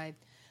night because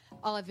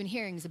all I've been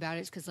hearing is about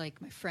it because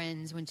like my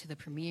friends went to the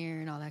premiere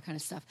and all that kind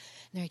of stuff.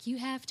 And they're like, you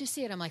have to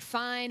see it. I'm like,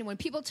 fine. When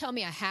people tell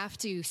me I have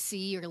to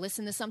see or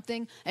listen to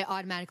something, I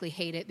automatically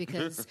hate it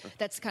because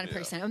that's the kind of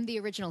person. I'm the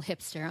original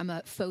hipster. I'm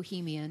a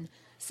bohemian,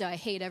 so I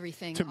hate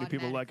everything. Too many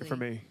people like it for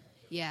me.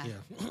 Yeah.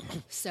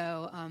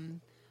 So,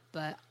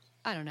 but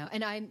I don't know.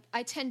 And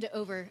I tend to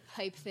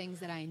overhype things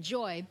that I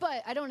enjoy,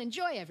 but I don't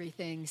enjoy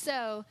everything.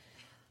 So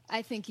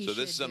I think you should.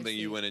 So this is something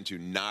you went into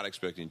not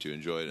expecting to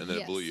enjoy it, and then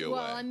it blew you away.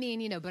 Well, I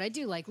mean, but I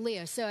do like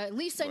Leo. So at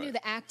least I knew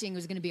the acting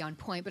was going to be on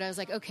point. But I was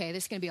like, okay,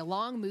 this is going to be a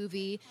long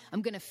movie.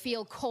 I'm going to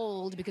feel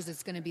cold because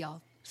it's going to be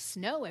all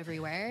snow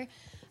everywhere.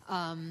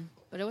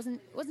 But it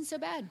wasn't so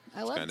bad.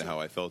 I loved it. Kind of how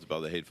I felt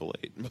about The Hateful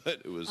Eight,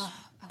 but it was I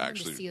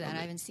actually. To see that. I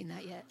haven't seen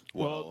that yet.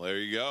 Well, there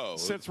you go.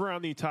 Since we're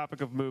on the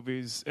topic of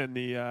movies and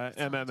the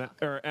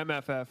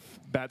MFF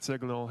bat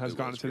signal has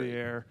gone into the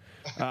air,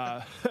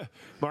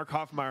 Mark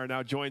Hoffmeyer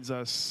now joins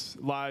us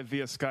live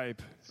via Skype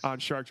on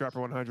Sharkdropper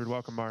 100.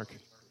 Welcome, Mark.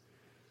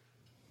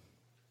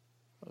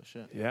 Oh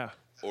shit! Yeah.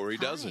 Or he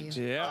doesn't.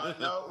 Yeah.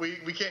 No, we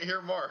can't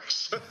hear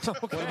Mark's.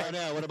 What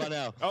about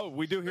now? Oh,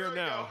 we do hear him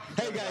now.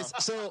 Hey guys,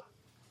 so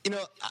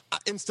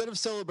instead of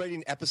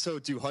celebrating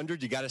episode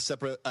 200, you got to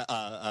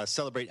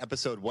celebrate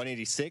episode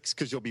 186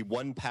 because you'll be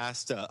one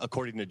past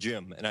according to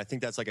Jim, and I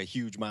think that's like a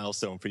huge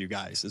milestone for you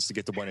guys is to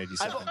get to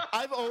 187.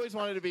 I've always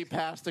wanted to be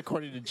past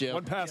according to Jim.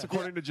 One pass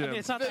according to Jim. I mean,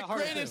 it's not that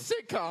hard. The greatest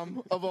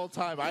sitcom of all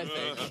time, I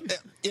think.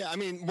 Yeah, I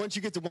mean, once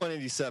you get to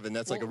 187,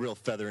 that's like a real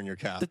feather in your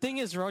cap. The thing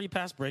is, we're already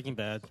past Breaking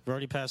Bad. We're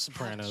already past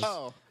Sopranos.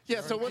 Oh. Yeah,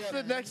 so what's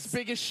the next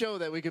biggest show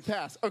that we could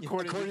pass,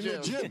 according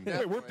to Jim?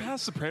 Wait, we're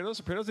past Sopranos?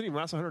 Sopranos didn't even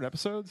last 100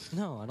 episodes?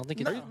 No, I don't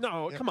think it did.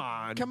 No, come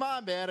on. Come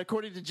on, man,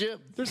 according to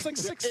Jim. There's like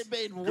 6. It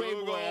made way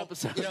more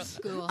episodes.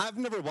 I've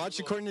never watched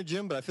according to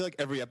Jim, but I feel like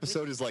every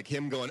episode is like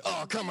him going,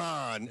 "Oh, come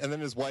on," and then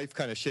his wife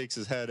kind of shakes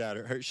her head at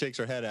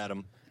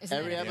him.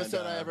 Every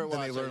episode I ever watched.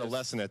 Then they learn a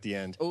lesson at the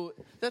end. Oh,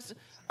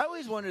 I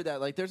always wondered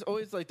that. Like, there's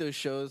always like those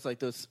shows, like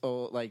those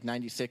old, like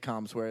 90s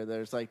sitcoms where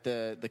there's like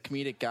the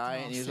comedic guy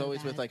and he's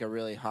always with like a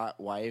really hot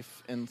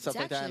wife and stuff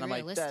like that. And I'm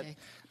like,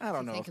 I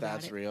don't know if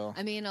that's real.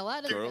 I mean, a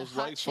lot of girls the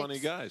hot like chicks, funny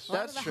guys. A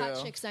lot of the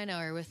hot chicks I know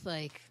are with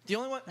like the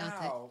only one.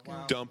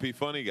 Dumpy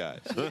funny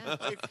guys.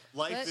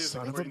 Life is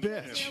son of a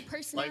bitch.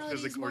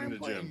 Personality is more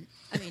important.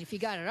 I mean, if you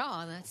got it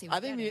all, that's even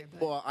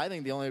better. I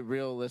think the only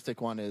realistic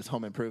one is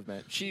Home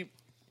Improvement. She's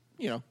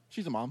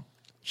a mom.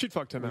 She'd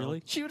fuck Tim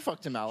Allen. She would fuck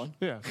Tim Allen.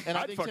 Yeah. And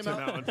I'd fuck Tim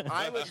Allen.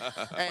 I would.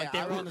 Like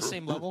they were on the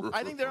same level?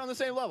 I think they're on the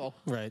same level.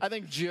 Right. I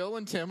think Jill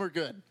and Tim are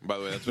good. By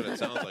the way, that's what it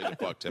sounds like to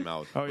fuck Tim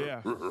Allen. Oh,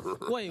 yeah.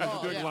 Wait,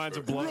 doing lines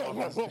of blood.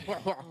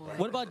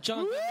 What about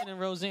John Goodman and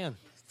Roseanne?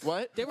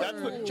 What? They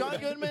were John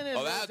Goodman and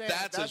Roseanne.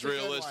 That's as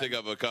realistic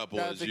of a couple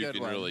That's as you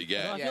can really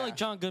get. I feel like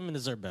John Goodman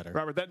deserved better.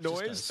 Robert, that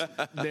noise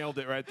nailed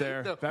it right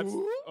there.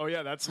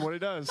 That's what he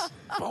does.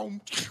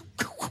 Boom.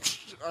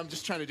 I'm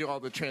just trying to do all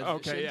the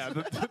transitions. Okay, yeah,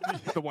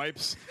 the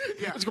wipes.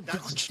 Yeah,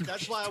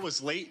 that's why I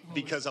was late,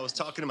 because I was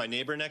talking to my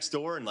neighbor next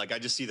door, and like I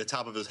just see the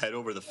top of his head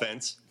over the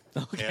fence.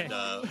 Okay.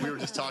 And we were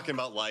just talking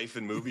about life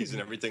and movies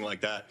and everything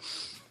like that.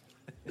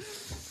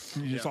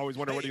 You just always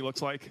wonder what he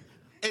looks like.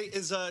 Hey,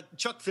 is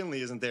Chuck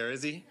Finley isn't there,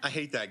 is he? I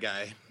hate that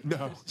guy.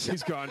 No,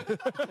 he's gone.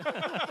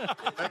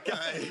 That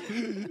guy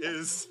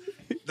is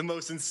the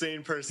most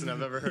insane person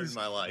I've ever heard in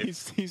my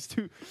life. He's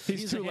too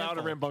loud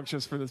and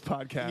rambunctious for this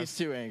podcast. He's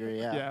too angry.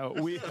 Yeah.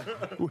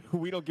 Yeah,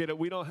 we don't get it.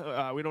 We don't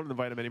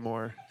invite him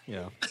anymore.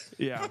 Yeah.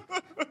 Yeah.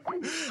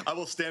 I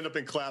will stand up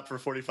and clap for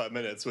 45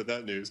 minutes with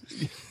that news.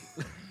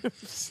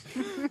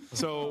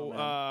 So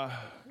I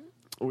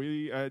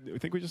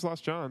think we just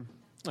lost John.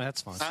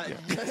 That's fine.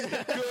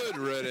 Good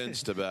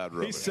riddance to bad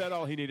Robert. He said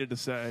all he needed to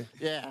say.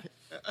 Yeah.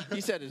 He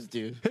said his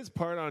due. His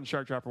part on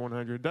Sharkdropper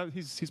 100.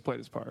 He's played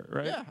his part,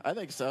 right? Yeah, I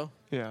think so.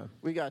 Yeah.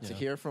 We got to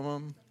hear from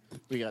him.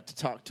 We got to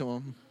talk to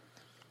him.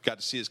 Got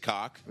to see his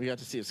cock. We got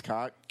to see his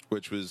cock,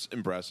 which was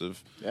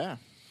impressive. Yeah.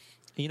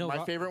 You know,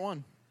 my favorite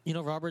one. You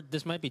know, Robert,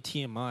 this might be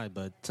TMI,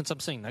 but since I'm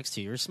sitting next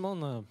to you, you're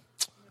smelling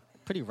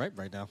pretty ripe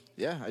right now.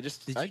 Yeah, I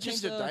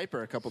changed a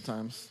diaper a couple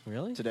times.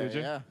 Really? Today, Did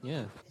you? yeah.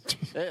 Yeah.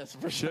 Yeah, it's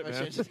the first time I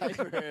changed a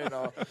diaper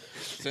in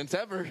since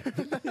ever.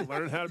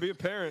 Learning how to be a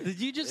parent. Did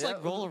you just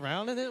roll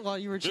around in it while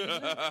you were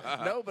changing it?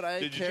 No, but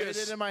I carried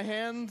it in my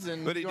hands.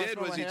 And what he did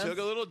was he took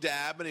a little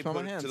dab and he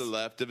put it to the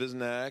left of his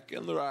neck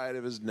and the right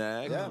of his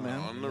neck,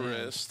 on the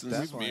wrist,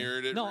 and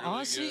smeared it. No, really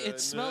honestly, good.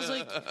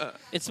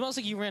 it smells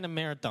like you ran a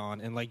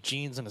marathon in like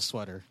jeans and a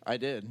sweater. I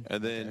did,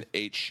 and then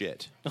ate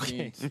shit.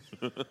 Okay.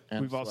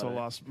 We've also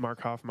lost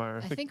Mark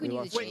Hoffmeyer. I think we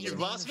need to Wait, you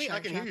lost me? I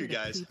can hear you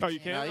guys. Oh, you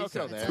can? No,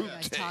 Okay. That's all you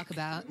guys talk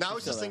about. Now I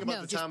was just thinking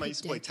about the just time I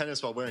used to play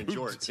tennis while wearing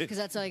jorts. Because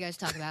that's all you guys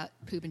talk about,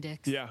 poop and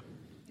dicks. Yeah.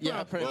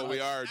 Yeah, well, we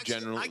are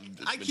generally.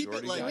 I keep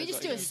it like. Can we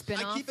just do a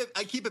spin-off?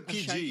 I keep it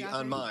PG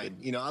on mine.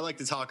 You know, I like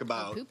to talk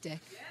about poop dick.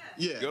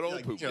 Yeah, good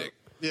old poop dick.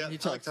 Yeah, I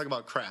like to talk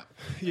about crap.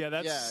 Yeah,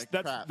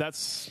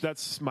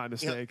 that's my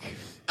mistake.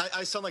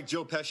 I sound like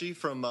Joe Pesci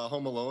from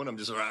Home Alone. I'm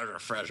just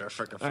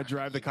I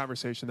drive the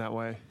conversation that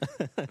way.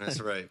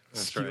 That's right.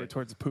 That's Skew right. it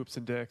towards the poops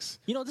and dicks.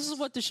 You know, this is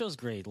what this show's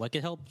great. Like,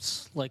 it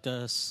helps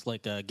us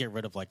get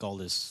rid of like all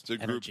this. It's a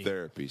group energy.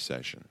 therapy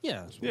session.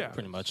 Yeah,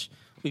 pretty much.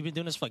 We've been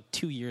doing this for like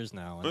 2 years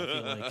now, and I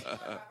feel like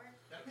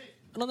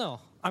I don't know.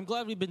 I'm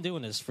glad we've been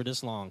doing this for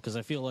this long because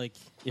I feel like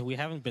if we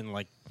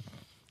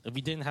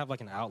didn't have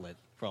like an outlet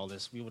for all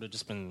this, we would have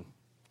just been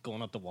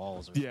going up the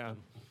walls. Or Yeah,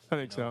 I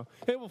think so.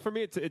 Hey, well, for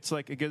me, it's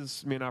like it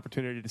gives me an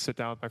opportunity to sit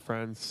down with my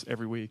friends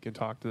every week and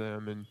talk to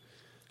them and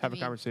have a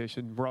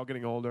conversation. We're all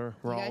getting older.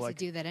 We're You all guys like would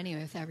do that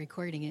anyway without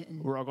recording it.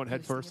 And we're all going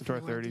head posting first it into our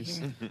for the world to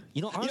 30s. hear.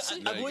 You know,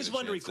 honestly, I've always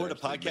wanted to record a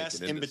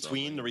podcast in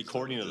between the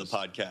recording of the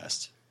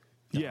podcast.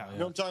 Yeah. You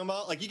know what I'm talking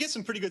about? Like, you get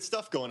some pretty good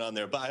stuff going on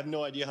there, but I have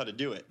no idea how to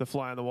do it. The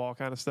fly on the wall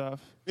kind of stuff.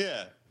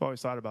 Yeah. I've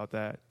always thought about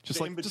that. Just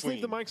In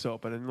leave the mics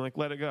open and like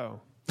let it go.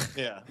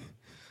 Yeah.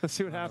 Let's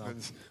see what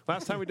happens.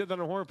 Last time we did that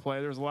on Horror Play,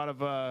 there was a lot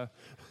of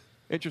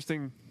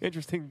interesting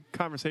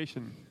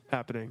conversation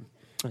happening.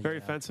 Very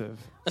offensive.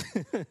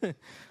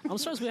 I'm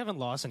surprised we haven't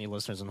lost any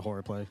listeners in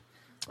Horror Play.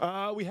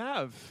 We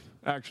have,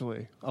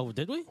 actually. Oh,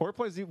 did we? Horror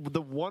Play is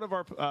the one of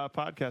our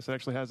podcasts that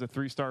actually has a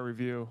 3-star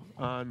review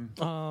on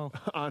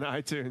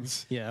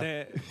iTunes.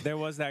 Yeah. There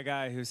was that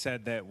guy who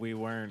said that we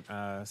weren't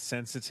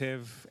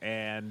sensitive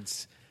and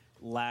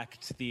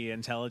lacked the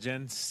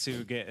intelligence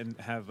to get and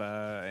have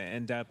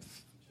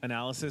in-depth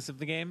analysis of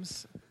the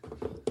games.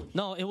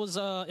 No, it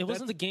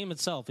wasn't the game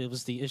itself. It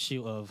was the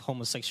issue of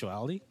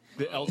homosexuality.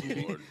 The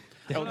LGBT.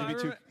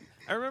 LGBT.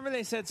 I remember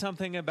they said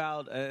something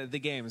about the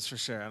games for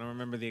sure. I don't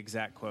remember the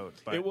exact quote,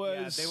 but It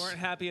was- they weren't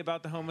happy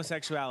about the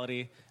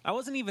homosexuality. I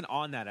wasn't even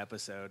on that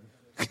episode.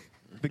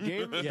 The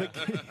game. Like, it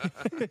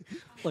and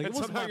wasn't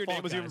somehow my your fault,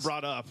 name was even guys.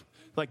 brought up.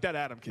 Like that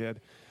Adam kid.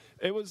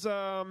 It was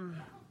one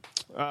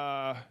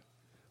of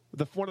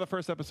the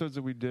first episodes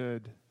that we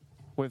did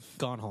with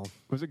Gone Home.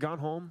 Was it Gone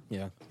Home?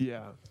 Yeah.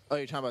 Yeah. Oh,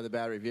 you're talking about the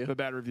bad review? The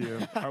bad review.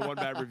 Our one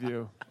bad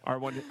review. Our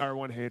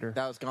one hater.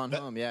 That was Gone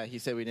Home, yeah. He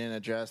said we didn't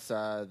address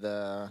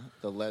the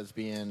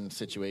lesbian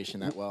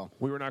situation that well.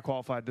 We were not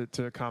qualified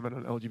to comment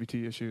on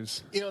LGBT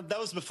issues. You know, that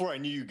was before I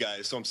knew you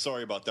guys, so I'm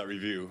sorry about that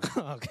review.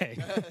 Okay.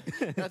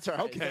 That's all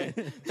right. Okay.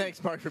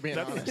 Thanks, Mark, for being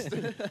honest.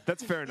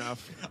 That's fair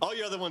enough. All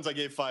your other ones I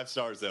gave 5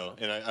 stars, though,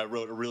 and I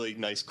wrote a really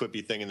nice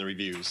quippy thing in the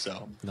reviews,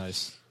 so.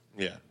 Nice.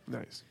 Yeah.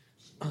 Nice.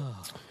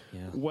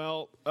 Yeah.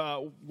 Well,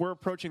 we're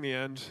approaching the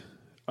end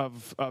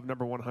of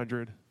number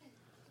 100.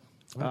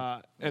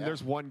 And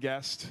there's one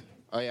guest.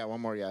 Oh, yeah,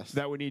 one more guest.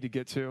 That we need to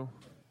get to.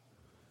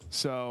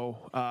 So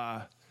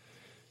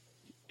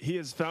he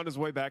has found his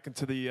way back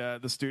into the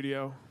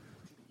studio.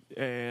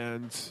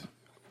 And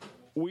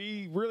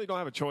we really don't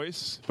have a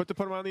choice but to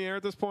put him on the air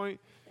at this point.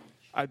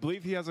 I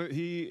believe he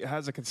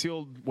has a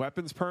concealed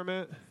weapons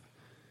permit.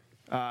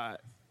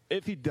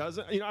 if he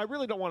doesn't, I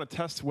really don't want to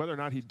test whether or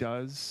not he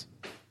does.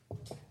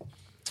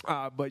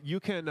 But you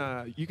can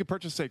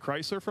purchase a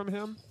Chrysler from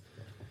him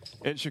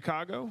in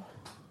Chicago.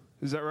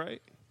 Is that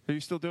right? Are you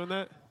still doing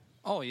that?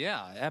 Oh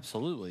yeah,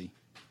 absolutely.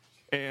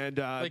 And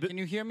can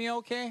you hear me?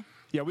 Okay.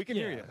 Yeah, we can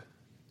hear you.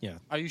 Yeah.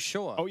 Are you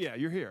sure? Oh yeah,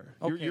 you're here.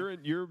 Okay.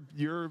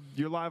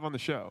 You're live on the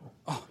show.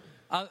 Oh,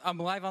 I'm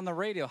live on the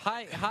radio.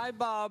 Hi,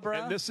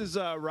 Barbara. And this is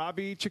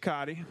Robbie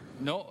Cicciotti.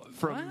 No,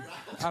 from.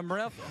 What? I'm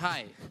Ralph.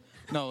 Hi.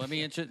 No, let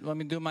me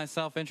do my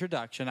self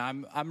introduction.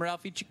 I'm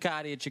Ralphie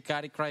Cicciotti at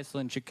Cicciotti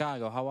Chrysler in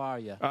Chicago. How are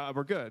you?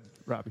 We're good,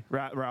 Robbie.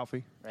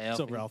 Ralphie. What's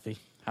up, Ralphie?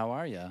 How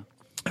are you?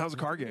 How's the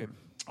car game?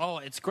 Oh,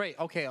 it's great.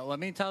 Okay, let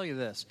me tell you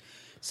this.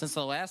 Since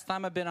the last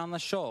time I've been on the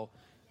show,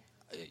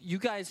 you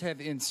guys have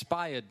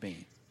inspired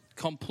me.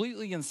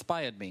 Completely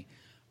inspired me.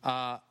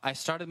 I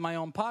started my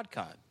own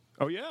podcast.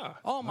 Oh, yeah.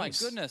 Oh, my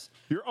goodness.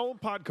 Your own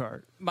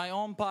podcast. My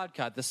own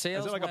podcast. The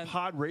sales. Is it like a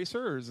pod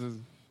racer? Or is it...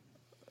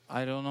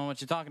 I don't know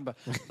what you're talking about.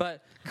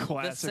 But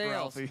Classic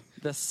Ralphie.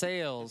 The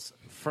sales,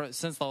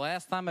 since the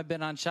last time I've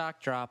been on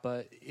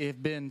Sharkdropper,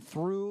 have been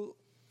through,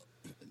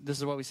 this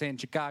is what we say in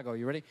Chicago.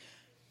 You ready?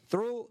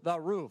 Through the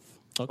roof.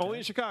 Okay. Only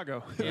in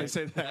Chicago they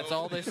say that. That's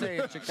all they say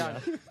in Chicago.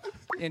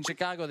 In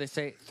Chicago, they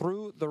say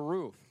through the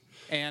roof.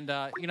 And,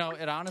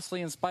 it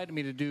honestly inspired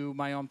me to do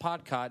my own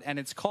podcast. And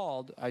it's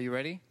called, are you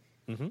ready?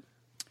 Mm-hmm.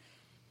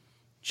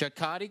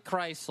 Cicciotti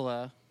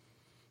Chrysler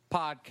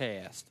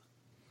Podcast.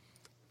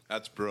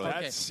 That's brilliant.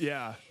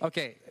 Okay.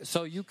 Okay,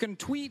 so you can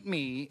tweet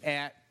me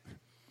at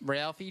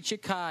Ralphie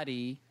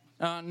Cicciotti.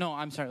 No,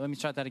 I'm sorry. Let me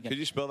start that again. Could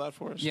you spell that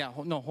for us? Yeah,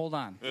 hold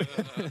on.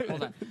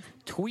 Hold on.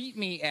 Tweet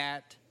me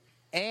at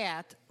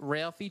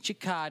Ralphie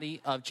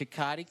Cicciotti of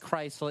Cicciotti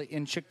Chrysler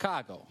in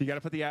Chicago. You got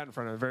to put the at in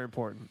front of it. Very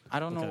important.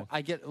 I don't know.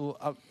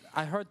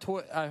 I heard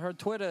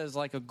Twitter is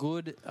like a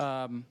good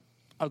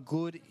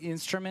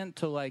instrument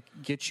to like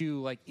get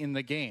you like in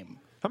the game.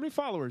 How many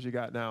followers you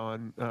got now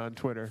on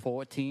Twitter?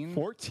 14.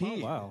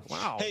 14? Oh,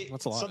 wow. Hey,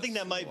 that's a lot. Something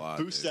that might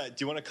boost that.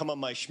 Do you want to come on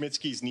my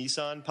Schmitzky's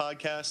Nissan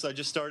podcast I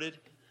just started?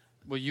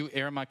 Will you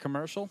air my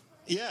commercial?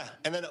 Yeah,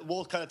 and then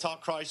we'll kind of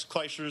talk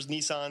Chryslers,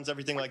 Nissans,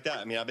 everything like that.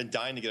 I mean, I've been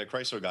dying to get a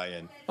Chrysler guy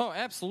in. Oh,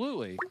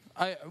 absolutely.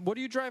 What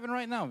are you driving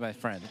right now, my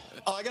friend?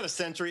 Oh, I got a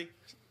Century.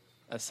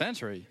 A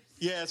Century?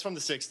 Yeah, it's from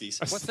the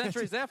 60s. What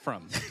century is that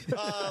from?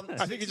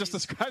 I think you just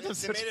described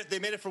it. They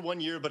made it for 1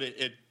 year, but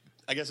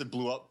I guess it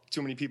blew up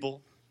too many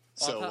people.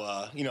 So,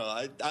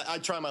 I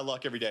try my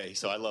luck every day,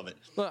 so I love it.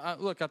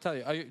 Look, I'll tell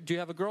you. Do you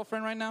have a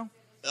girlfriend right now?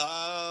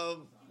 I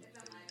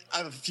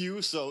have a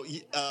few, so...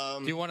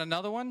 do you want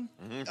another one?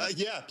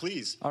 Yeah,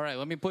 please. All right,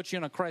 let me put you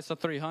in a Chrysler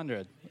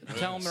 300.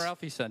 Tell him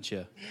Ralphie sent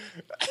you.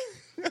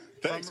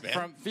 Thanks, man.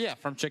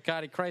 From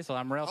Cicciotti Chrysler.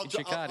 I'm Ralphie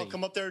Cicciotti.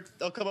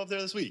 I'll come up there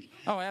this week.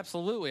 Oh,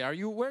 absolutely.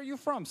 Where are you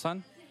from,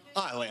 son?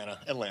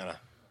 Atlanta.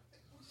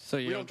 So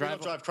we don't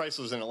drive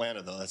Chryslers in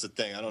Atlanta, though. That's the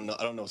thing. I don't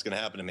know what's going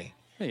to happen to me.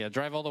 Hey, you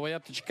drive all the way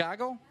up to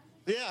Chicago?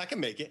 Yeah, I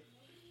can make it.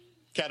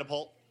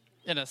 Catapult.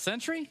 In a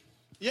Century?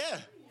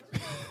 Yeah.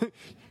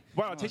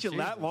 Wow, it takes you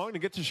that long to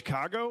get to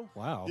Chicago?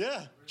 Wow.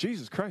 Yeah.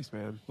 Jesus Christ,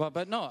 man. Well,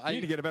 but no. You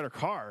need to get a better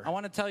car. I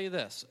want to tell you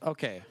this.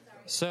 Okay,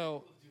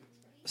 so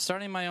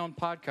starting my own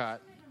podcast.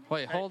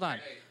 Wait, hold on.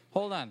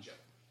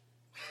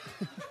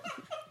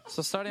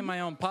 So starting my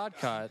own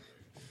podcast.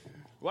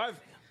 Live.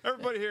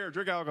 Everybody here,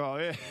 drink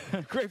alcohol. Yeah.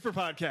 Great for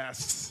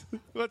podcasts.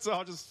 Let's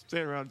all just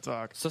stand around and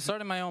talk. So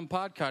starting my own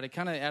podcast, it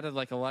kind of added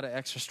like a lot of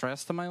extra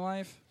stress to my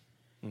life.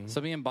 Mm-hmm.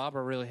 So me and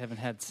Barbara really haven't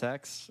had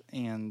sex.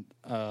 And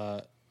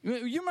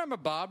you remember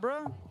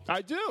Barbara?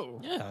 I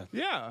do.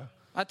 Yeah.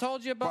 I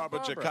told you about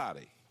Barbara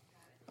Cicciotti.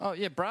 Oh,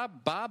 yeah,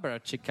 Barbara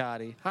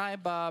Cicciotti. Hi,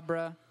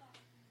 Barbara.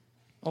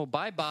 Oh,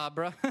 bye,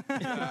 Barbara.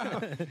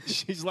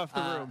 She's left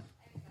the room.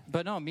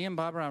 But no, me and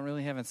Barbara aren't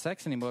really having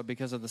sex anymore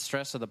because of the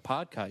stress of the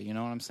podcast. You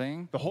know what I'm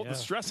saying? The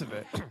stress of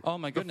it. Oh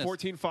my goodness! The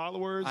 14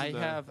 followers. I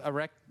have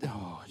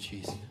erectile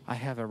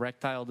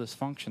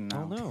dysfunction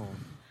now. Oh no!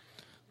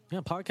 Yeah,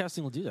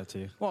 podcasting will do that to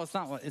you. Well, it's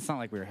not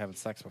like we were having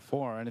sex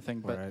before or anything.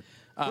 But right.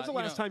 When's the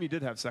last time you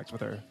did have sex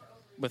with her?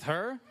 With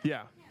her?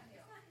 Yeah.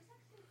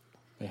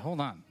 Wait,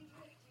 hold on.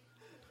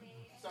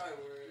 Sorry,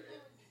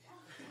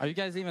 are you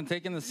guys even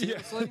taking this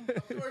seriously?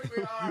 Of course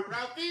we are,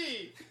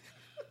 Ralphie.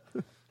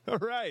 All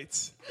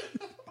right.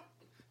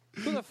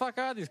 Who the fuck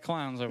are these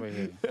clowns over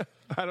here?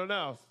 I don't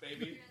know.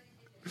 Baby.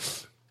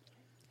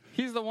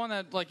 He's the one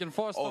that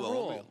enforced the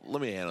rule.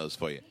 Let me handle this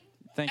for you.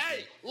 Thank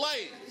you.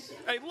 Ladies.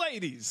 Hey,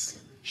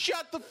 ladies.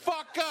 Shut the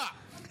fuck up.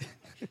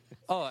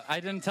 Oh, I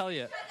didn't tell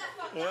you.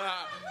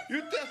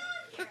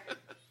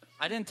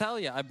 I didn't tell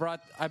you. I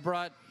brought.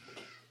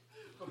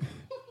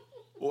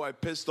 Oh, I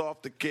pissed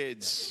off the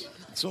kids.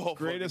 It's all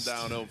Greatest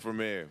fucking downhill from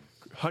here.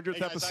 Hey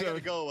guys, episode I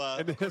gotta go.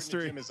 in the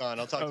history. Jim is on.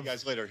 I'll talk to you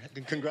guys later.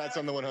 Congrats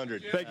on the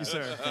 100. Thank you,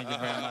 sir. Thank you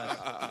very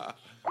much.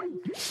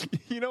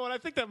 You know what? I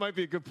think that might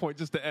be a good point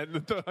just to end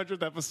the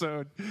 100th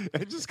episode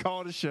and just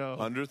call it a show.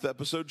 100th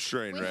episode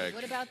Train Wreck.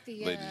 What about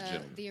ladies and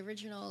gentlemen. the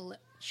original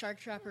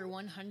Sharkdropper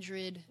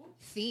 100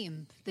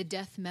 theme, the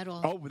death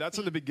metal? Oh, that's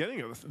in the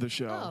beginning of the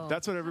show. Oh,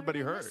 That's what everybody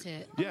how did I heard. miss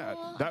it? Yeah,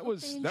 Oh, I that hope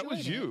was they that was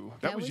enjoyed you.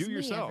 it. That was you me,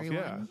 yourself.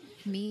 everyone.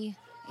 Me.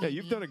 Yeah,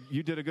 you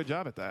did a good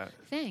job at that.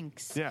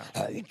 Thanks. Yeah.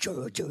 I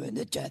enjoy doing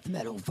the death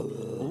metal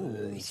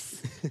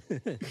voice.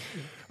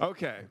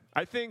 Okay,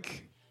 I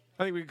think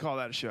we can call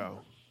that a show.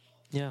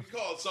 Yeah.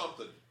 Call it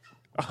something.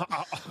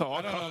 I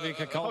don't know if you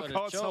could call it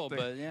a show,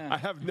 but yeah. I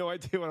have no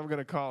idea what I'm going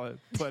to call it,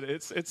 but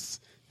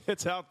it's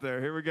out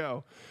there. Here we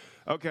go.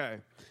 Okay,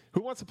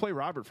 who wants to play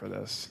Robert for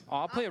this?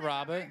 I'll play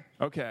Robert.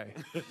 Okay.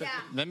 Yeah.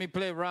 Let me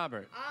play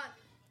Robert.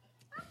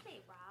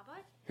 Okay,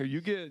 Robert. Here,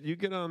 you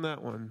get on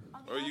that one.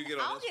 Or you get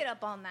on I'll this get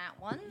up on that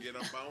one. Get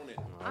up on it.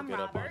 I'm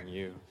Robert.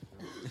 you.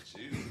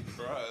 Jesus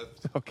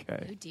Christ.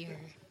 Okay. Oh dear.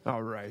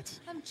 All right.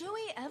 I'm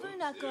Joey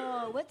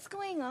Everknuckle. What's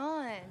going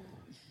on?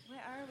 Where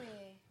are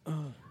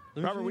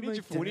we? Robert, we need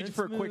you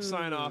for a quick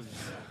sign off,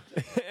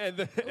 and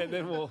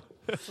then we'll.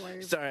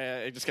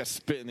 Sorry, I just got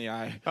spit in the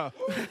eye. Oh,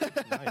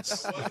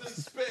 nice. Wasn't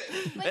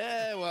spit.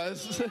 Yeah, it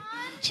was.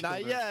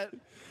 Not yet.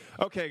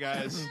 Okay,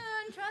 guys.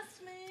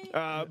 Trust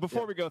me.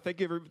 Before we go, thank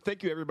you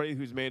everybody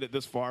who's made it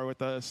this far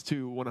with us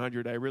to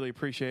 100. I really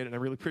appreciate it. And I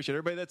really appreciate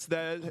everybody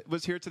that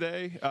was here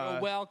today.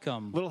 You're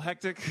welcome. A little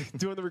hectic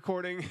doing the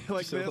recording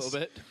like Just this. a little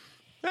bit.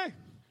 Hey,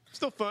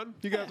 still fun.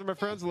 You guys are my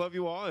friends. I love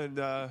you all,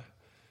 and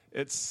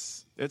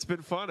it's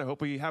been fun. I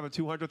hope we have a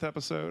 200th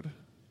episode.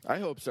 I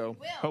hope so.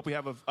 Hope we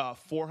have a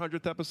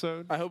 400th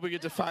episode. I hope we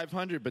get to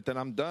 500, but then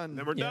I'm done.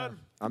 Then we're done.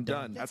 I'm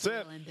done. That's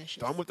it.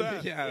 Done with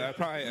that. Yeah, that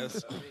probably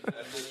is.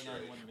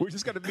 We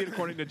just got to meet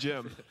according to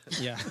Jim.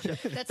 Yeah.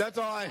 That's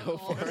all I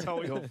hope for. That's all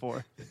we hope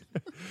for.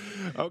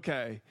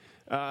 Okay.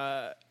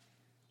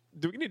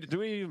 Do we need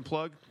to even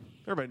plug?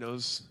 Everybody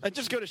knows.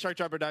 Just go to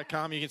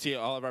sharkdropper.com. You can see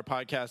all of our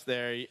podcasts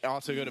there. You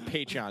also go to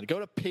Patreon. Go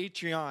to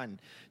Patreon.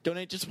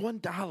 Donate just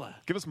 $1.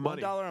 Give us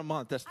money. $1 a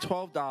month. That's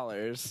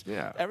 $12.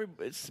 Yeah.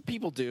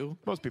 People do.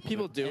 Most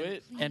people do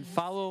it. And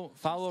follow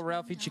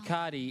Ralphie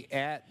Ciccati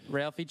at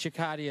Ralphie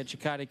Ciccati at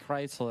Ciccati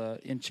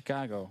Chrysler in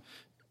Chicago.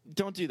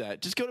 Don't do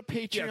that. Just go to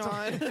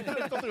Patreon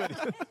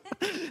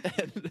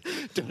and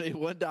donate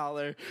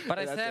 $1. But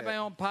I have my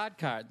own pod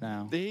card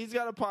now. He's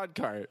got a pod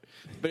card.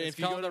 But It's if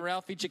you called go the to,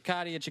 Ralphie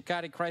Ciccati at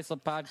Ciccati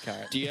Chrysler pod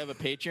card. do you have a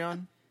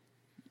Patreon?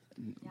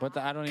 But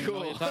I don't even know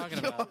what you're talking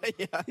about.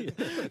 Yeah.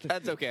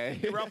 That's okay.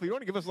 Hey, Ralph, you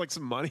want to give us like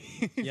some money?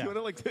 Yeah. You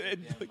want to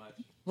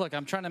Look,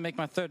 I'm trying to make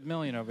my $3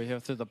 million over here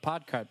through the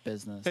pod card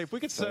business. Hey, if we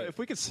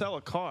could sell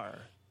a car,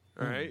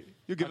 all right?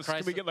 You give us.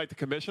 Can we get like the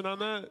commission on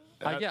that?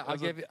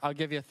 I'll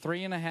give you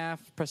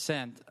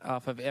 3.5%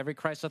 off of every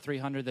Chrysler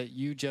 300 that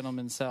you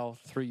gentlemen sell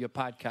through your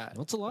podcast.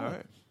 That's a lot. All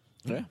right.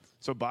 Yeah.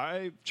 So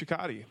buy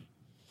Ciccati.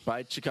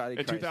 Buy Ciccati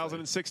In Chrysler.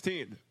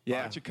 2016.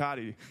 Yeah. Buy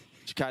Ciccati.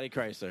 Ciccati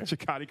Chrysler.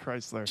 Ciccati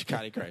Chrysler.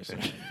 Ciccati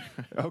Chrysler.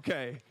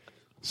 Okay.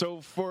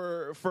 So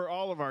for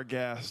all of our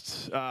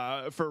guests,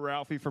 for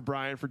Ralphie, for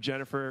Brian, for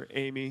Jennifer,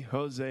 Amy,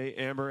 Jose,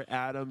 Amber,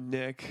 Adam,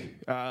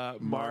 Nick,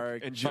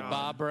 Mark, and John.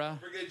 Barbara.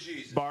 Forget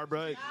Jesus.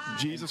 Barbara,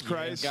 Jesus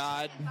Christ.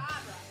 God.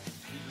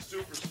 He's a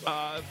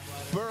superstar.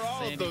 For all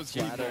Sandy of those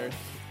people,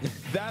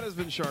 that has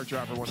been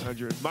Sharkdropper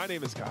 100. My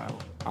name is Kyle.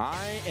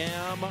 I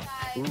am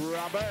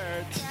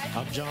Robert.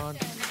 I'm John.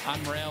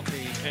 I'm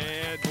Ralphie.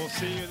 And we'll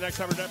see you in the next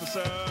 100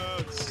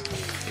 episodes.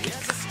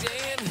 As I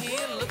stand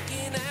here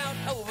looking out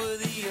over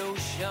the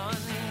ocean,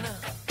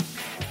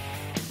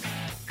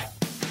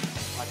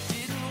 I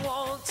didn't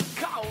want to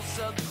cause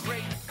a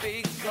great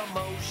big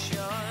commotion.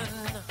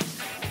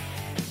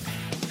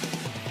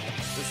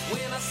 'Cause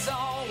when I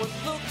saw what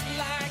looked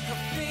like a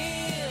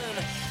fin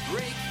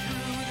break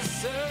through the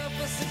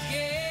surface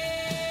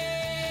again,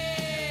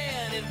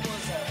 it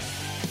was a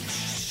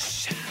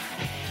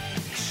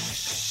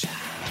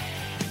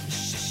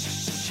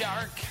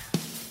shark.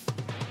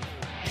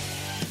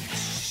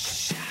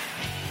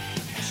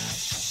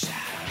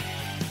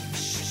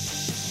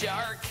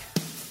 Shark.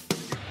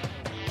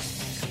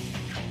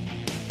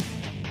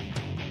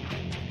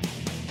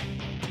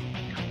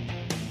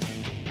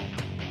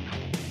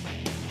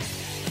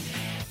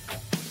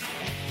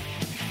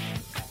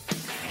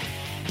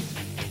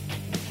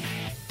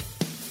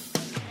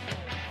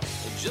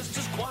 Just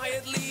as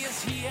quietly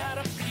as he had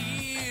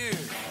appeared,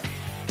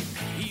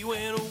 he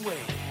went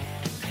away.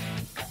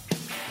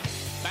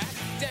 Back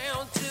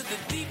down to the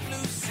deep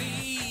blue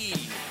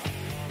sea,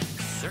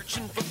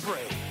 searching for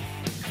prey.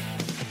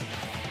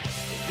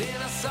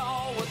 Then I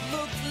saw what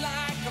looked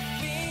like a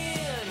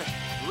fin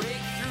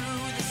break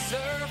through the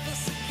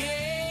surface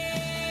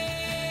again.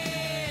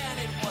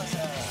 It was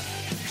a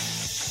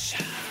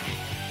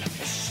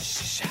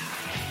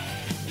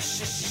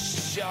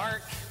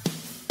shark.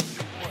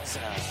 It was a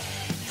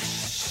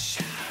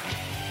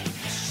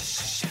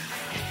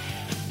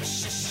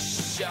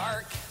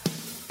shark.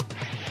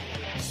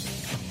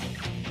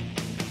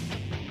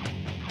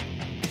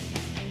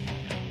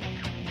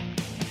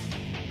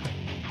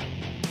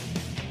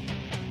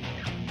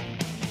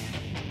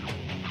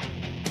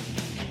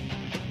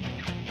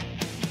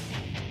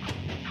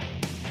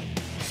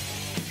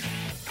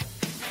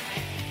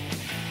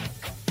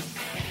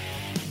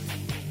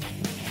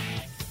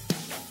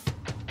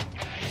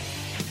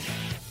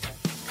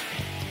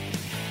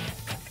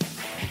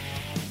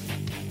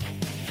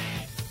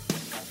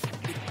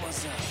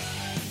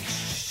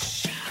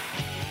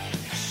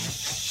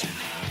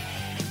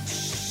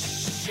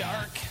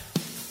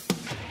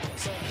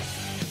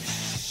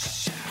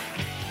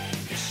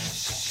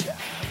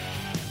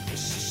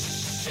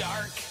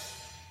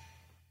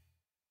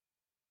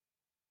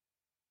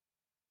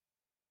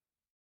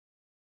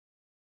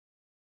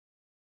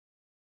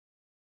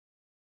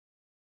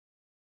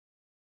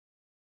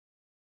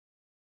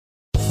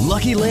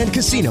 Lucky Land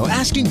Casino,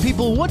 asking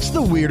people, what's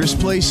the weirdest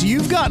place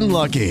you've gotten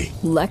lucky?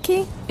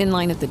 Lucky? In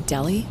line at the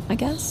deli, I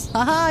guess?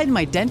 Aha, in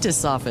my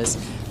dentist's office.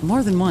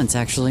 More than once,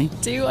 actually.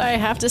 Do I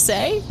have to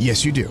say?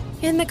 Yes, you do.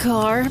 In the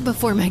car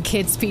before my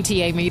kids'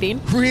 PTA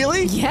meeting.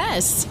 Really?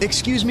 Yes.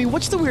 Excuse me,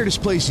 what's the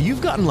weirdest place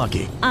you've gotten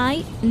lucky?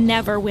 I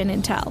never win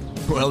and tell.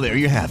 Well, there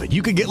you have it.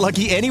 You can get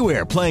lucky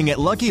anywhere, playing at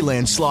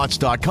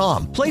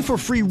LuckyLandSlots.com. Play for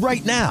free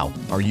right now.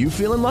 Are you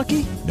feeling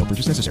lucky? No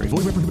purchase necessary.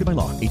 Void where prohibited by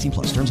law.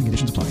 18+. Terms and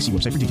conditions apply. See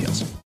website for details.